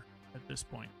clear at this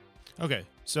point. Okay.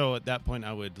 So at that point,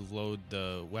 I would load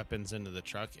the weapons into the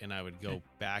truck, and I would go Okay.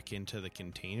 back into the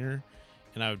container,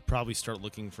 and I would probably start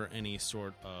looking for any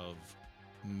sort of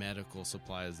medical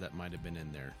supplies that might have been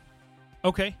in there.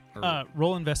 Okay. Or-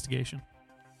 Roll investigation.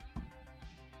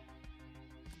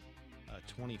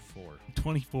 24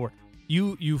 24.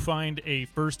 You find a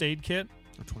first aid kit.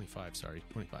 or 25. Sorry,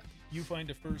 25. You find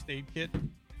a first aid kit.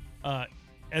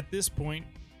 At this point,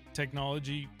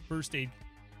 technology first aid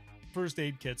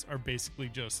kits are basically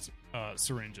just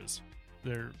syringes.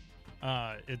 They're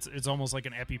it's almost like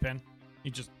an EpiPen.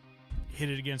 You just hit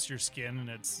it against your skin and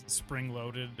it's spring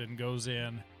loaded and goes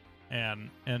in, and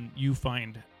you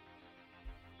find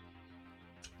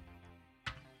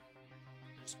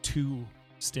there's 2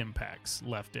 stim packs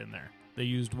left in there. They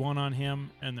used 1 on him,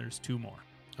 and there's 2 more.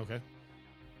 Okay.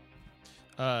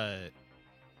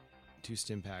 2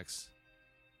 stim packs.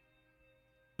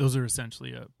 Those are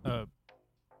essentially a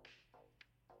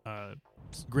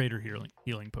greater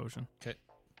healing potion. Okay.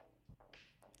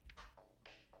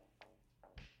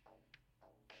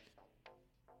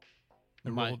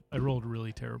 I rolled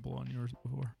really terrible on yours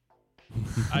before.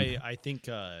 I think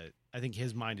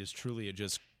his mind is truly to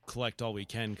just collect all we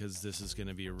can because this is going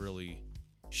to be a really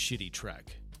shitty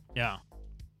trek. Yeah.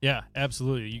 Yeah,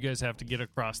 absolutely. You guys have to get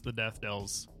across the Death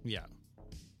Dells. Yeah.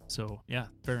 So, yeah,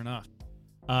 fair enough.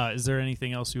 Is there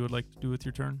anything else you would like to do with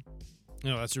your turn?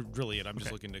 No, that's really it. I'm just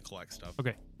Okay. looking to collect stuff.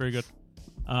 Okay, very good.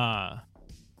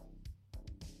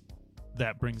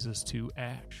 That brings us to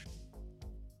Ash.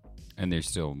 And there's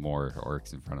still more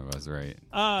orcs in front of us, right?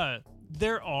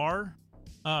 There are,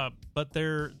 but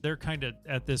they're kind of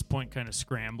at this point kind of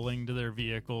scrambling to their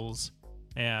vehicles,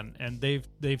 and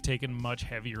they've taken much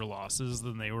heavier losses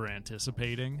than they were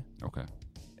anticipating. Okay.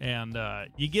 And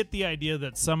you get the idea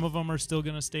that some of them are still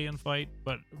going to stay and fight,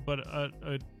 but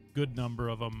a good number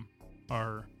of them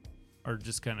are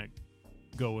just kind of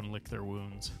go and lick their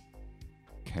wounds.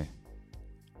 Okay.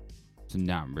 So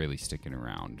not really sticking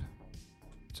around,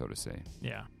 so to say.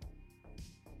 Yeah.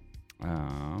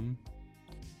 And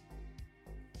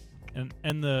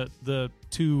the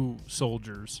two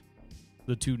soldiers,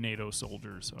 the two NATO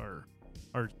soldiers are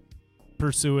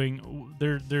pursuing.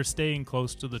 They're staying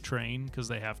close to the train because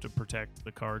they have to protect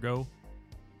the cargo,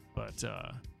 but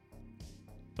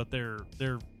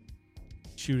they're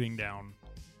shooting down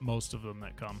most of them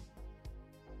that come.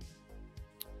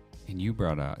 And you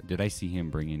brought out. Did I see him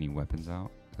bring any weapons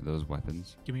out? Are those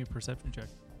weapons? Give me a perception check.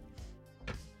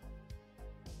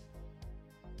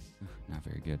 Not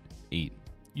very good. 8.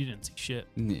 You didn't see shit.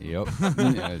 Yep.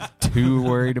 I was too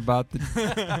worried about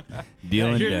the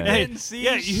dealing dead. Hey,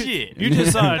 shit. You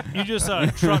just saw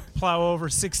a truck plow over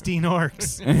 16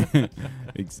 orcs.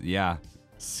 Yeah.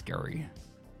 Scary.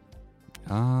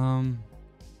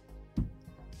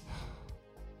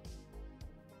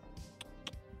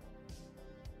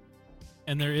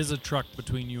 And there is a truck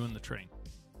between you and the train,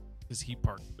 because he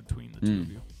parked between the two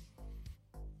of you.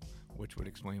 Which would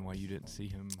explain why you didn't see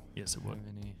him. Yes, it would. have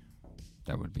any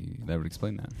That would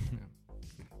explain that.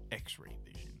 X-ray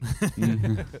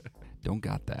vision. Don't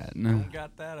got that. Don't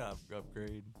got that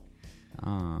upgrade.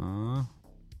 I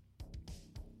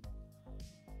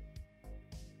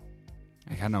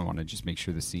kind of want to just make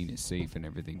sure the scene is safe and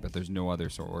everything, but there's no other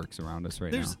orcs around us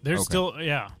right now. There's Okay. still,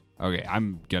 yeah. Okay,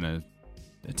 I'm gonna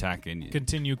attack and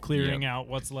Continue clearing Yep. out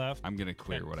what's left. I'm gonna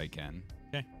clear Okay. what I can.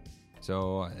 Okay.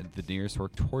 So the nearest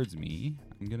orc towards me,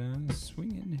 I'm gonna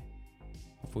swing in.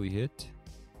 Hopefully hit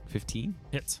 15.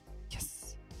 Hits.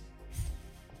 Yes.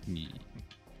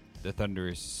 The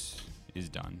thunderous is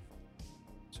done.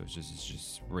 So it's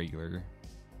just regular.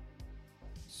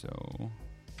 So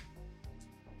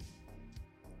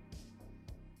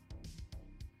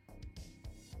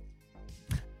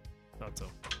Thought so.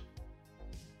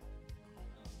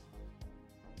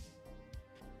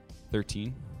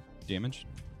 13 damage.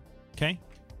 Okay.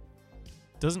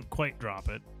 Doesn't quite drop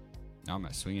it. Now I'm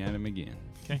gonna swing at him again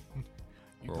Okay.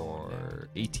 for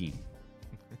 18.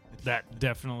 That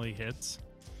definitely hits.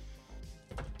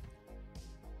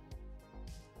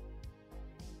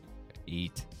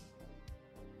 8.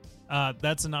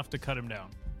 That's enough to cut him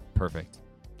down. Perfect.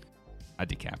 I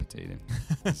decapitate him.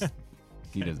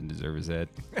 He doesn't deserve his head.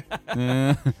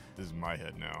 This is my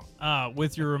head now.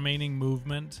 With your remaining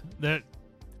movement,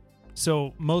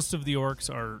 so most of the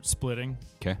orcs are splitting.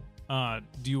 Okay.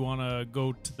 Do you want to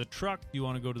go to the truck? Do you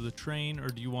want to go to the train, or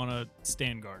do you want to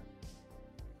stand guard?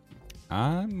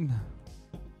 I'm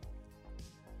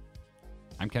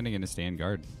kind of gonna stand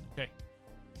guard. Okay.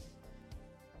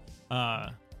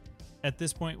 At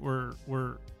this point,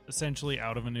 we're essentially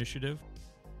out of initiative.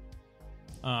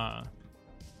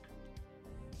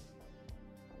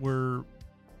 We'll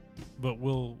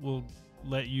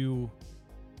let you.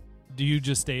 Do you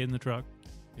just stay in the truck?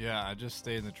 Yeah, I just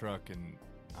stay in the truck and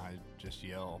I just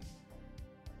yell,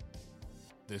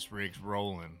 "This rig's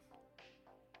rolling.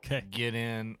 Okay. Get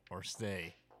in or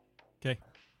stay." Okay.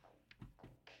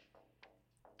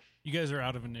 You guys are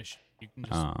out of initiative. You can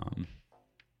just.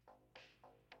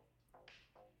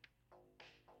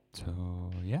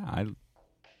 So yeah,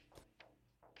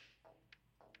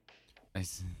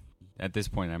 at this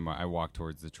point I walk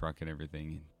towards the truck and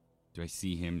everything. Do I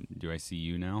see him? Do I see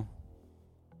you now?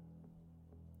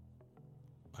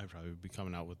 I'd probably be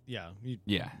coming out with Yeah, I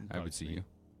probably would see see. you.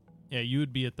 Yeah, you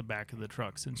would be at the back of the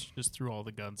truck since you just threw all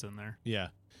the guns in there. Yeah.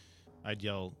 I'd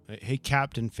yell, "Hey,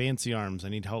 Captain Fancy Arms, I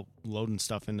need help loading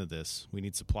stuff into this. We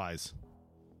need supplies."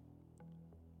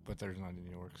 But there's not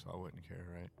any orcs, so I wouldn't care,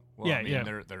 right? Well, Yeah, I mean, yeah.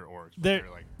 They're orcs. But They're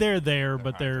they're like, they're there, they're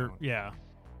but high they're down. yeah.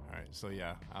 all right. So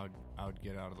yeah, I would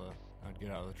get out of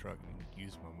the truck and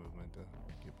use my movement to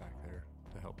get back there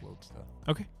to help load stuff.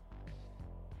 Okay.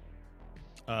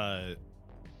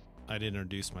 I'd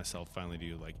introduce myself finally to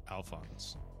you like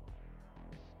Alphonse.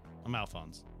 I'm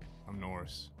Alphonse. I'm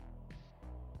Norris.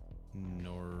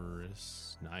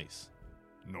 Norris. Nice.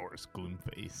 Norris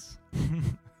Gloomface.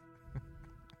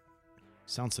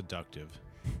 Sounds seductive.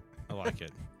 I like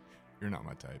it. You're not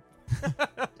my type.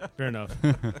 Fair enough.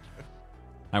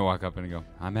 I walk up and I go,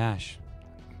 I'm Ash.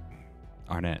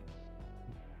 Arnett.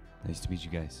 Nice to meet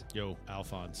you guys. Yo,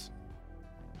 Alphonse.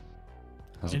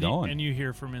 How's it And going? you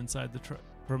hear from inside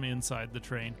the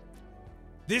train.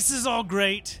 This is all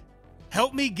great.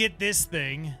 Help me get this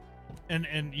thing.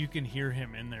 And you can hear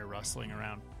him in there rustling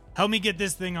around. Help me get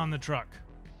this thing on the truck.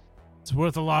 It's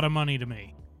worth a lot of money to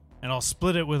me. And I'll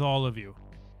split it with all of you.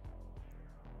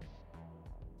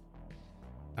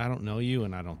 I don't know you,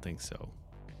 and I don't think so.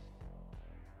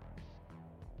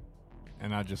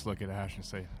 And I just look at Ash and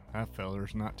say, that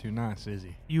feller's not too nice, is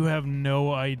he? You have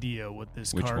no idea what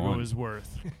this Which cargo one? is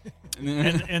worth.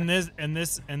 and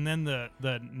then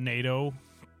the NATO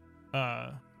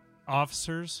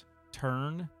officers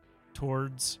turn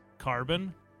towards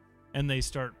Carbon, and they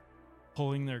start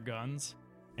pulling their guns,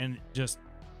 and just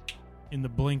in the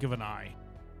blink of an eye,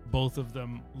 both of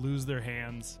them lose their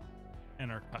hands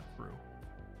and are cut through,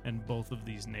 and both of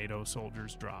these NATO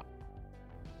soldiers drop.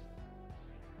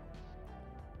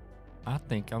 I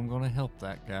think I'm going to help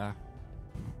that guy,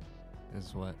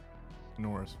 is what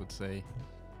Norris would say.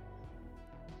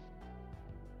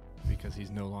 Because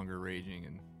he's no longer raging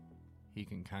and he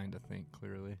can kind of think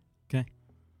clearly. Okay.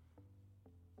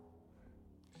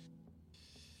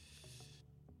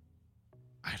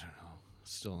 I don't know.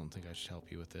 Still don't think I should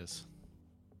help you with this.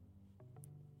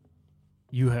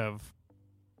 You have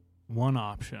one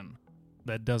option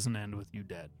that doesn't end with you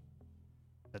dead.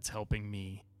 That's helping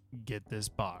me get this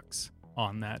box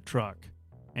on that truck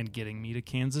and getting me to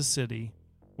Kansas City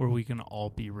where we can all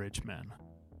be rich men.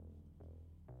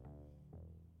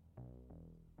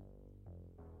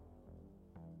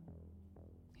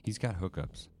 He's got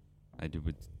hookups. I do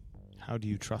with. How do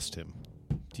you trust him?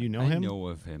 Do you know I him? know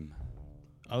of him.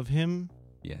 Of him?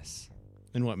 Yes.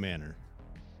 In what manner?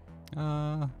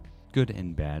 Good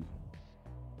and bad.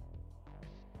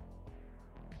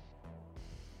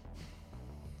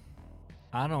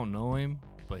 I don't know him,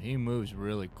 but he moves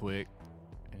really quick,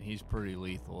 and he's pretty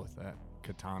lethal with that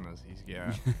katanas he's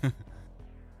got. 12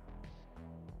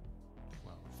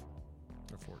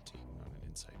 or 14 on an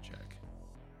insight check.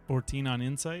 14 on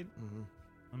insight? Mm-hmm.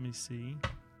 Let me see.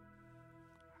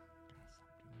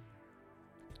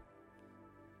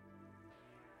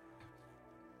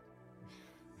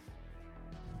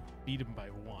 Beat him by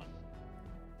 1.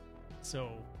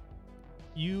 So,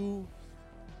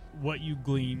 what you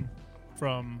glean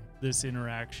from this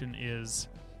interaction is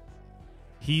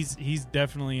he's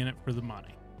definitely in it for the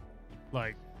money.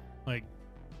 Like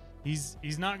he's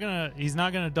not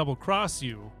gonna double cross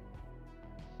you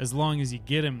as long as you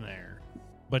get him there,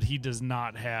 but he does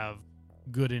not have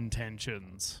good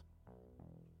intentions.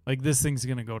 Like, this thing's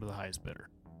gonna go to the highest bidder.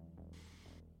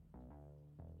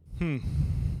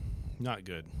 Not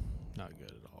good. Not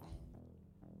good at all.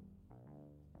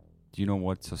 Do you know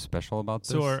what's so special about this?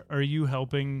 So are you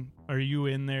helping? Are you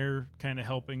in there kind of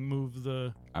helping move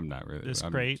the? I'm not really. this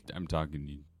I'm, crate? I'm talking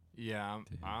to you. Yeah,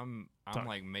 I'm Talk.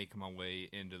 like making my way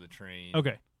into the train.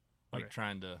 Okay. Like okay.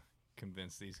 trying to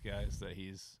convince these guys that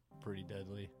he's pretty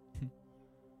deadly.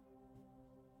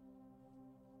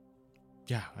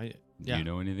 Yeah, Do you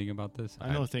know anything about this?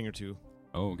 I know a thing or two.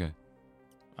 Oh, okay.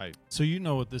 So you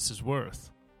know what this is worth.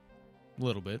 A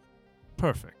little bit.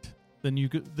 Perfect. Then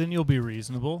you'll be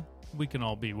reasonable. We can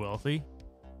all be wealthy.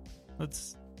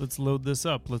 Let's load this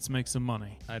up. Let's make some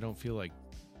money. I don't feel like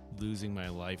losing my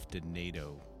life to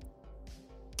NATO.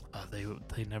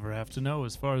 They never have to know.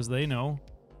 As far as they know,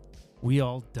 we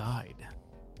all died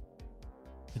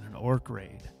in an orc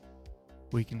raid.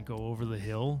 We can go over the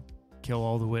hill, kill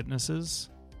all the witnesses,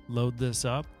 load this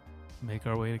up, make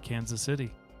our way to Kansas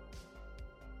City.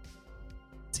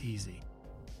 It's easy.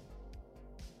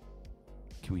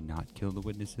 Can we not kill the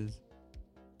witnesses?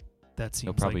 That seems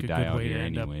They'll probably like a die good out way to here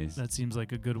end anyways. up. That seems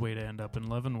like a good way to end up in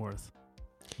Leavenworth.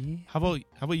 How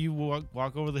about you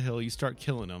walk over the hill, you start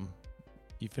killing them,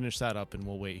 you finish that up, and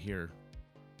we'll wait here.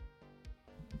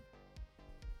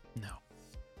 No,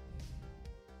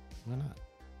 Why not?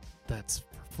 that's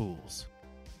for fools.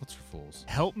 What's for fools?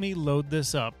 Help me load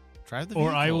this up, Drive the or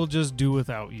vehicle. I will just do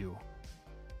without you.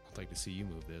 I'd like to see you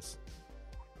move this.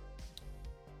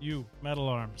 You, Metal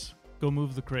Arms, go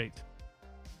move the crate.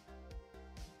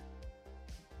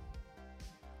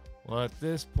 Well, at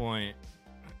this point,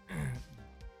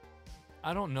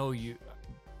 I don't know you.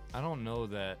 I don't know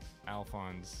that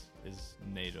Alphonse is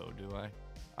NATO, do I?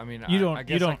 I mean, You I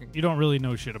guess I can, you don't really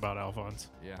know shit about Alphonse.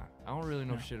 yeah, I don't really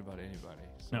know No. shit about anybody,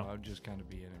 so No. I'll just kind of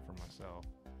be in it for myself.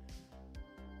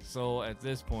 So at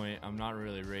this point, I'm not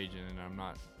really raging, and I'm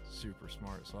not super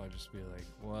smart, so I just be like,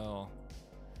 well,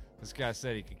 this guy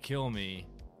said he could kill me,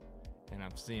 and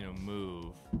I'm seeing him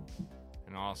move,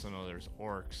 and I also know there's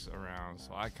orcs around,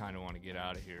 so I kind of want to get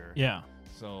out of here. Yeah.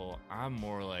 So I'm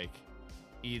more like,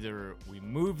 either we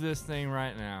move this thing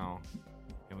right now,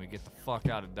 and we get the fuck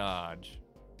out of Dodge,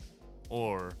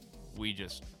 or we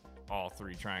just all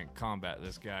three try and combat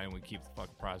this guy, and we keep the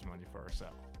fucking prize money for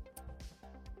ourselves.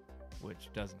 Which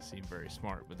doesn't seem very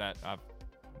smart, but I'm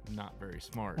not very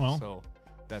smart, Well, so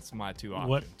that's my two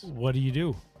What options. do you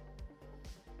do?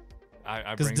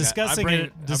 I Because bring discussing that, I bring,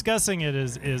 it discussing it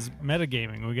is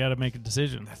metagaming. We got to make a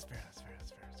decision. That's fair.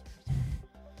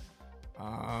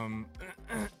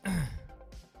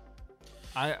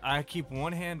 I keep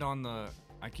one hand on the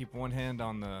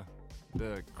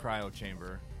cryo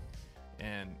chamber,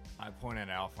 and I point at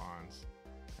Alphonse,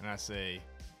 and I say,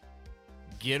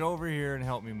 "Get over here and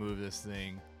help me move this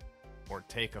thing, or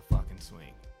take a fucking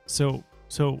swing." So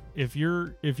if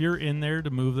you're in there to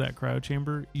move that cryo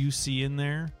chamber, you see in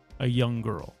there a young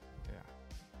girl. Yeah.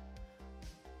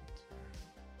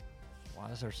 Why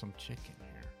is there some chicken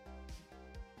here?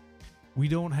 We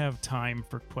don't have time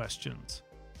for questions.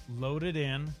 Load it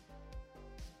in.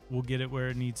 We'll get it where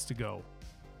it needs to go.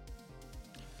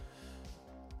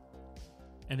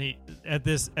 And he at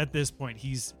this point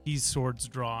he's swords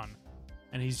drawn,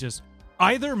 and he's just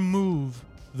either move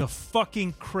the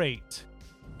fucking crate,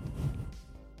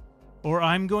 or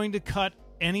I'm going to cut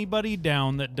anybody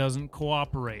down that doesn't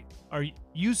cooperate.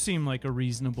 You seem like a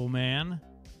reasonable man.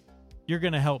 You're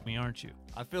gonna help me, aren't you?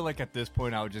 I feel like at this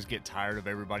point I would just get tired of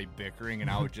everybody bickering, and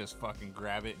I would just fucking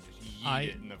grab it and just yeet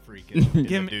it in the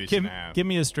freaking in the deuce and a half. Give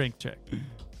me a strength check.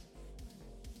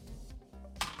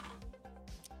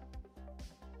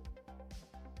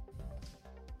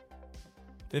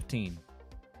 $15.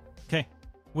 Okay.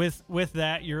 With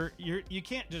that, you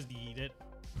can't just eat it.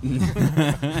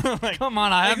 Like, Come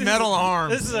on, I have this metal is-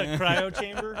 arms. This is a cryo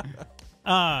chamber.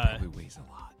 It weighs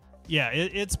a lot. Yeah,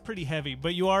 it's pretty heavy,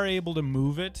 but you are able to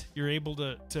move it. You're able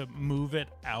to move it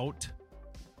out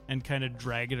and kind of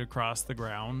drag it across the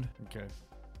ground. Okay,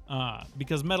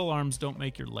 Because metal arms don't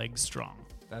make your legs strong.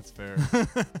 that's fair.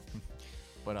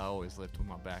 But I always lift with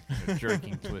my back in a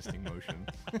jerking, twisting motion.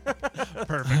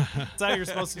 Perfect. That's how you're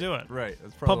supposed to do it. Right.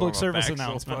 That's Public why my service back's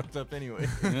announcement. So fucked up anyway.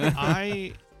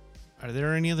 Are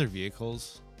there any other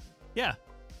vehicles? Yeah.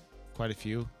 Quite a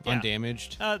few. Yeah.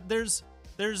 Undamaged.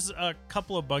 There's a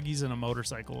couple of buggies and a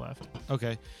motorcycle left.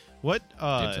 Okay. What Dibs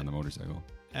on the motorcycle.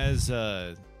 as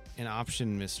an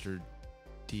option, Mr.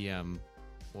 DM,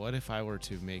 what if I were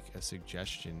to make a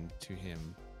suggestion to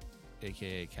him,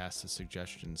 aka cast a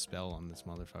suggestion spell on this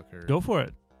motherfucker? Go for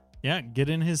it. Yeah, get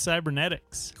in his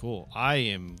cybernetics. Cool. I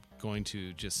am going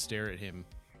to just stare at him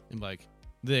and be like,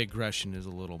 the aggression is a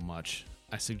little much.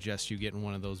 I suggest you get in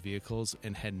one of those vehicles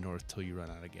and head north till you run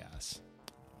out of gas.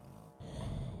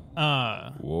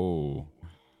 Whoa.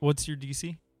 What's your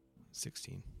DC?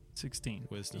 16. 16.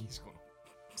 Wisdom.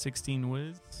 16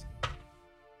 whiz.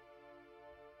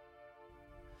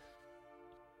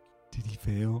 Did he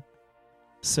fail?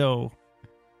 So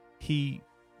he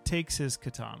takes his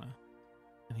katana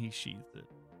and he sheathes it.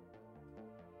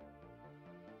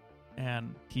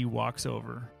 And he walks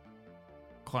over,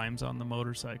 climbs on the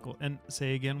motorcycle, and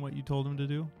say again what you told him to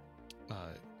do.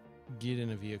 Get in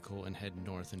a vehicle and head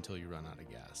north until you run out of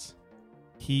gas.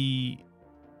 He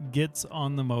gets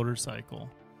on the motorcycle,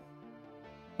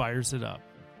 fires it up,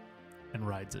 and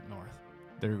rides it north.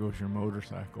 There goes your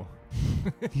motorcycle.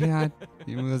 Yeah,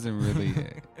 it wasn't really.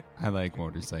 I like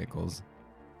motorcycles.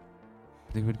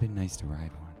 But it would have been nice to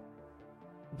ride one.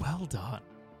 Well done.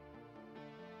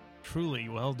 Truly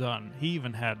well done. He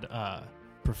even had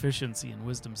proficiency in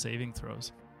wisdom saving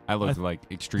throws. I looked like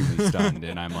extremely stunned,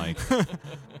 and I'm like,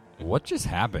 what just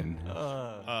happened?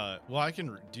 Well, I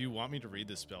can. Do you want me to read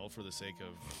the spell for the sake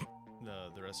of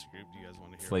the rest of the group? Do you guys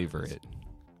want to hear? Flavor this? it.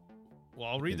 Well,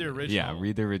 I'll read the original. Yeah,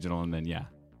 read the original, and then, yeah.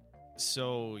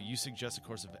 So you suggest a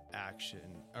course of action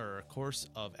or a course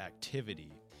of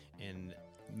activity and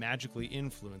magically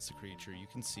influence the creature you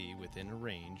can see within a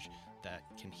range that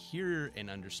can hear and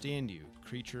understand you.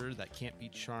 Creature that can't be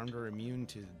charmed or immune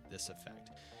to this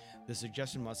effect. The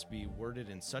suggestion must be worded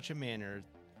in such a manner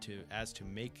as to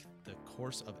make the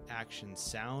course of action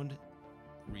sound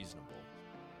reasonable.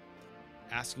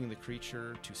 Asking the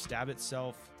creature to stab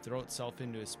itself, throw itself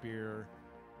into a spear,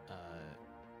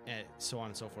 and so on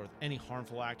and so forth. Any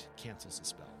harmful act cancels the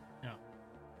spell. Yeah.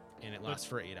 And it lasts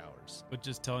for 8 hours. But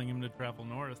just telling him to travel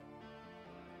north.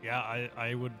 Yeah,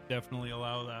 I would definitely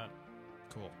allow that.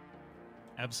 Cool.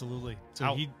 Absolutely. So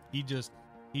How-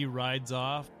 he rides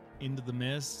off into the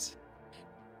mist.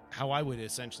 How I would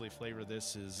essentially flavor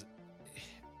this is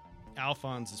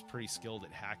Alphonse is pretty skilled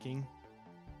at hacking,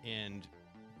 and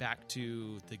back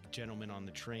to the gentleman on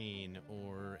the train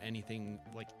or anything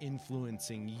like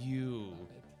influencing you,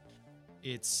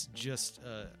 it's just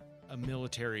a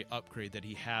military upgrade that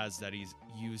he has that he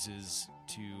uses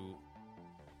to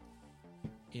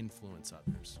influence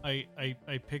others. I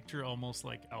picture almost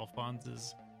like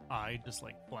Alphonse's eye just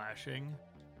like flashing.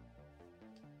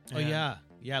 Oh And-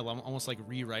 yeah, almost like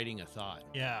rewriting a thought.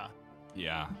 Yeah.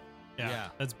 Yeah, Yeah.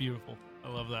 That's beautiful. I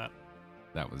love that.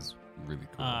 that was really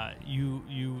cool.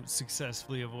 You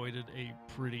successfully avoided a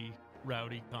pretty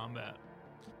rowdy combat.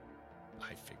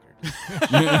 I figured.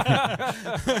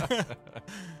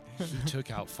 He took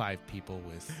out 5 people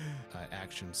with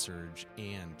action surge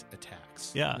and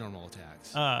attacks. Yeah. Normal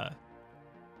attacks.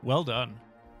 Well done.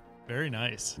 Very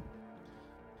nice.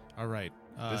 All right.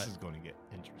 This is going to get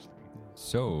interesting.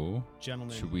 So,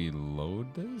 Gentlemen. should we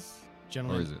load this, or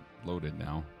Gentlemen. is it loaded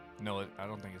now? No, I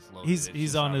don't think it's loaded. He's It's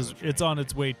he's just on out of his the train. it's on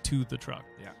its way to the truck.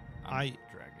 Yeah, I-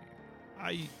 dragging it.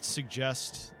 I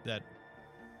suggest that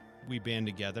we band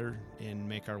together and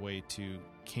make our way to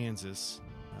Kansas.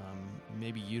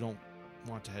 Maybe you don't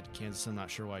want to head to Kansas. I'm not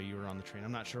sure why you were on the train.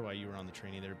 I'm not sure why you were on the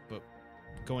train either. But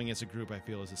going as a group, I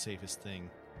feel, is the safest thing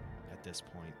at this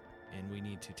point. And we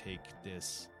need to take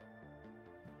this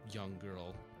young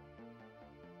girl.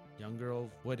 Young girl,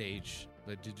 what age?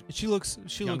 But She looks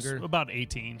Younger. about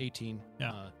 18. 18.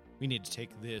 Yeah. We need to take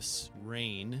this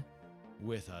Rain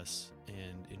with us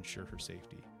and ensure her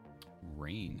safety.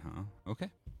 Rain, huh? Okay.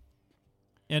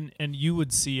 And you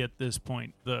would see at this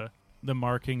point the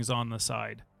markings on the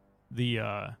side. The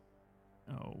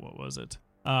what was it?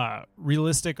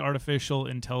 Realistic artificial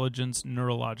intelligence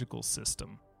neurological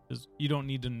system. 'Cause you don't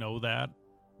need to know that,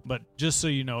 but just so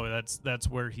you know, that's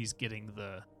where he's getting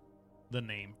the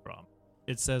name from.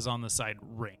 It says on the side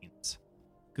RAINS,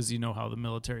 because you know how the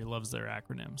military loves their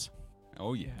acronyms.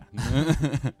 Oh yeah.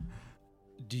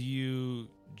 Do you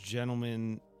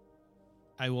gentlemen,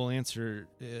 I will answer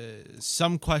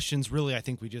some questions. Really, I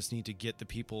think we just need to get the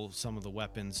people some of the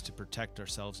weapons to protect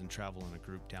ourselves and travel in a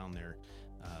group down there.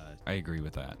 I agree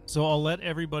with that. So I'll let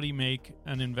everybody make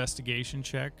an investigation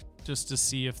check just to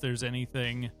see if there's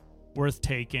anything worth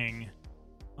taking,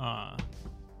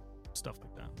 stuff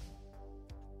like that.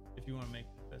 If you want to make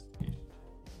an investigation.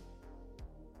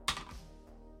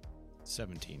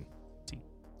 17.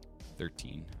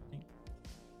 13.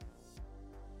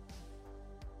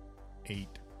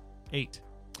 8.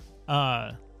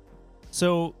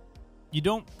 So you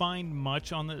don't find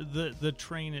much on the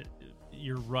train.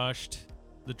 You're rushed.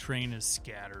 The train is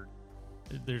scattered.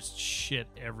 There's shit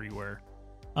everywhere.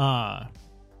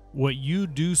 What you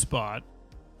do spot,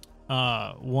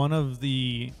 one of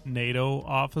the NATO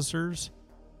officers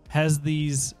has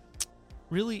these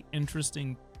really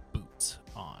interesting boots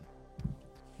on.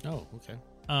 Oh, okay.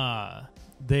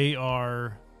 They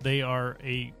are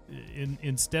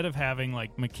instead of having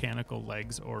like mechanical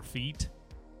legs or feet,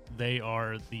 they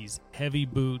are these heavy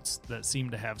boots that seem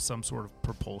to have some sort of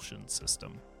propulsion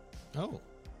system. Oh,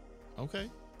 okay.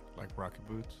 Like rocket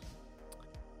boots.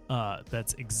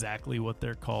 That's exactly what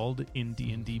they're called in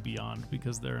D&D Beyond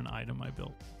because they're an item I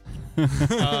built.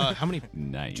 How many?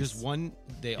 Nice. Just one?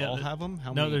 They Yeah, all have them?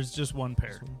 How No, many? there's just one pair.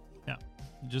 Just one? Yeah,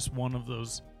 just one of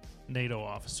those NATO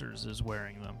officers is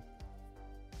wearing them.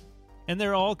 And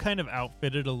they're all kind of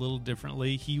outfitted a little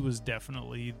differently. He was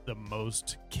definitely the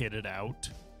most kitted out.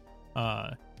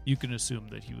 You can assume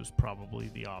that he was probably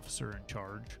the officer in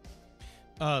charge.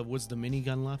 Was the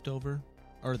minigun left over?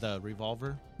 Or the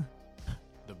revolver?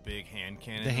 The big hand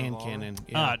cannon. The hand revolver? cannon.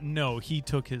 Yeah. No, he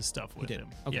took his stuff with did. him.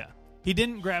 Okay. Yeah. He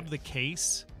didn't grab the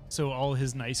case, so all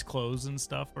his nice clothes and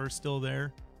stuff are still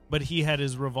there. But he had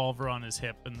his revolver on his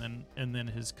hip and then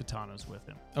his katanas with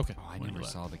him. Okay. Oh, I When he never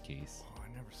left. saw the case. Oh, I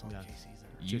never saw Yeah. the case either.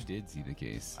 You did see the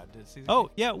case. I did see the Oh,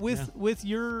 case. yeah, with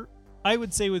your I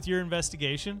would say with your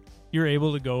investigation, you're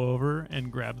able to go over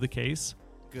and grab the case.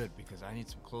 Good, because I need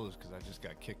some clothes because I just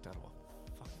got kicked out of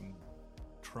a fucking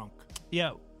trunk.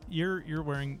 Yeah, you're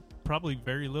wearing probably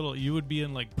very little. You would be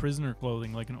in like prisoner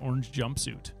clothing, like an orange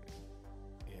jumpsuit.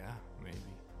 Yeah, maybe.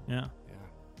 Yeah.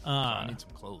 Yeah. So I need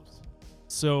some clothes.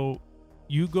 So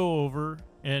you go over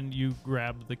and you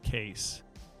grab the case.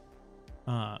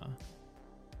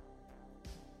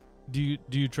 Do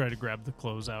you try to grab the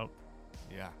clothes out?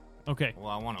 Yeah. Okay. Well,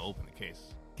 I want to open the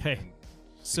case. Okay. And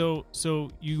So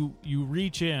you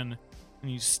reach in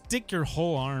and you stick your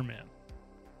whole arm in.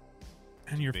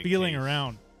 And you're big feeling case.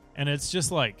 around and it's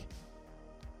just like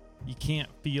you can't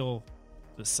feel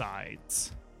the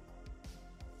sides.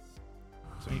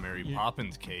 So Mary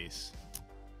Poppins case.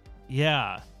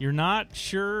 Yeah, you're not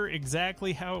sure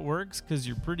exactly how it works because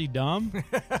you're pretty dumb.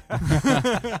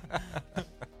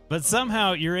 But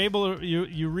somehow you're able to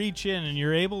you reach in and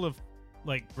you're able to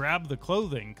like grab the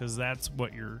clothing because that's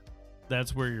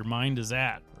where your mind is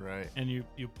at. Right. And you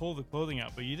pull the clothing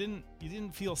out, but you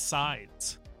didn't feel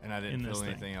sides. And I didn't in this feel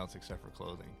thing. anything else except for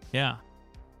clothing. Yeah.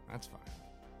 That's fine.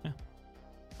 Yeah.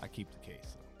 I keep the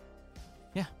case though.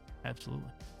 Yeah,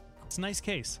 absolutely. It's a nice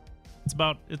case. It's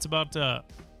about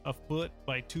a foot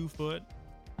by 2 foot,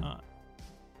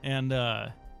 and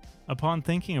upon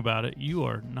thinking about it, you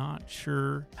are not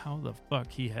sure how the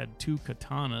fuck he had 2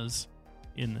 katanas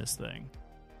in this thing.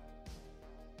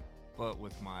 But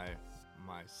with my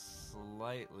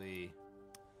slightly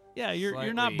Yeah,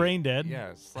 you're not brain dead.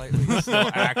 Yeah, slightly still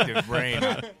active brain.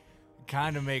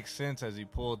 Kind of makes sense as he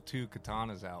pulled 2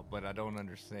 katanas out, but I don't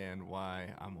understand why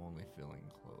I'm only feeling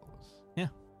clothes. Yeah.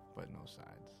 But no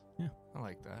sides. Yeah. I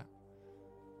like that.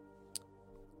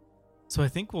 So I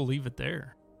think we'll leave it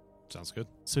there. Sounds good.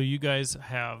 So you guys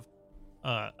have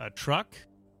a truck,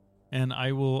 and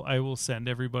I will send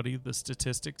everybody the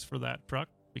statistics for that truck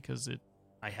because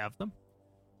I have them.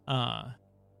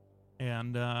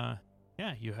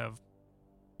 Yeah, you have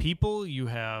people, you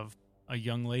have a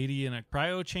young lady in a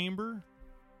cryo chamber,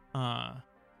 and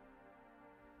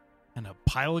a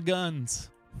pile of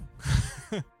guns.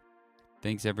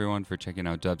 Thanks everyone for checking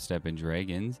out Dubstep and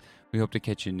Dragons. We hope to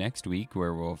catch you next week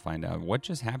where we'll find out what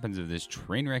just happens of this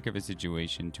train wreck of a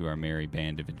situation to our merry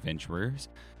band of adventurers.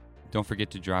 Don't forget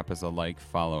to drop us a like,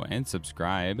 follow, and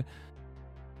subscribe.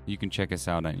 You can check us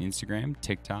out on Instagram,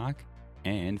 TikTok,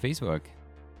 and Facebook.